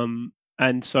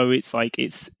 And so it's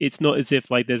not as if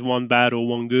there's one bad or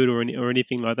one good or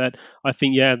anything like that. I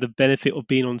think the benefit of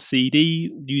being on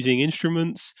CD, using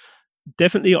instruments,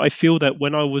 definitely. I feel that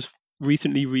when I was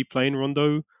recently replaying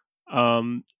Rondo,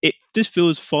 it just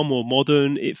feels far more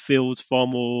modern. It feels far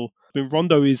more. I mean,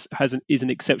 Rondo is an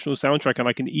exceptional soundtrack, and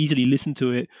I can easily listen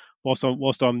to it whilst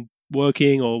I'm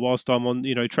working or whilst I'm on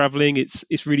traveling.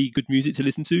 It's really good music to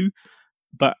listen to,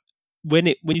 but when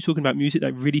you're talking about music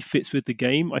that really fits with the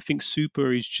game, I think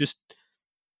Super is just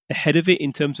ahead of it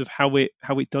in terms of how it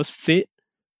does fit.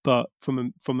 But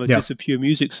from just a pure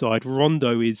music side,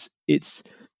 Rondo it's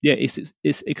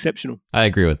exceptional. I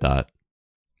agree with that.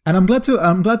 And I'm glad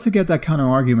to get that counter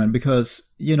argument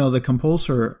because the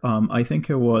composer, I think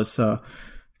it was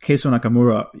Keizo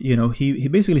Nakamura. He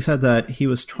basically said that he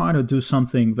was trying to do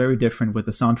something very different with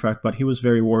the soundtrack, but he was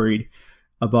very worried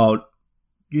about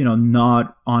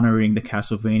not honoring the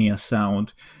Castlevania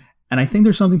sound. And I think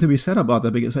there's something to be said about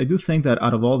that because I do think that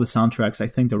out of all the soundtracks, I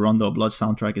think the Rondo of Blood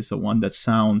soundtrack is the one that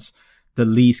sounds the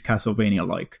least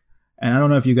Castlevania-like. And I don't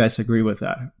know if you guys agree with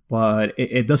that, but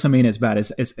it doesn't mean it's bad.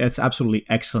 It's absolutely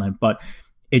excellent, but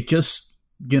it just,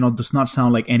 does not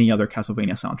sound like any other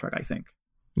Castlevania soundtrack, I think.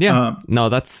 Yeah, no,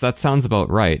 that sounds about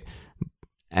right.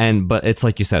 But it's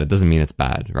like you said, it doesn't mean it's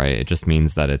bad, right? It just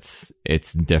means that it's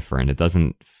different. It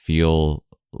doesn't feel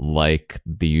like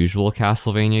the usual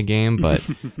Castlevania game, but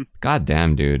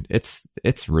goddamn, dude, it's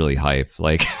really hype.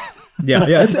 Like, yeah,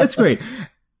 it's great,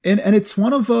 and it's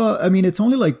one of it's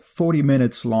only 40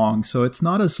 minutes long, so it's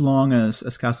not as long as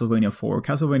Castlevania 4.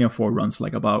 Castlevania 4 runs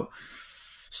about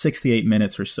 68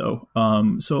 minutes or so.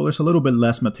 So there's a little bit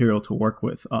less material to work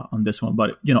with on this one,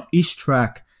 but each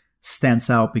track stands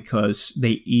out because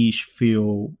they each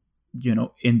feel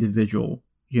individual.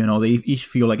 They each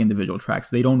feel like individual tracks.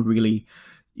 They don't really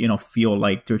feel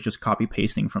like they're just copy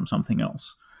pasting from something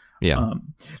else. Yeah.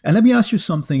 And let me ask you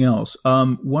something else.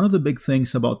 One of the big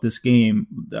things about this game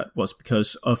that was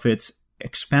because of its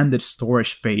expanded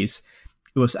storage space,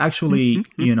 it was actually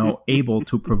able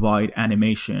to provide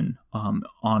animation on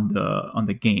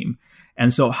the game.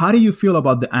 And so, how do you feel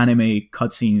about the anime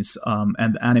cutscenes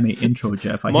and the anime intro,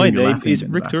 Jeff? My name is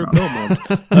Richter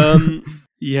Belmont.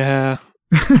 Yeah.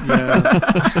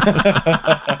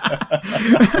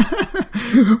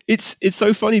 It's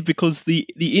so funny because the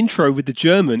intro with the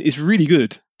German is really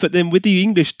good, but then with the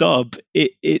English dub,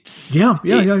 it's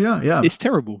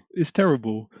terrible. It's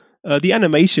terrible. The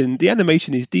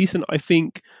animation is decent. I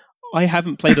think I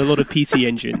haven't played a lot of PC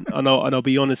Engine, and I'll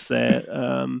be honest there.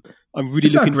 I'm really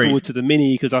looking forward to the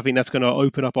mini because I think that's going to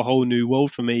open up a whole new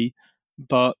world for me.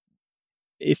 But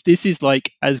if this is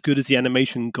as good as the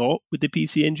animation got with the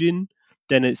PC Engine,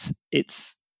 then it's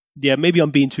maybe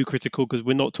I'm being too critical because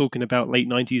we're not talking about late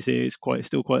 90s here. It's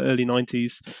still quite early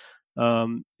 90s.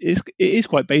 It is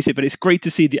quite basic, but it's great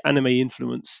to see the anime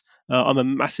influence. I'm a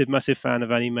massive fan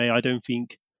of anime. I don't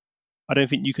think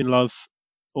you can love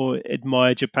or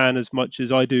admire Japan as much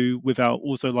as I do without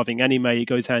also loving anime. It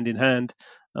goes hand in hand.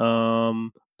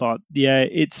 But yeah,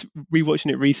 it's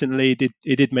rewatching it recently.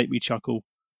 It did make me chuckle.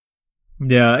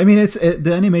 Yeah,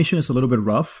 the animation is a little bit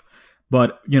rough,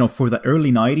 but for the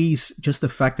early 90s, just the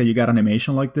fact that you got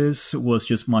animation like this was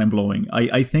just mind blowing.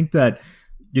 I think that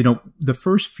the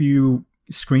first few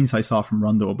screens I saw from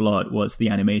Rondo of Blood was the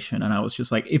animation, and I was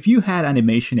just like, if you had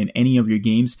animation in any of your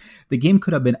games, the game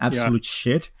could have been absolute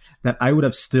shit that I would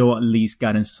have still at least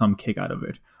gotten some kick out of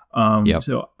it.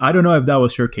 So I don't know if that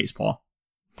was your case, Paul.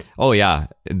 Oh yeah,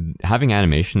 having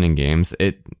animation in games,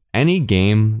 any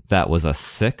game that was a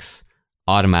 6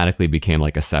 automatically became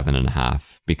like a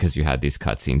 7.5 because you had these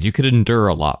cutscenes. You could endure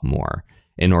a lot more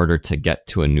in order to get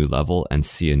to a new level and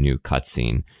see a new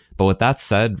cutscene. But with that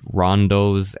said,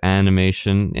 Rondo's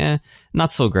animation,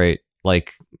 not so great.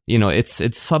 It's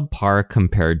subpar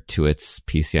compared to its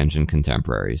PC Engine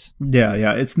contemporaries.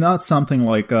 Yeah, it's not something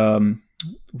like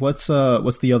what's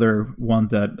the other one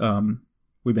that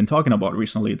we've been talking about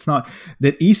recently? It's not.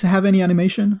 Did Ys have any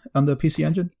animation on the PC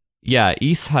Engine? Yeah,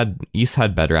 Ys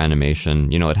had better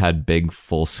animation. It had big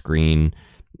full screen,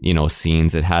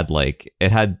 scenes. It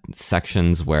had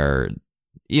sections where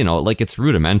you know, like it's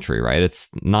rudimentary, right? It's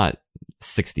not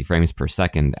 60 frames per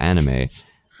second anime,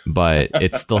 but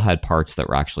it still had parts that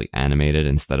were actually animated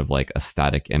instead of like a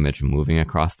static image moving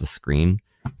across the screen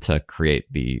to create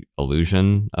the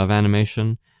illusion of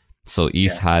animation. So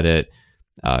Ys had it.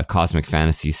 Cosmic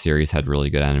Fantasy series had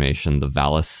really good animation. The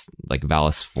Valis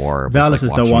 4. Valis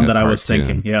is the one that I was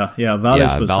thinking. Yeah.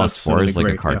 Valis 4 is like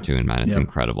great. a cartoon, man. It's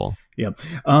incredible. Yeah.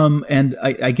 And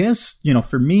I guess, you know,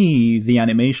 for me, the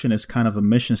animation is kind of a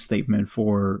mission statement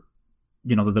for,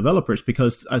 you know, the developers,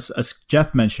 because as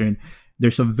Jeff mentioned,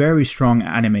 there's a very strong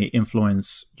anime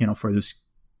influence, you know, for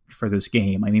this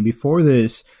game. I mean, before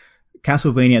this,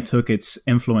 Castlevania took its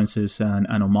influences and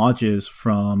homages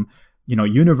from, you know,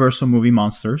 Universal movie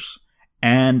monsters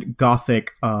and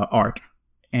Gothic art,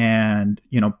 and,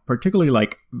 you know, particularly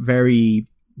like very,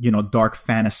 you know, dark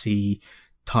fantasy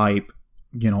type,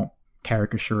 you know,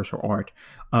 caricatures or art.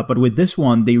 But with this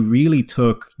one, they really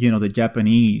took, you know, the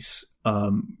Japanese,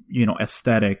 you know,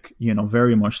 aesthetic, you know,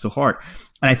 very much to heart.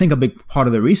 And I think a big part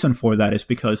of the reason for that is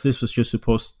because this was just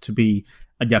supposed to be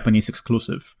a Japanese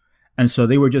exclusive. And so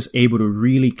they were just able to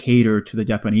really cater to the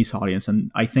Japanese audience. And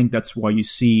I think that's why you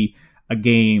see a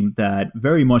game that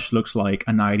very much looks like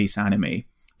a 90s anime.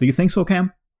 Do you think so,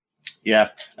 Cam? Yeah.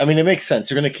 I mean, it makes sense.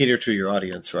 You're going to cater to your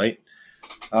audience, right?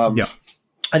 Yeah.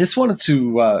 I just wanted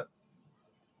to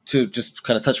just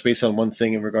kind of touch base on one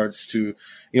thing in regards to,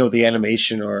 you know, the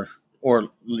animation or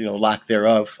you know, lack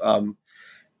thereof.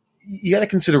 You got to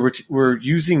consider we're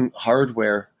using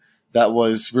hardware that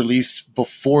was released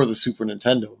before the Super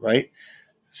Nintendo, right?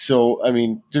 So, I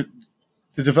mean, the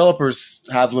developers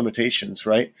have limitations,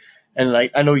 right? And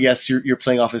I know, yes, you're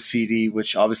playing off a CD,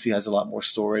 which obviously has a lot more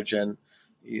storage and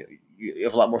you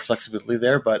have a lot more flexibility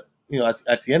there. But, you know,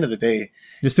 at the end of the day,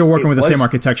 you're still working with the same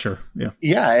architecture. Yeah.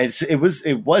 Yeah. It was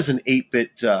an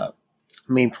 8-bit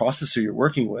main processor you're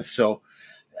working with. So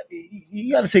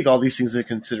you got to take all these things into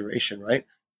consideration, right?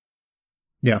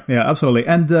 Yeah, absolutely.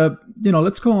 And, you know,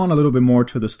 let's go on a little bit more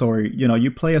to the story. You know, you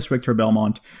play as Richter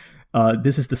Belmont.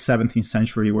 This is the 17th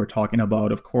century we're talking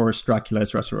about. Of course, Dracula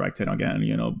is resurrected again,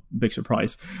 you know, big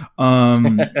surprise.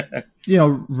 You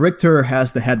know, Richter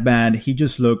has the headband. He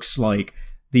just looks like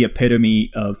the epitome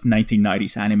of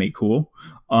 1990s anime cool.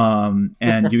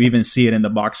 And you even see it in the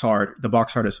box art. The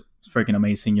box art is freaking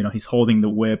amazing. You know, he's holding the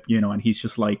whip, you know, and he's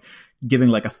just like giving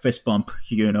like a fist bump,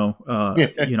 you know,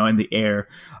 you know, in the air.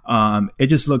 It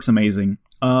just looks amazing.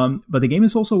 But the game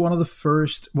is also one of the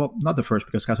first, well, not the first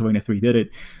because Castlevania 3 did it,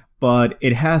 but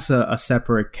it has a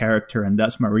separate character, and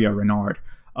that's Maria Renard.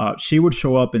 She would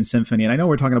show up in Symphony, and I know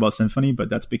we're talking about Symphony, but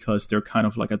that's because they're kind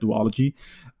of like a duology.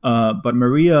 But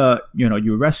Maria, you know,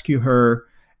 you rescue her,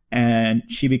 and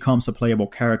she becomes a playable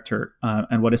character.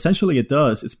 And what essentially it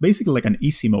does, it's basically like an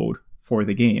easy mode for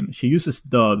the game. She uses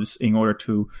doves in order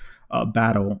to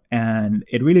battle, and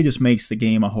it really just makes the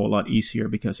game a whole lot easier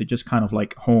because it just kind of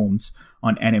like homes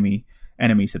on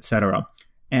enemies, etc.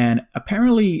 And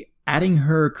apparently adding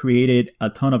her created a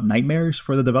ton of nightmares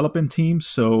for the development team,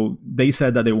 so they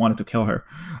said that they wanted to kill her.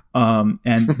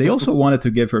 And they also wanted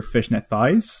to give her fishnet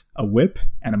thighs, a whip,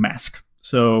 and a mask.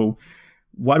 So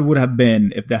what would have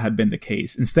been if that had been the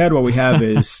case? Instead, what we have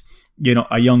is, you know,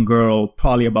 a young girl,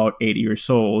 probably about 8 years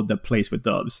old, that plays with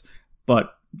doves.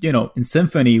 But, you know, in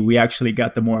Symphony, we actually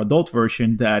got the more adult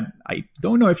version that I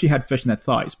don't know if she had fishnet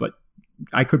thighs, but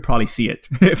I could probably see it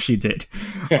if she did.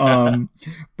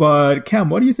 But Cam,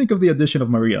 what do you think of the addition of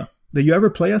Maria? Did you ever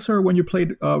play as her when you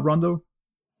played Rondo?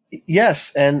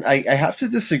 Yes, and I have to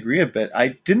disagree a bit.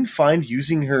 I didn't find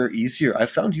using her easier. I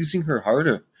found using her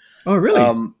harder. Oh,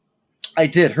 really? I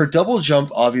did. Her double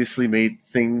jump obviously made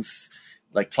things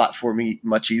like platforming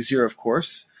much easier, of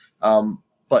course.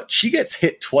 But she gets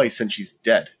hit twice and she's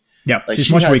dead. Yeah, like,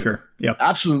 she's much weaker. Yeah,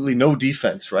 absolutely no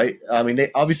defense, right? I mean,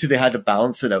 they had to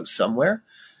balance it out somewhere.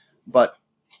 But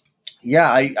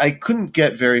yeah, I couldn't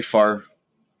get very far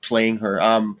playing her.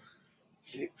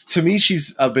 To me,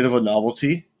 she's a bit of a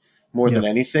novelty more than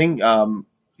anything.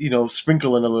 You know,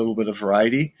 sprinkle in a little bit of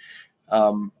variety.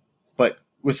 But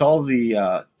with all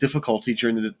the difficulty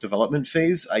during the development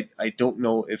phase, I don't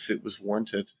know if it was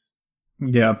warranted.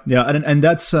 Yeah, and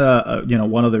that's you know,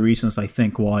 one of the reasons I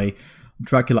think why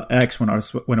Dracula X, when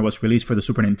it was released for the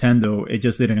Super Nintendo, it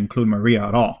just didn't include Maria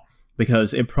at all,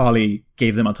 because it probably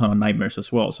gave them a ton of nightmares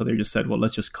as well. So they just said, well,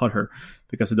 let's just cut her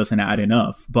because it doesn't add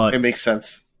enough. But it makes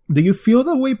sense. Do you feel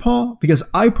that way, Paul? Because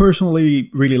I personally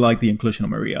really like the inclusion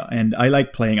of Maria, and I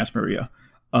like playing as Maria.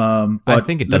 But I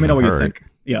think it doesn't let me know hurt. What you think.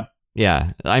 Yeah.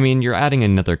 Yeah. I mean, you're adding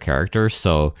another character,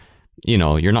 so, you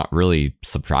know, you're not really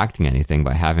subtracting anything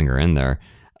by having her in there.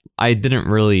 I didn't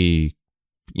really,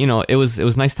 you know, it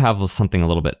was nice to have something a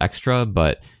little bit extra,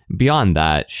 but beyond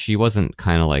that, she wasn't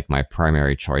kind of like my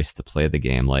primary choice to play the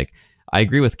game. Like, I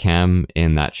agree with Cam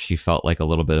in that she felt like a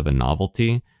little bit of a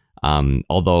novelty.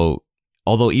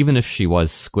 Although even if she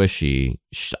was squishy,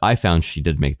 I found she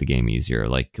did make the game easier,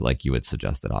 like you had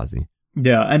suggested, Ozzy.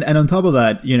 Yeah, and on top of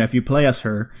that, if you play as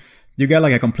her, you get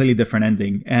like a completely different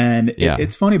ending. And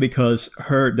it's funny because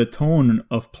the tone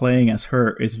of playing as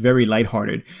her is very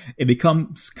lighthearted. It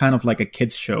becomes kind of like a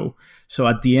kid's show. So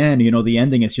at the end, the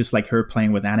ending is just like her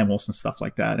playing with animals and stuff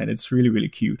like that. And it's really, really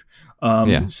cute.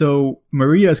 So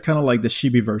Maria is kind of like the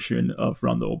chibi version of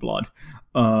Rondo of Blood.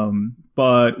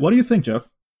 But what do you think,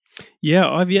 Jeff? Yeah,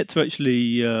 I've yet to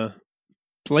actually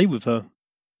play with her.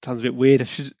 Sounds a bit weird.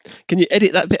 Can you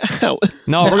edit that bit out?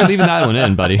 No, we're leaving that one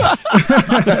in, buddy.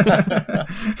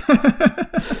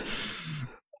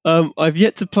 I've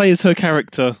yet to play as her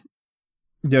character.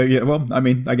 Yeah. Well, I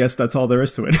mean, I guess that's all there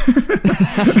is to it.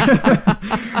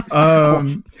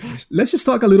 Let's just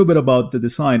talk a little bit about the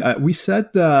design. We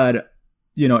said that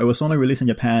it was only released in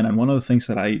Japan, and one of the things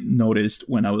that I noticed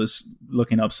when I was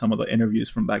looking up some of the interviews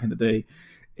from back in the day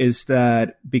is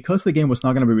that because the game was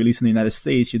not going to be released in the United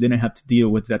States, you didn't have to deal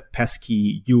with that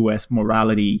pesky U.S.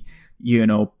 morality,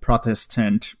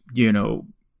 Protestant,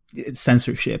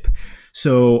 censorship.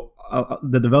 So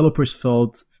the developers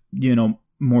felt,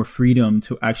 more freedom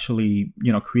to actually,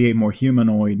 create more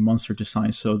humanoid monster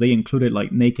designs. So they included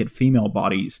like naked female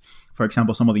bodies. For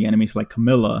example, some of the enemies like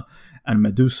Camilla and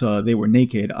Medusa, they were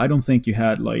naked. I don't think you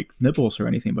had like nipples or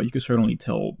anything, but you could certainly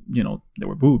tell, there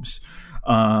were boobs.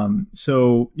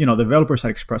 So, developers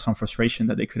had expressed some frustration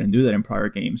that they couldn't do that in prior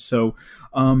games. So,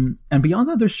 and beyond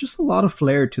that, there's just a lot of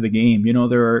flair to the game.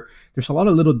 There's a lot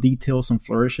of little details and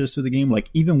flourishes to the game. Like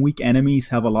even weak enemies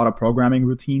have a lot of programming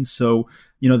routines. So,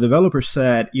 developers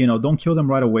said, don't kill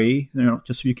them right away,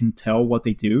 just so you can tell what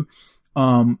they do.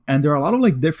 And there are a lot of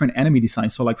like different enemy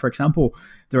designs. So like, for example,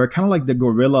 there are kind of like the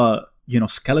gorilla,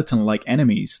 skeleton-like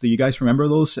enemies. Do you guys remember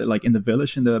those like in the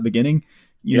village in the beginning?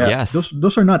 Yes.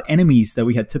 Those are not enemies that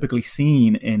we had typically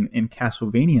seen in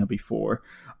Castlevania before.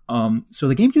 So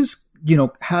the game just,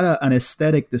 had an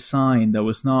aesthetic design that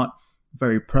was not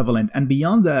very prevalent. And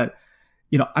beyond that,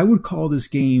 I would call this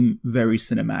game very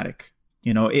cinematic.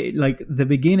 Like the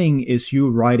beginning is you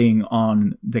riding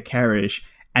on the carriage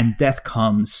and death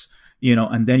comes,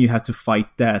 and then you have to fight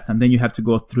death, and then you have to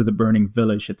go through the burning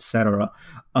village, etc.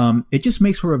 It just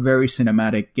makes for a very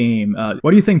cinematic game.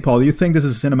 What do you think, Paul? Do you think this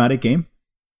is a cinematic game?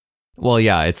 Well,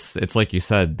 yeah, it's like you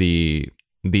said, the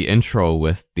intro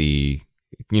with the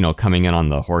coming in on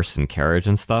the horse and carriage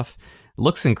and stuff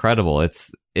looks incredible.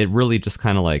 It really just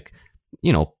kind of like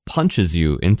punches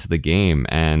you into the game,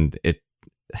 and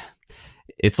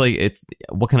it's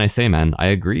what can I say, man? I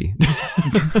agree.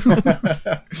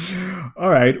 All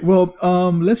right. Well,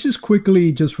 let's just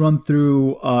quickly run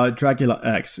through Dracula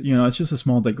X. It's just a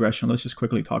small digression. Let's just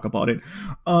quickly talk about it.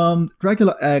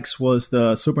 Dracula X was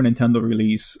the Super Nintendo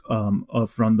release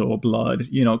of Rondo of Blood.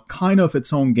 Kind of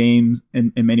its own game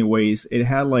in many ways. It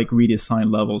had like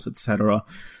redesigned levels, etc.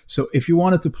 So if you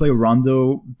wanted to play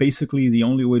Rondo, basically the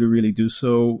only way to really do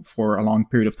so for a long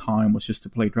period of time was just to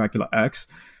play Dracula X.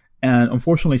 And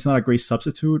unfortunately, it's not a great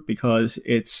substitute because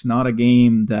it's not a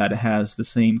game that has the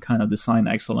same kind of design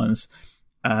excellence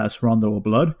as Rondo of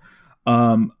Blood.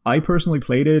 I personally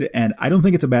played it, and I don't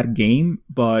think it's a bad game,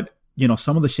 but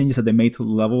some of the changes that they made to the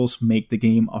levels make the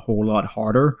game a whole lot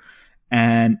harder,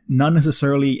 and not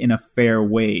necessarily in a fair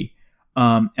way.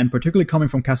 And particularly coming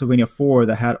from Castlevania 4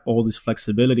 that had all this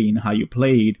flexibility in how you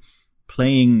playing,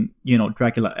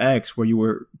 Dracula X, where you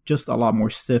were just a lot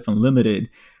more stiff and limited,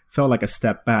 felt like a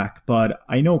step back. But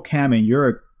I know, Cam, in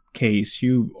your case,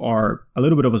 you are a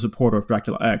little bit of a supporter of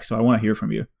Dracula X, so I want to hear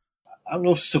from you. I don't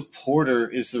know if supporter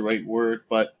is the right word,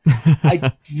 but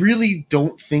I really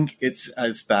don't think it's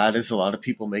as bad as a lot of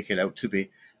people make it out to be.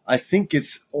 I think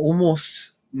it's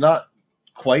almost, not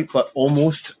quite, but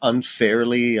almost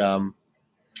unfairly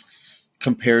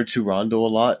compared to Rondo a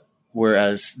lot,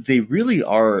 whereas they really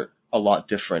are a lot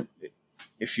different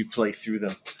if you play through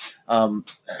them.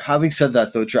 Having said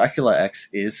that, though, Dracula X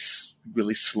is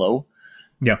really slow.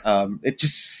 Yeah. It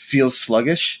just feels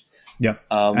sluggish. Yeah.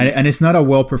 And it's not a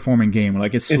well-performing game.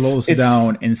 Like, it slows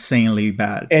down insanely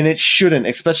bad. And it shouldn't,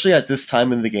 especially at this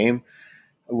time in the game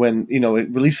when, it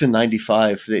released in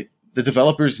 95. The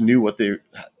developers knew what they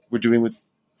were doing with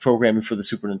programming for the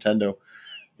Super Nintendo.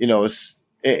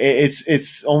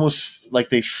 It's almost like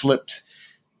they flipped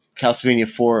Castlevania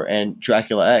 4 and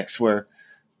Dracula X, where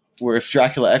if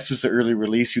Dracula X was the early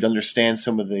release, you'd understand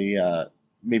some of the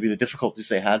maybe the difficulties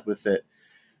they had with it.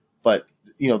 But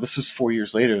this was 4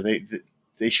 years later.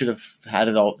 They should have had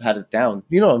it down.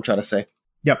 You know what I'm trying to say?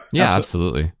 Yep. Yeah,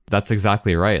 absolutely. That's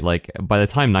exactly right. Like by the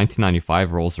time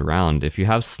 1995 rolls around, if you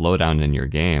have slowdown in your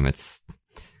game, it's,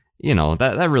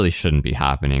 that really shouldn't be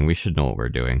happening. We should know what we're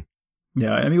doing.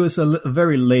 Yeah, I mean, it was a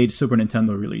very late Super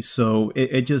Nintendo release, so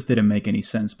it just didn't make any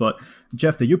sense. But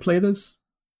Jeff, did you play this?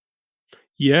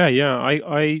 Yeah.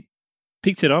 I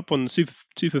picked it up on Super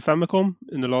Famicom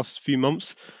in the last few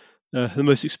months. The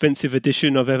most expensive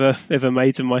addition I've ever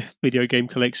made to my video game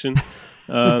collection.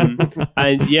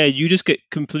 And yeah, you just get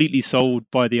completely sold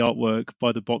by the artwork,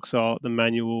 by the box art, the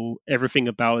manual, everything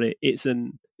about it. It's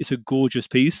a gorgeous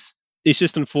piece. It's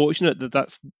just unfortunate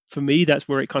that's for me, that's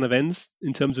where it kind of ends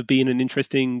in terms of being an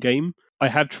interesting game. I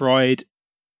have tried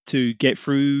to get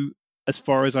through as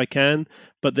far as I can,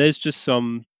 but there's just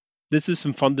some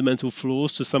fundamental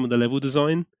flaws to some of the level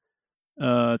design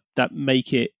that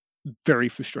make it very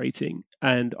frustrating.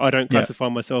 And I don't classify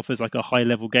myself as like a high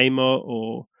level gamer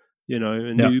or a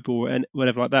noob or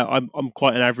whatever like that. I'm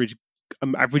quite an average.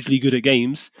 I'm averagely good at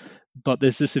games, but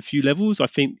there's just a few levels. I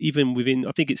think even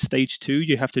I think it's stage 2,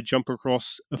 you have to jump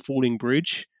across a falling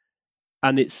bridge,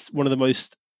 and it's one of the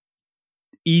most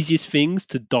easiest things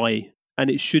to die. And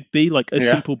it should be like a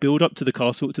simple build up to the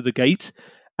castle, to the gate.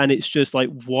 And it's just like,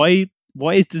 why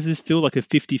does this feel like a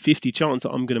 50-50 chance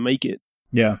that I'm going to make it?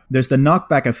 Yeah, there's the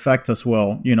knockback effect as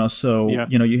well, so,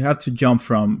 you have to jump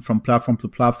from platform to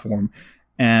platform.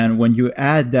 And when you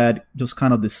add that, just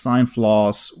kind of design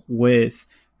flaws with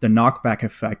the knockback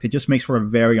effect, it just makes for a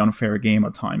very unfair game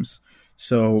at times.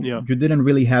 So you didn't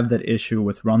really have that issue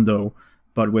with Rondo,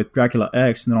 but with Dracula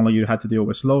X, not only you had to deal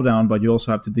with slowdown, but you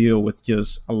also have to deal with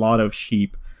just a lot of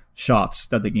cheap shots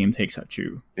that the game takes at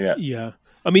you. Yeah.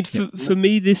 I mean, for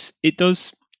me, it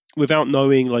does, without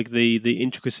knowing like the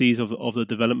intricacies of the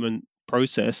development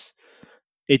process,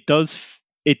 it does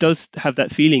have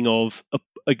that feeling of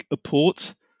a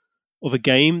port of a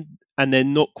game, and they're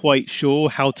not quite sure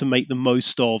how to make the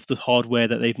most of the hardware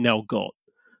that they've now got.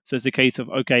 So it's a case of,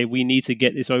 okay, we need to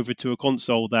get this over to a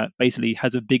console that basically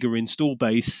has a bigger install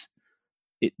base.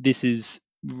 This is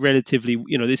relatively,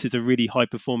 this is a really high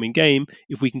performing game.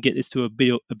 If we can get this to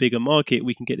a bigger market,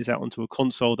 we can get this out onto a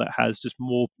console that has just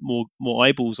more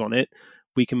eyeballs on it.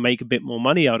 We can make a bit more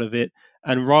money out of it.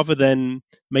 And rather than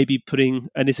maybe putting,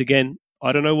 and this again,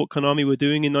 I don't know what Konami were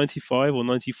doing in 95 or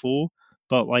 94,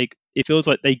 but like it feels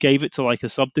like they gave it to like a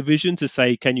subdivision to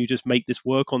say, can you just make this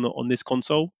work on this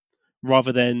console,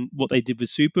 rather than what they did with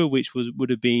Super, which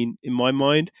would have been, in my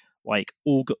mind, like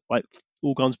all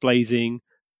guns blazing,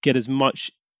 get as much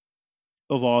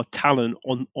of our talent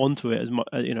onto it as much,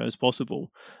 as possible.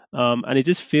 And it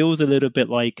just feels a little bit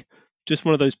like just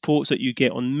one of those ports that you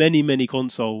get on many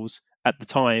consoles at the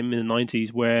time in the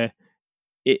 90s, where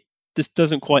it just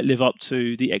doesn't quite live up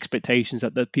to the expectations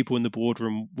that the people in the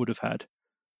boardroom would have had.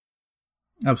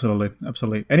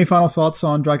 Absolutely. Any final thoughts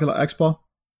on Dracula X, Paul?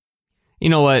 You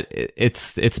know what?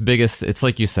 It's biggest. It's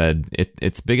like you said.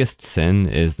 Its biggest sin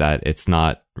is that it's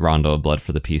not Rondo of Blood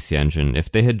for the PC Engine.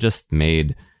 If they had just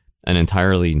made an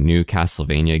entirely new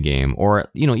Castlevania game, or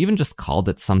even just called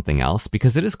it something else,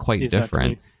 because it is quite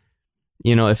different.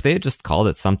 If they had just called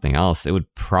it something else, it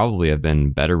would probably have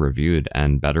been better reviewed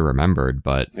and better remembered.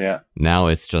 But now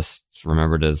it's just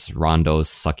remembered as Rondo's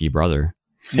sucky brother.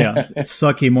 Yeah, it's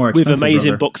sucky, more expensive, with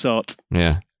amazing brother. Box art.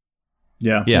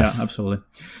 Yeah, absolutely.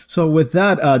 So with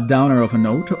that downer of a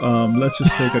note, let's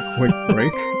just take a quick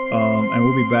break, and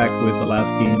we'll be back with the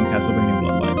last game, Castlevania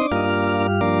Bloodlines.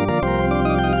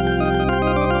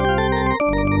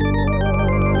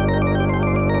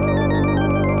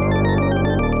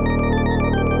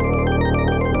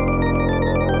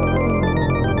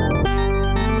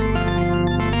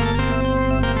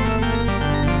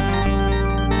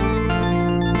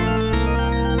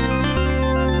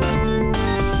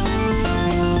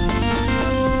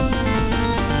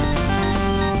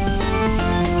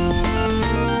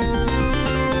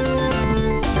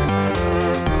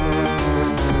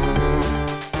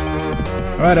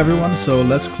 Alright everyone, so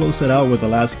let's close it out with the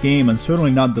last game, and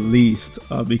certainly not the least,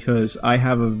 because I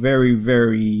have a very,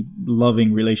 very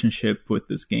loving relationship with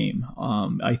this game.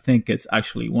 I think it's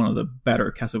actually one of the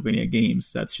better Castlevania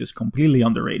games that's just completely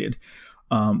underrated.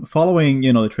 Following,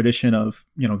 the tradition of,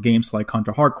 games like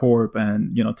Contra Hard Corp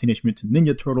and, Teenage Mutant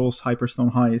Ninja Turtles,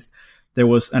 Hyperstone Heist, there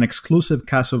was an exclusive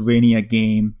Castlevania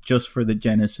game just for the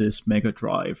Genesis Mega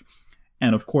Drive.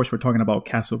 And of course, we're talking about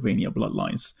Castlevania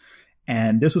Bloodlines.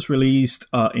 And this was released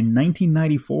in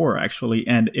 1994, actually,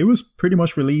 and it was pretty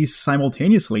much released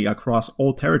simultaneously across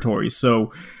all territories.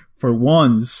 So, for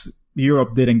once,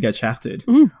 Europe didn't get shafted.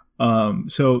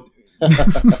 So,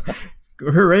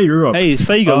 hooray, Europe! Hey,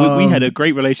 Sega, we had a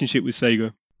great relationship with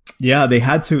Sega. Yeah, they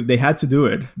had to. They had to do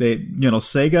it.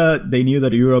 Sega. They knew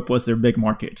that Europe was their big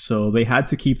market, so they had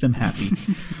to keep them happy.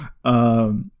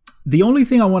 The only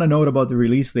thing I want to note about the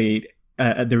release date,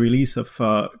 the release of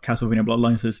Castlevania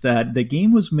Bloodlines, is that the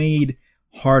game was made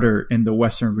harder in the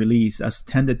Western release, as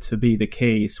tended to be the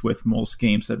case with most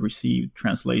games that received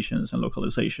translations and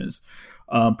localizations.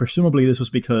 Presumably, this was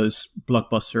because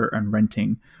Blockbuster and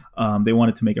renting, they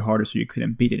wanted to make it harder so you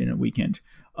couldn't beat it in a weekend.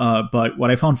 But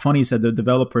what I found funny is that the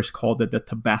developers called it the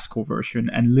Tabasco version,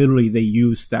 and literally they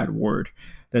used that word,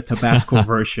 the Tabasco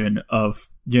version of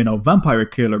Vampire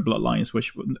Killer Bloodlines,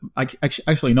 which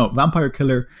actually no, Vampire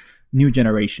Killer New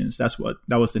Generations. That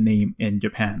was the name in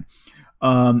Japan.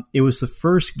 It was the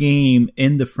first game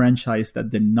in the franchise that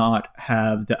did not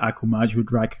have the Akumaju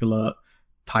Dracula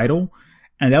title.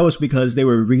 And that was because they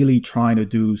were really trying to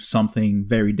do something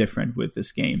very different with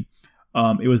this game.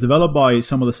 It was developed by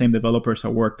some of the same developers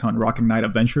that worked on Rocket Knight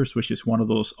Adventures, which is one of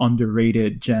those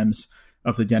underrated gems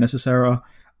of the Genesis era,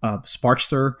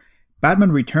 Sparkster,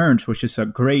 Batman Returns, which is a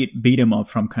great beat 'em up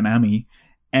from Konami,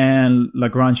 and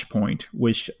Lagrange Point,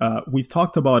 which we've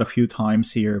talked about a few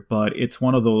times here, but it's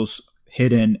one of those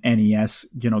hidden NES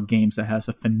games that has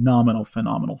a phenomenal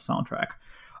soundtrack.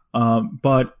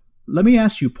 But let me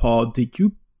ask you, Paul, did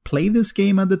you play this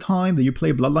game at the time? Did you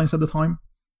play Bloodlines at the time?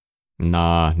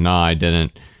 Nah, I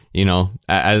didn't.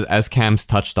 As Cam's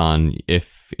touched on,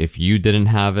 if you didn't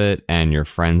have it and your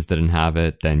friends didn't have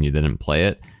it, then you didn't play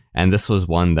it. And this was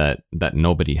one that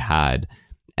nobody had.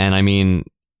 And I mean,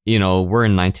 we're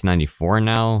in 1994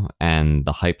 now, and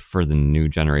the hype for the new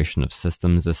generation of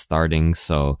systems is starting.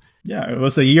 So yeah, it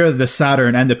was the year the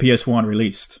Saturn and the PS1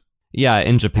 released. Yeah,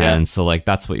 in Japan. Yeah. So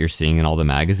that's what you're seeing in all the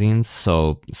magazines.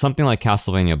 So something like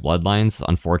Castlevania Bloodlines,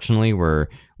 unfortunately, we're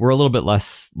a little bit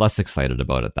less excited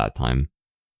about at that time.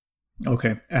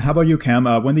 Okay. How about you, Cam?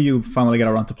 When did you finally get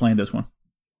around to playing this one?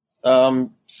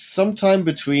 Sometime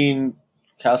between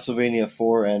Castlevania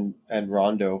 4 and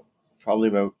Rondo, probably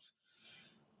about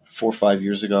 4 or 5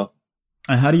 years ago.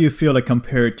 And how do you feel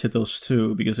compared to those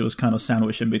two? Because it was kind of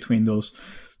sandwiched in between those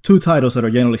two titles that are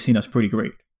generally seen as pretty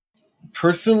great.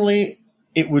 Personally,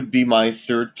 it would be my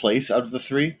third place out of the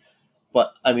three,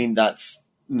 but I mean, that's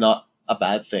not a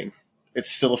bad thing. It's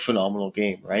still a phenomenal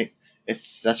game, right?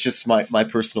 That's just my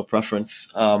personal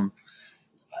preference.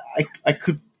 I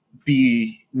could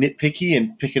be nitpicky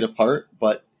and pick it apart,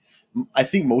 but I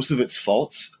think most of its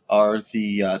faults are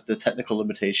the technical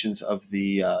limitations of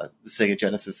the Sega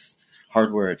Genesis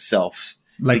hardware itself.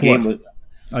 Like the game what?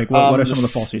 What are some of the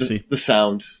faults you see? The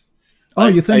sound. Oh,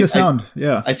 you think the sound?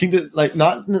 Yeah. I think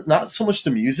that not so much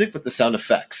the music, but the sound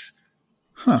effects.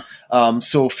 Huh.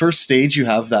 So first stage, you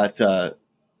have that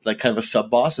kind of a sub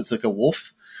boss. It's like a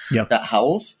wolf that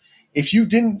howls. If you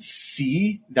didn't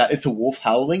see that it's a wolf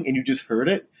howling and you just heard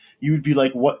it, you would be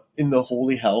like, "What in the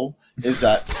holy hell is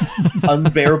that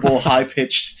unbearable high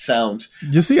pitched sound?"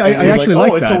 You see, I actually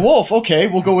like that. Oh, it's a wolf. Okay,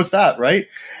 we'll go with that, right?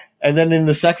 And then in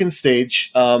the second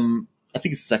stage, I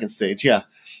think it's the second stage,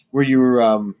 where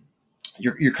you're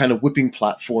kind of whipping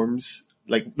platforms.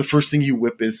 Like the first thing you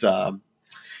whip is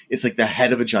it's like the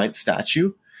head of a giant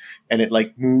statue, and it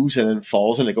moves and then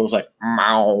falls and it goes like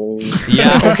meow.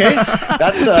 Yeah. Okay.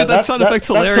 That's dude, that sound effect's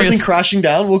hilarious. That's something crashing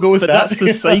down. We'll go with that. That's the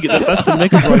Sega. That's the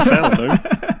Mega Drive sound, though.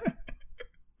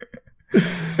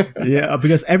 Yeah,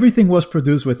 because everything was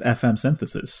produced with FM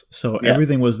synthesis, so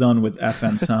everything was done with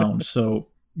FM sound. So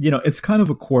it's kind of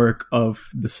a quirk of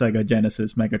the Sega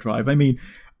Genesis Mega Drive. I mean,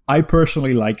 I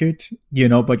personally like it,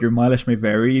 but your mileage may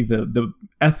vary. The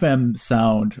FM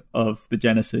sound of the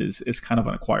Genesis is kind of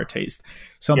an acquired taste.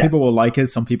 Some people will like it.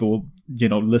 Some people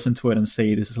will, listen to it and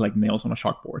say this is like nails on a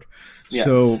chalkboard. Yeah.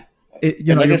 So,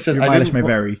 your mileage may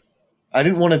vary. I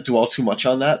didn't want to dwell too much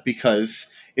on that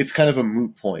because it's kind of a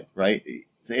moot point, right?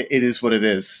 It is what it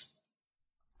is.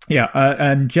 Yeah,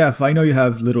 and Jeff, I know you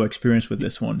have little experience with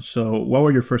this one. So what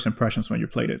were your first impressions when you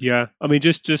played it? Yeah, I mean,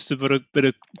 just a bit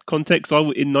of context,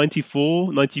 in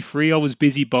 94, 93, I was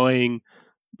busy buying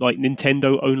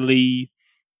Nintendo-only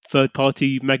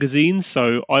third-party magazines.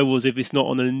 So I was, if it's not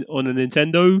on a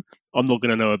Nintendo, I'm not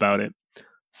going to know about it.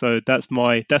 So that's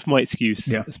my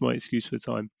excuse. Yeah. That's my excuse for the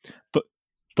time. But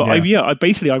I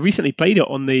recently played it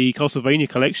on the Castlevania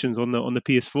collections on the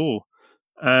PS4.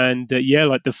 And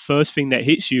the first thing that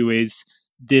hits you is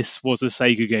this was a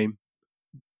Sega game.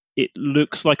 It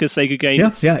looks like a Sega game.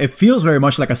 Yeah, it feels very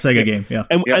much like a Sega game. Yeah,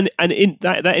 and in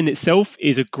that in itself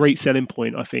is a great selling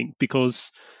point, I think,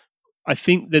 because I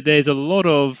think that there's obviously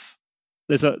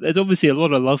a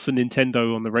lot of love for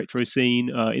Nintendo on the retro scene.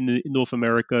 In North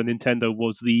America, Nintendo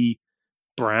was the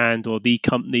brand or the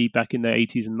company back in the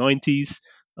 80s and 90s.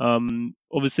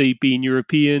 Obviously, being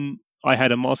European, I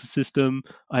had a Master System.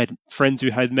 I had friends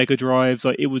who had Mega Drives.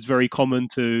 Like, it was very common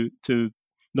to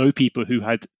know people who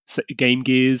had Game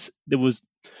Gears. There was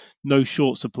no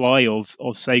short supply of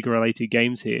Sega related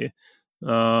games here.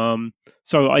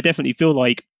 So I definitely feel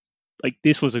like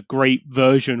this was a great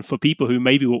version for people who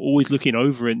maybe were always looking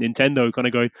over at Nintendo, kind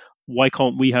of going, why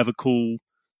can't we have a cool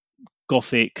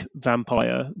gothic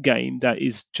vampire game that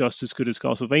is just as good as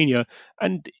Castlevania?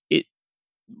 And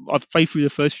I've played through the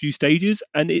first few stages,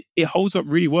 and it holds up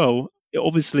really well.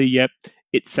 Obviously, yeah,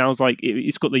 it sounds like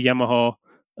it's got the Yamaha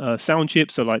sound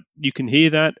chip, so like you can hear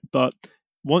that. But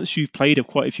once you've played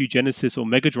quite a few Genesis or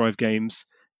Mega Drive games,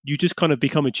 you just kind of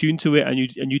become attuned to it, and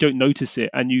you don't notice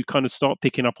it, and you kind of start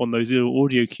picking up on those little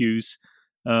audio cues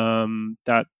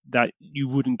that you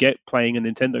wouldn't get playing a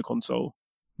Nintendo console.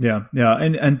 Yeah,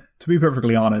 and to be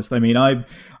perfectly honest, I mean, I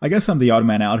guess I'm the odd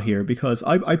man out here, because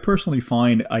I personally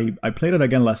find I played it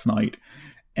again last night,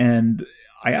 and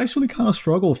I actually kind of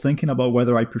struggle thinking about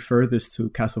whether I prefer this to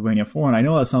Castlevania 4. And I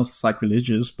know that sounds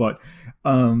sacrilegious, but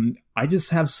I just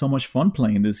have so much fun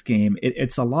playing this game.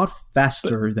 It's a lot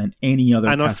faster than any other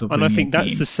Castlevania game. And I think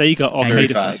that's the Sega arcade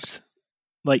effect.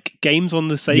 Like, games on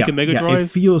the Sega Mega Drive.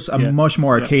 It feels a much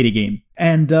more arcadey game.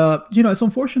 And, it's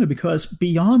unfortunate because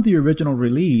beyond the original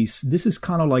release, this is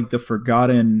kind of like the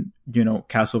forgotten,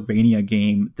 Castlevania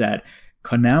game that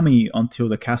Konami, until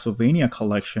the Castlevania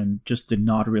collection, just did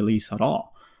not release at all.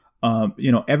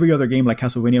 Every other game like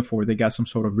Castlevania 4, they got some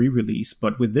sort of re-release.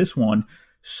 But with this one,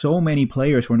 so many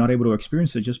players were not able to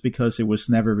experience it just because it was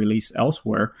never released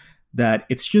elsewhere, that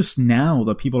it's just now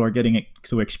that people are getting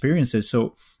to experience it.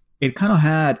 So it kind of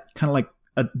had like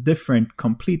a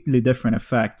completely different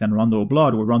effect than Rondo of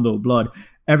Blood, where Rondo of Blood,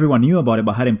 everyone knew about it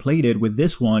but hadn't played it. With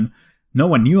this one, no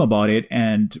one knew about it,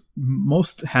 and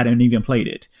most hadn't even played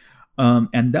it.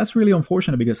 And that's really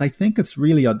unfortunate, because I think it's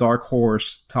really a dark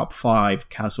horse top 5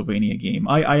 Castlevania game.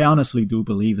 I honestly do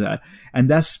believe that. And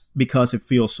that's because it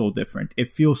feels so different. It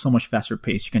feels so much faster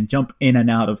paced. You can jump in and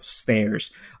out of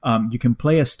stairs. You can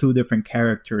play as 2 different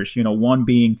characters, one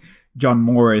being John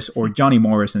Morris, or Johnny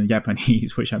Morris in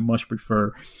Japanese, which I much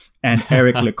prefer, and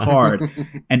Eric Licard.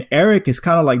 And Eric is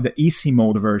kind of like the easy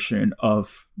mode version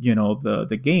of,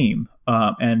 the game.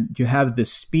 And you have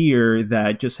this spear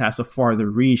that just has a farther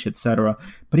reach, etc.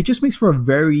 But it just makes for a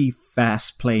very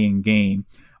fast playing game.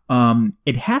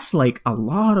 It has like a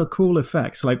lot of cool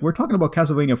effects. Like, we're talking about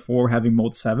Castlevania 4 having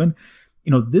mode 7.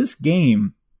 This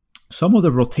game, some of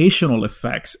the rotational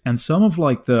effects and some of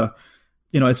like the,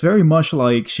 it's very much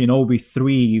like Shinobi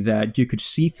 3, that you could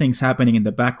see things happening in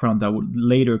the background that would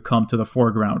later come to the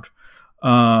foreground.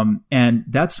 And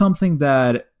that's something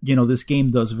that, this game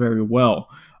does very well.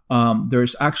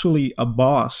 There's actually a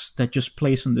boss that just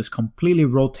plays on this completely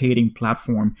rotating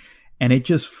platform, and it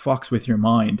just fucks with your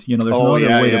mind.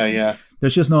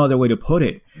 There's just no other way to put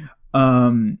it.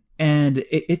 And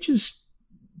it just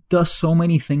does so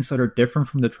many things that are different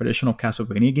from the traditional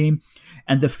Castlevania game.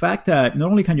 And the fact that not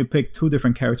only can you pick 2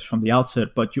 different characters from the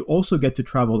outset, but you also get to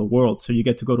travel the world. So you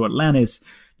get to go to Atlantis,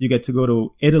 you get to go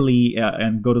to Italy,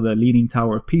 and go to the Leaning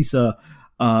Tower of Pisa.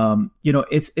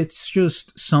 It's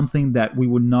just something that we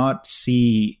would not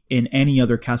see in any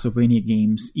other Castlevania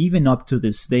games, even up to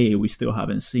this day. We still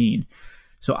haven't seen.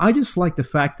 So I just like the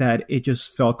fact that it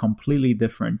just felt completely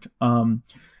different.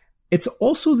 It's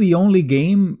also the only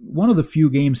game, one of the few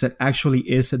games that actually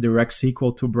is a direct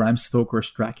sequel to Bram Stoker's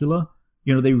Dracula.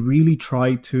 They really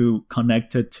try to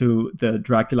connect it to the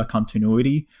Dracula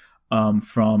continuity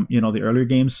from the earlier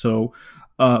games. So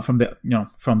from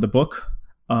the book.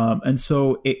 And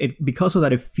so it because of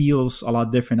that, it feels a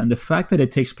lot different. And the fact that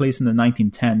it takes place in the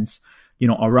 1910s,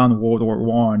 around World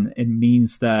War I, it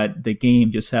means that the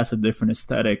game just has a different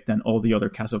aesthetic than all the other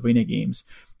Castlevania games,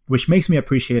 which makes me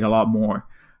appreciate a lot more.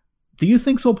 Do you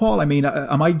think so, Paul? I mean,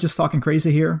 am I just talking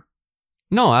crazy here?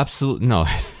 No, absolutely no.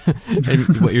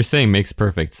 What you're saying makes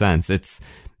perfect sense. It's,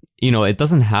 it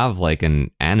doesn't have like an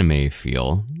anime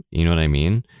feel. You know what I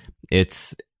mean?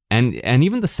 It's and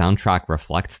even the soundtrack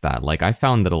reflects that. Like, I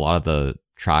found that a lot of the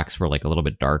tracks were like a little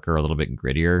bit darker, a little bit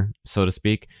grittier, so to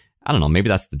speak. I don't know. Maybe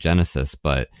that's the genesis,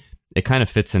 but it kind of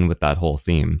fits in with that whole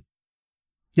theme.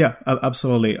 Yeah,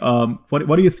 absolutely.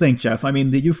 What do you think, Jeff? I mean,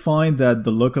 did you find that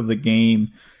the look of the game,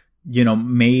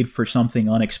 made for something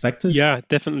unexpected? Yeah,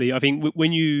 definitely. I think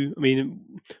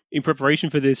in preparation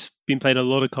for this, been playing a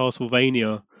lot of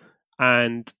Castlevania,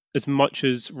 and as much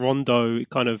as Rondo,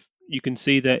 you can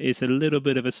see that it's a little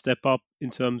bit of a step up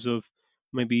in terms of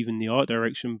maybe even the art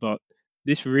direction, but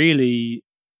this really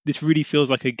feels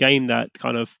like a game that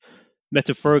kind of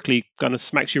metaphorically kind of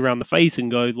smacks you around the face and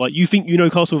go, like, you think you know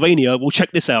Castlevania? Well,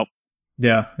 check this out.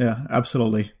 Yeah,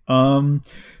 absolutely.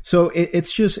 So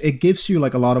it's just, it gives you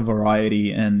like a lot of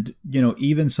variety, and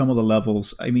even some of the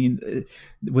levels. I mean,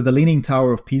 with the Leaning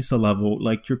Tower of Pisa level,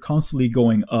 like you're constantly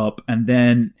going up, and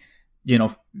then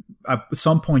at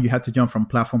some point you had to jump from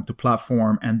platform to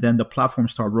platform, and then the platform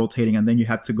start rotating, and then you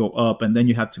had to go up, and then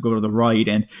you had to go to the right,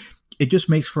 and it just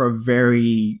makes for a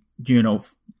very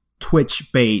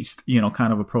twitch based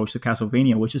kind of approach to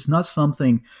Castlevania, which is not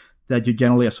something that you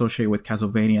generally associate with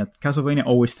Castlevania. Castlevania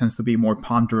always tends to be more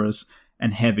ponderous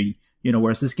and heavy,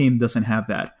 whereas this game doesn't have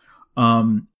that.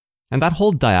 And that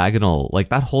whole diagonal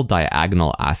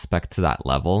aspect to that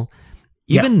level,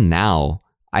 even now,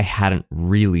 I hadn't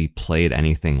really played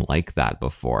anything like that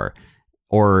before.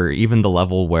 Or even the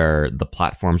level where the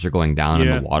platforms are going down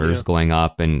and the water's going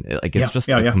up, and it's just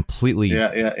a completely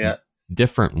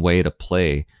different way to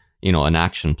play, an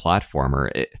action platformer.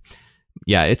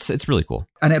 It's really cool.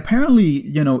 And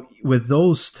apparently, with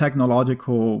those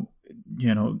technological,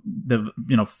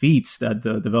 feats that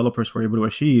the developers were able to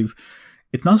achieve,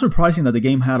 it's not surprising that the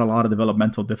game had a lot of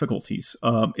developmental difficulties.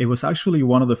 It was actually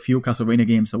one of the few Castlevania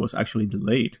games that was actually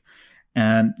delayed.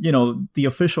 And, the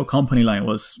official company line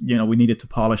was, we needed to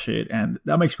polish it. And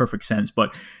that makes perfect sense.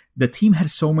 But the team had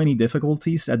so many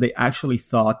difficulties that they actually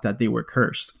thought that they were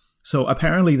cursed. So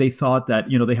apparently they thought that,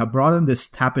 they had brought in this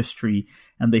tapestry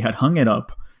and they had hung it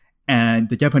up, and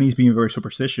the Japanese, being very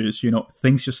superstitious,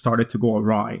 things just started to go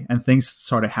awry and things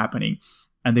started happening.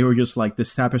 And they were just like,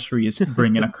 this tapestry is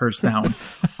bringing a curse down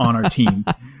on our team.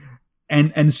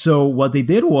 And so what they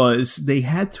did was they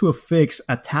had to affix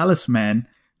a talisman,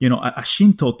 a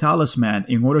Shinto talisman,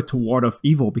 in order to ward off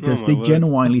evil, because they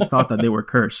genuinely thought that they were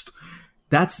cursed.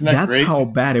 That's how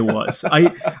bad it was.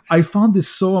 I found this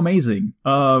so amazing.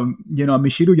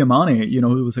 Michiru Yamane,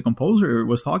 who was a composer,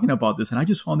 was talking about this, and I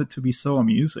just found it to be so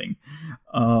amusing.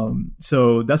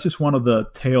 So that's just one of the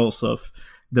tales of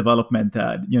development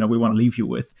that we want to leave you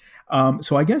with.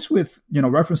 So I guess with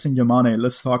referencing Yamane,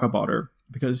 let's talk about her,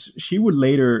 because she would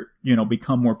later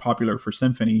become more popular for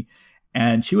Symphony,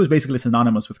 and she was basically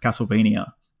synonymous with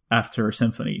Castlevania after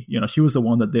Symphony. She was the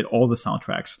one that did all the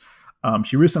soundtracks.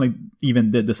 She recently even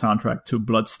did the soundtrack to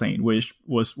Bloodstained, which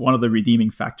was one of the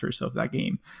redeeming factors of that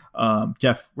game.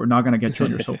 Jeff, we're not going to get you on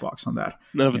your soapbox on that.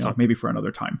 Maybe for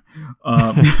another time.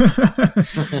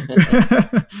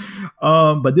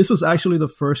 But this was actually the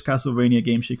first Castlevania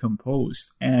game she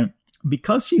composed. And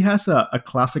because she has a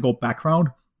classical background,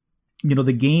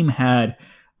 the game had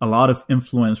a lot of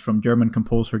influence from German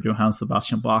composer Johann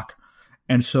Sebastian Bach.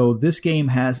 And so this game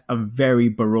has a very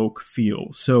Baroque feel.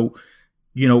 So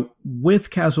with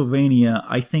Castlevania,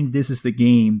 I think this is the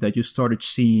game that you started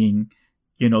seeing,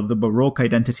 the Baroque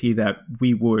identity that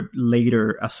we would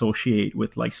later associate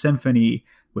with like Symphony,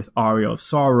 with Aria of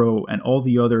Sorrow, and all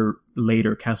the other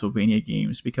later Castlevania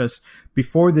games. Because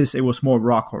before this, it was more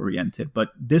rock oriented,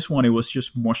 but this one, it was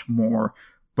just much more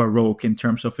Baroque in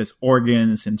terms of its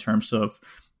organs, in terms of,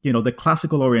 the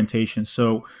classical orientation.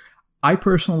 So I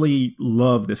personally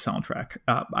love this soundtrack.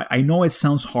 I know it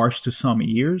sounds harsh to some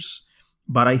ears,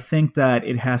 but I think that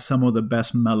it has some of the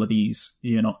best melodies,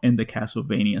 in the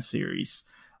Castlevania series.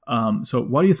 So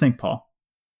what do you think, Paul?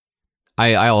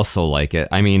 I also like it.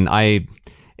 I mean,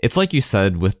 it's like you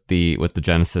said with the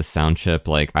Genesis sound chip,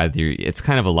 like either it's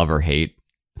kind of a love or hate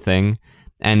thing.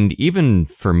 And even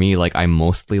for me, like I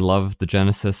mostly love the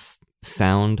Genesis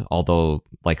sound, although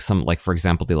like for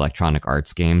example, the Electronic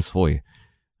Arts games,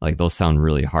 like those sound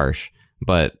really harsh.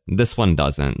 But this one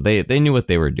doesn't. They knew what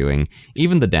they were doing.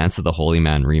 Even the Dance of the Holy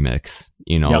Man remix,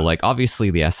 like obviously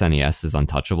the SNES is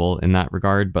untouchable in that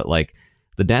regard, but like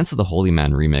the Dance of the Holy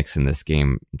Man remix in this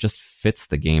game just fits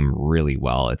the game really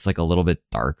well. It's like a little bit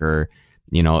darker,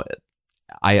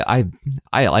 I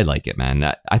like it,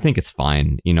 man. I think it's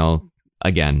fine.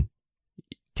 Again,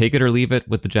 take it or leave it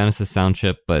with the Genesis sound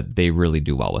chip, but they really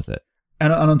do well with it.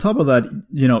 And on top of that,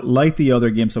 like the other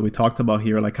games that we talked about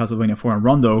here, like Castlevania 4 and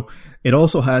Rondo, it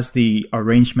also has the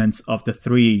arrangements of the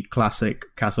 3 classic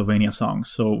Castlevania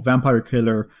songs. So Vampire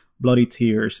Killer, Bloody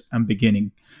Tears, and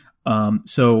Beginning.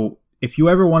 So if you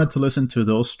ever wanted to listen to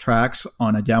those tracks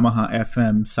on a Yamaha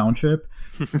FM sound chip,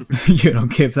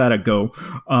 give that a go.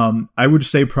 I would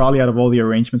say probably out of all the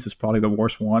arrangements, it's probably the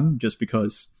worst one, just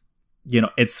because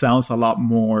it sounds a lot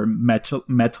more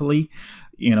metally.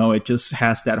 It just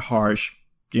has that harsh,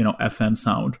 FM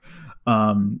sound.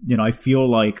 I feel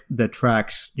like the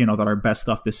tracks, that are best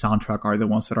off the soundtrack are the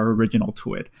ones that are original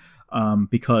to it.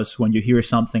 Because when you hear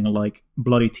something like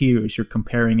Bloody Tears, you're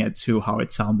comparing it to how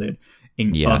it sounded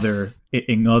in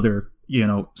other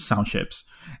sound chips.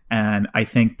 And I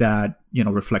think that,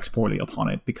 reflects poorly upon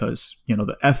it because,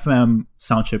 the FM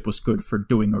sound chip was good for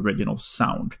doing original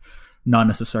sound. not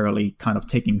necessarily kind of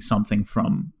taking something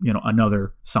from,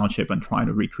 another sound chip and trying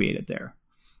to recreate it there.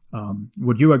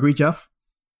 Would you agree, Jeff?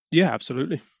 Yeah,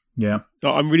 absolutely. Yeah.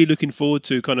 I'm really looking forward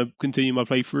to kind of continue my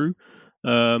playthrough.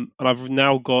 And I've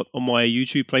now got on my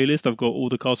YouTube playlist, I've got all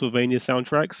the Castlevania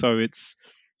soundtracks. So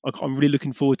I'm really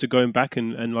looking forward to going back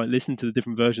and like listen to the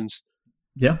different versions.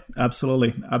 Yeah,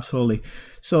 absolutely. Absolutely.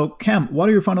 So, Cam, what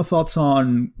are your final thoughts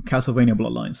on Castlevania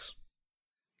Bloodlines?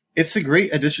 It's a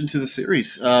great addition to the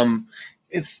series.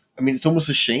 It's almost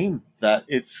a shame that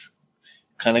it's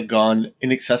kind of gone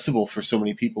inaccessible for so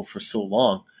many people for so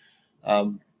long.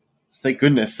 Thank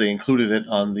goodness they included it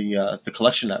on the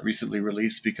collection that recently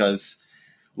released, because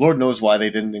Lord knows why they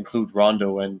didn't include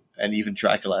Rondo and even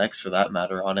Dracula X for that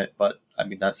matter on it. But I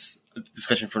mean, that's a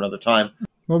discussion for another time.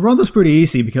 Well, Rondo's pretty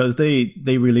easy because they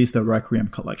released the Requiem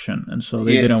collection, and so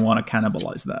they didn't want to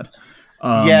cannibalize that.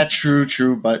 Yeah,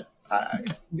 true, but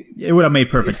it would have made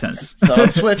perfect sense. It's on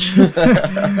Switch.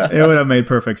 It would have made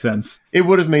perfect sense. It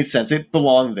would have made sense. It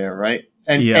belonged there, right?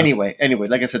 And anyway,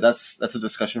 like I said, that's a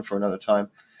discussion for another time.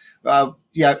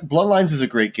 Bloodlines is a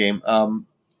great game.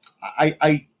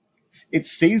 It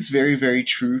stays very, very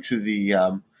true to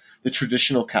the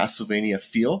traditional Castlevania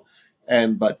feel,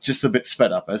 but just a bit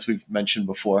sped up, as we've mentioned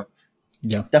before.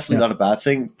 Yeah, definitely not a bad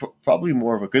thing. Probably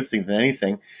more of a good thing than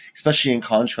anything, especially in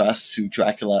contrast to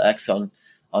Dracula X on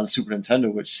Super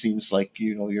Nintendo, which seems like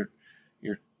you're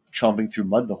tromping through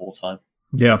mud the whole time.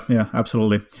 Yeah,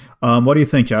 absolutely. What do you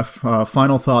think, Jeff?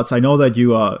 Final thoughts. I know that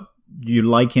you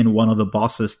liken one of the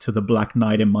bosses to the Black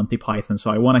Knight in Monty Python,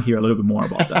 so I want to hear a little bit more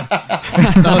about that.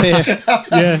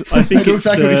 I think it's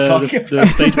exactly what he's talking the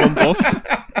stage 1 boss.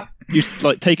 You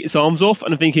like take its arms off,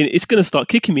 and I'm thinking it's going to start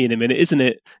kicking me in a minute, isn't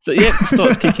it? So it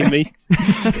starts kicking me.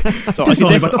 So I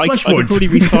could probably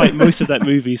recite most of that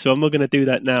movie, so I'm not going to do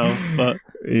that now. But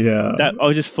yeah,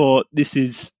 I just thought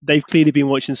they've clearly been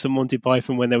watching some Monty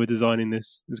Python when they were designing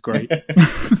this. It's great.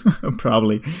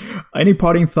 Probably. Any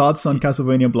parting thoughts on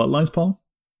Castlevania Bloodlines, Paul?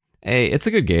 Hey, it's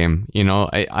a good game.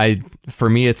 I for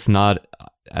me, it's not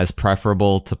as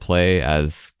preferable to play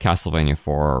as Castlevania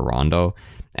 4 or Rondo.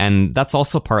 And that's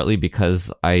also partly because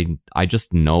I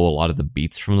just know a lot of the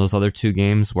beats from those other two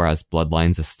games, whereas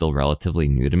Bloodlines is still relatively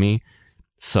new to me.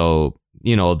 So,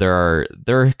 there are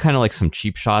kind of like some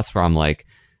cheap shots where I'm like,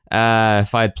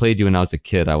 if I had played you when I was a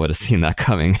kid, I would have seen that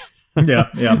coming. Yeah.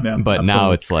 But absolutely.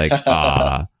 Now it's like,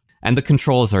 and the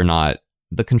controls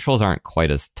aren't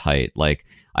quite as tight. Like,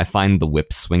 I find the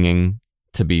whip swinging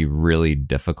to be really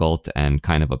difficult and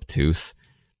kind of obtuse.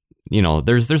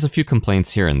 There's a few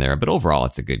complaints here and there, but overall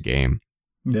it's a good game.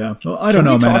 Yeah. Well, I don't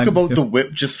know, man. Can we talk about the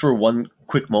whip just for one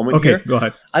quick moment here? Okay, go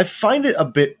ahead. I find it a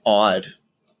bit odd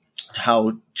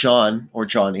how John, or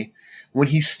Johnny, when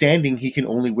he's standing, he can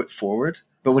only whip forward,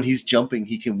 but when he's jumping,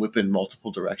 he can whip in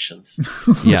multiple directions.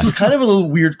 Yes. It's kind of a little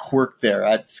weird quirk there.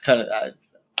 That's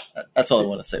all I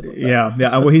want to say about that.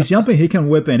 Yeah. When he's jumping, he can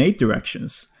whip in 8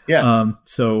 directions. Yeah.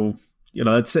 So,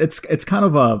 it's kind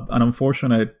of an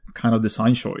unfortunate kind of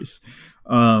design choice.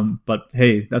 But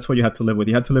hey, that's what you have to live with.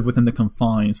 You have to live within the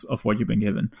confines of what you've been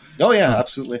given. Oh yeah,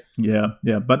 absolutely. Yeah.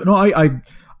 But no, I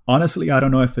honestly, I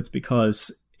don't know if it's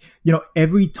because,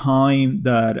 every time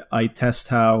that I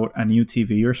test out a new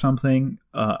TV or something,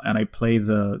 and I play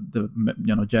the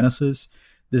Genesis,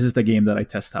 this is the game that I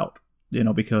test out,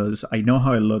 because I know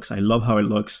how it looks. I love how it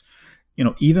looks.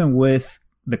 Even with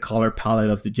the color palette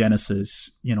of the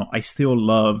Genesis, I still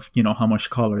love, how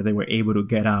much color they were able to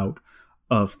get out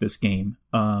of this game.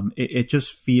 It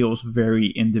just feels very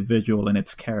individual in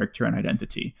its character and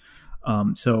identity.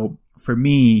 So for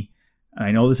me,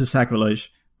 I know this is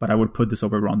sacrilege, but I would put this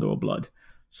over Rondo of Blood.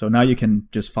 So now you can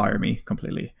just fire me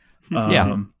completely.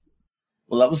 Yeah.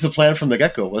 Well, that was the plan from the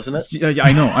get-go, wasn't it? Yeah,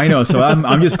 I know. So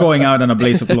I'm just going out in a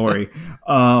blaze of glory.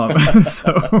 But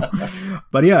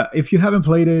yeah, if you haven't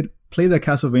played it, play the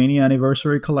Castlevania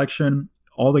Anniversary Collection.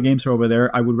 All the games are over there.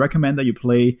 I would recommend that you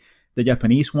play the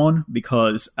Japanese one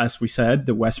because, as we said,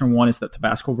 the Western one is the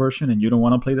Tabasco version, and you don't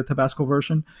want to play the Tabasco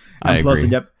version. And I plus,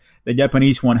 agree. the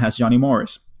Japanese one has Johnny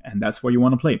Morris, and that's what you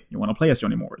want to play. You want to play as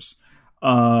Johnny Morris.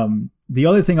 The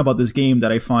other thing about this game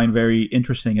that I find very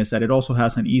interesting is that it also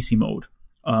has an easy mode.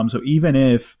 So even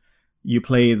if you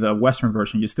play the Western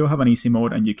version, you still have an easy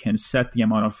mode, and you can set the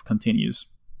amount of continues.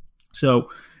 So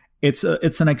it's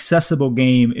an accessible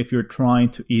game if you're trying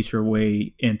to ease your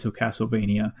way into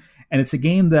Castlevania. And it's a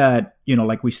game that,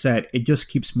 like we said, it just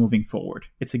keeps moving forward.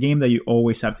 It's a game that you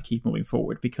always have to keep moving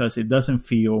forward because it doesn't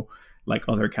feel like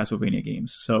other Castlevania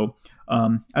games. So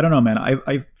I don't know, man. I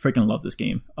freaking love this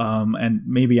game. And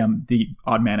maybe I'm the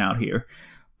odd man out here.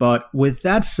 But with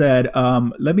that said,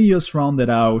 let me just round it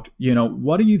out.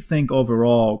 What do you think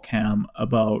overall, Cam,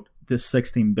 about this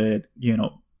 16-bit,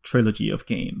 trilogy of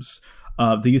games.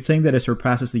 Do you think that it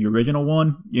surpasses the original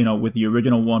one? With the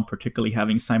original one particularly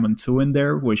having Simon 2 in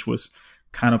there, which was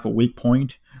kind of a weak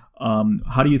point.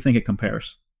 How do you think it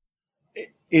compares?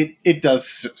 It does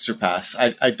surpass.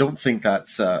 I don't think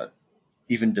that's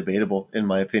even debatable, in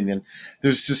my opinion.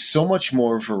 There's just so much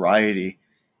more variety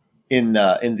in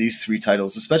these three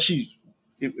titles, especially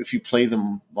if you play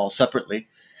them all separately.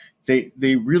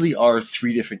 They really are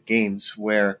three different games,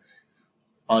 where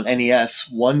on NES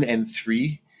 1 and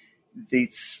 3, they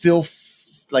still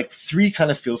like 3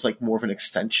 kind of feels like more of an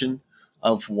extension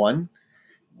of 1,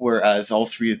 whereas all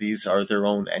three of these are their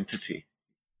own entity.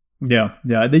 Yeah,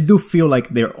 they do feel like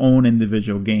their own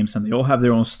individual games, and they all have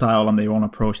their own style and their own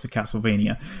approach to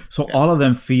Castlevania. So all of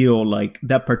them feel like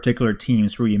that particular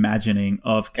team's reimagining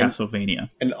of Castlevania.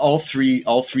 And all three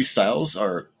styles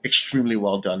are extremely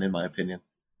well done, in my opinion.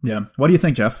 Yeah. What do you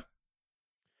think, Jeff?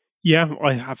 Yeah,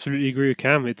 I absolutely agree with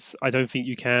Cam. I don't think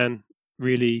you can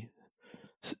really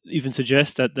even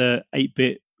suggest that the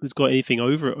 8-bit has got anything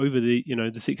over the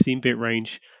the 16-bit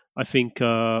range. I think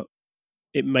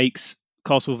it makes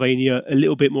Castlevania a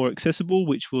little bit more accessible,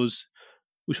 which was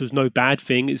no bad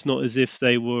thing. It's not as if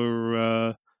they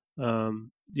were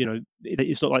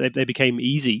it's not like they became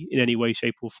easy in any way,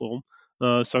 shape, or form.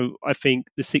 So I think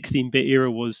the 16-bit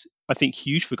era was, I think,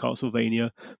 huge for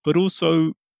Castlevania. But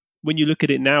also, when you look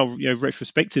at it now,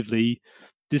 retrospectively,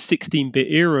 the 16-bit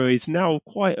era is now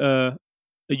quite a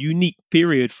unique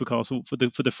period for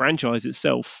the franchise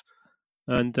itself.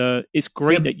 And it's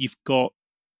great that you've got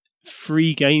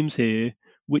 3 games here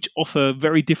which offer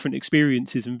very different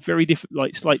experiences and very different,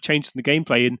 like, slight changes in the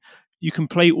gameplay, and you can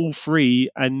play all 3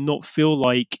 and not feel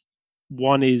like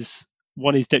one is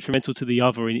detrimental to the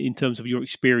other in terms of your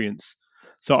experience.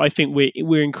 So I think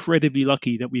we're incredibly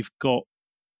lucky that we've got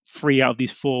 3 out of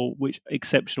these 4 which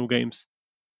exceptional games.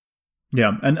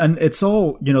 Yeah, and it's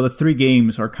all, the 3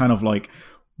 games are kind of like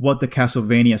what the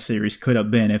Castlevania series could have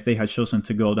been if they had chosen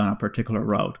to go down a particular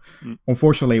route.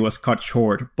 Unfortunately, it was cut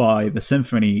short by the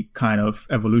Symphony kind of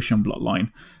evolution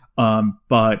bloodline.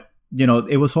 But,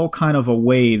 it was all kind of a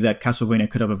way that Castlevania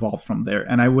could have evolved from there.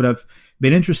 And I would have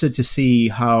been interested to see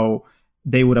how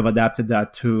they would have adapted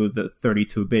that to the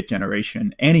 32-bit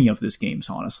generation, any of these games,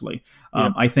 honestly.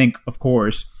 I think, of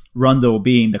course, Rondo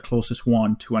being the closest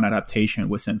one to an adaptation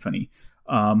with Symphony.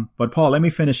 But Paul, let me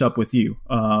finish up with you.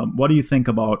 What do you think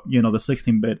about, the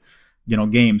 16-bit,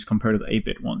 games compared to the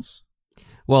 8-bit ones?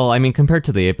 Well, I mean, compared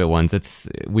to the 8-bit ones,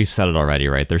 we've said it already,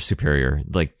 right? They're superior,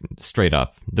 like straight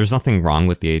up. There's nothing wrong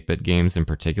with the 8-bit games in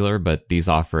particular, but these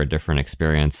offer a different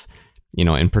experience.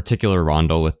 In particular,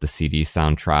 Rondo with the CD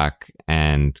soundtrack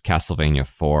and Castlevania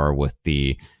 4 with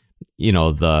the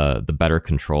better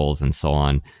controls and so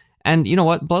on. And you know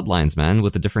what? Bloodlines, man,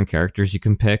 with the different characters you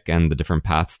can pick and the different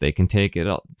paths they can take, it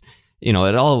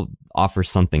all offers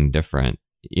something different.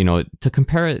 To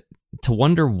compare it, to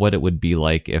wonder what it would be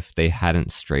like if they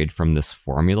hadn't strayed from this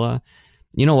formula.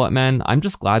 You know what, man? I'm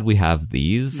just glad we have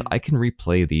these. I can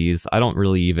replay these. I don't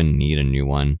really even need a new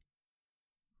one.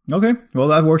 Okay, well,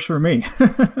 that works for me.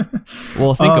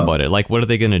 Well, think about it. Like, what are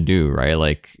they going to do, right?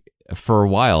 Like, for a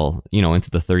while, into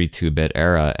the 32-bit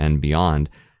era and beyond,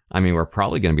 I mean, we're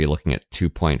probably going to be looking at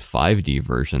 2.5D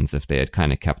versions if they had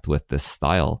kind of kept with this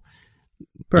style.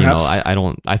 Perhaps.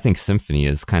 I think Symphony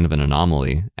is kind of an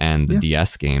anomaly, and the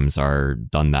DS games are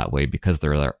done that way because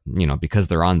they're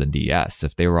on the DS.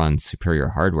 If they were on superior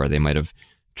hardware, they might have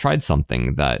tried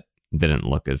something that didn't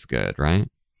look as good, right?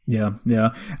 Yeah.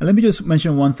 And let me just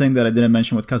mention one thing that I didn't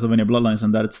mention with Castlevania Bloodlines,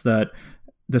 and that's that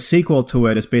the sequel to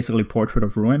it is basically Portrait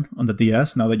of Ruin on the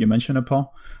DS, now that you mention it,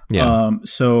 Paul. Yeah.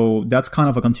 So that's kind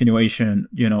of a continuation,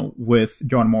 with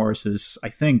John Morris's, I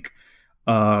think,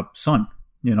 son.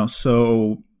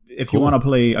 So if you want to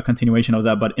play a continuation of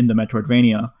that, but in the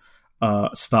Metroidvania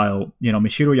style,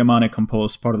 Michiru Yamane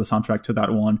composed part of the soundtrack to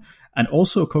that one, and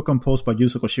also co-composed by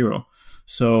Yuzo Koshiro.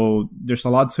 So there's a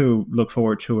lot to look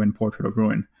forward to in Portrait of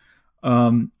Ruin.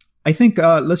 I think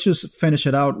let's just finish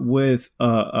it out with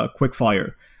a quick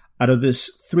fire. Out of these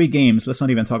 3 games, let's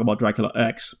not even talk about Dracula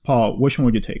X. Paul, which one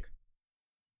would you take?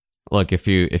 Look, if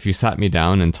you sat me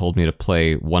down and told me to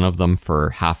play one of them for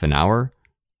half an hour,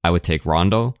 I would take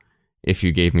Rondo. If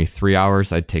you gave me 3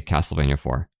 hours, I'd take Castlevania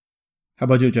 4. How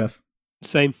about you, Jeff?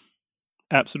 Same.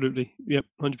 Absolutely. Yep,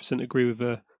 100% agree with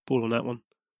Paul on that one.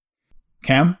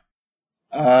 Cam?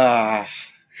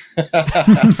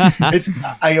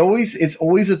 It's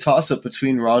always a toss-up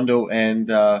between Rondo and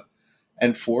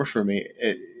 4 for me.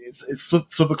 It's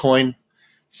flip a coin,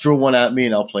 throw one at me,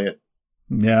 and I'll play it.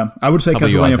 Yeah, I would say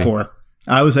Castlevania 4.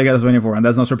 I would say Castlevania 4, and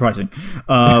that's not surprising.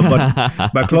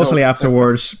 But closely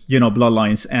afterwards,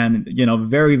 Bloodlines, and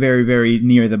very, very, very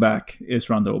near the back is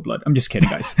Rondo of Blood. I'm just kidding,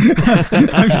 guys.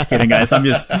 I'm just kidding, guys. I'm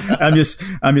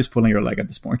just pulling your leg at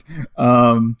this point.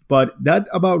 But that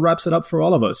about wraps it up for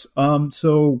all of us.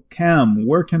 So Cam,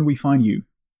 where can we find you?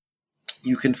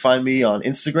 You can find me on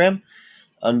Instagram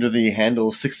under the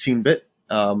handle 16bit.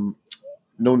 No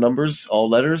numbers, all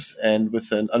letters, and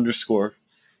with an underscore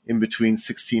in between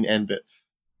 16 and bit.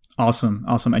 Awesome.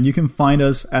 And you can find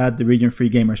us at the Region Free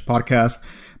Gamers podcast.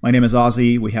 My name is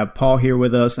Ozzy. We have Paul here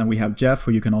with us, and we have Jeff,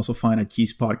 who you can also find at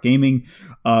G-Spot Gaming.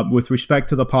 With respect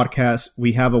to the podcast,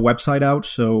 we have a website out.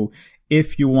 So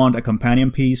if you want a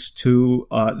companion piece to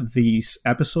these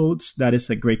episodes, that is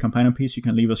a great companion piece. You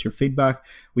can leave us your feedback.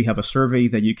 We have a survey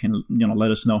that you can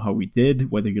let us know how we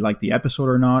did, whether you like the episode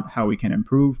or not, how we can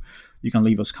improve. You can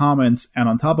leave us comments. And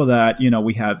on top of that,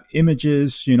 we have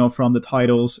images, from the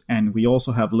titles. And we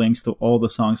also have links to all the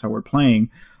songs that we're playing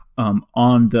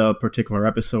on the particular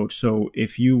episode. So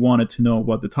if you wanted to know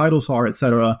what the titles are,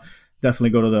 etc., definitely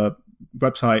go to the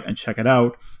website and check it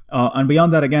out. And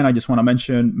beyond that, again, I just want to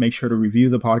mention, make sure to review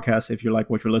the podcast if you like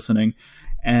what you're listening.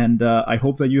 And I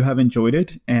hope that you have enjoyed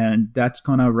it. And that's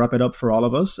going to wrap it up for all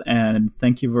of us. And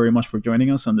thank you very much for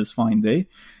joining us on this fine day.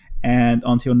 And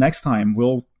until next time,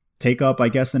 we'll take up, I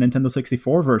guess, the Nintendo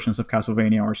 64 versions of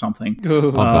Castlevania or something.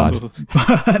 Oh, God.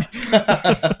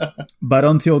 But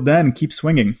until then, keep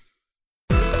swinging.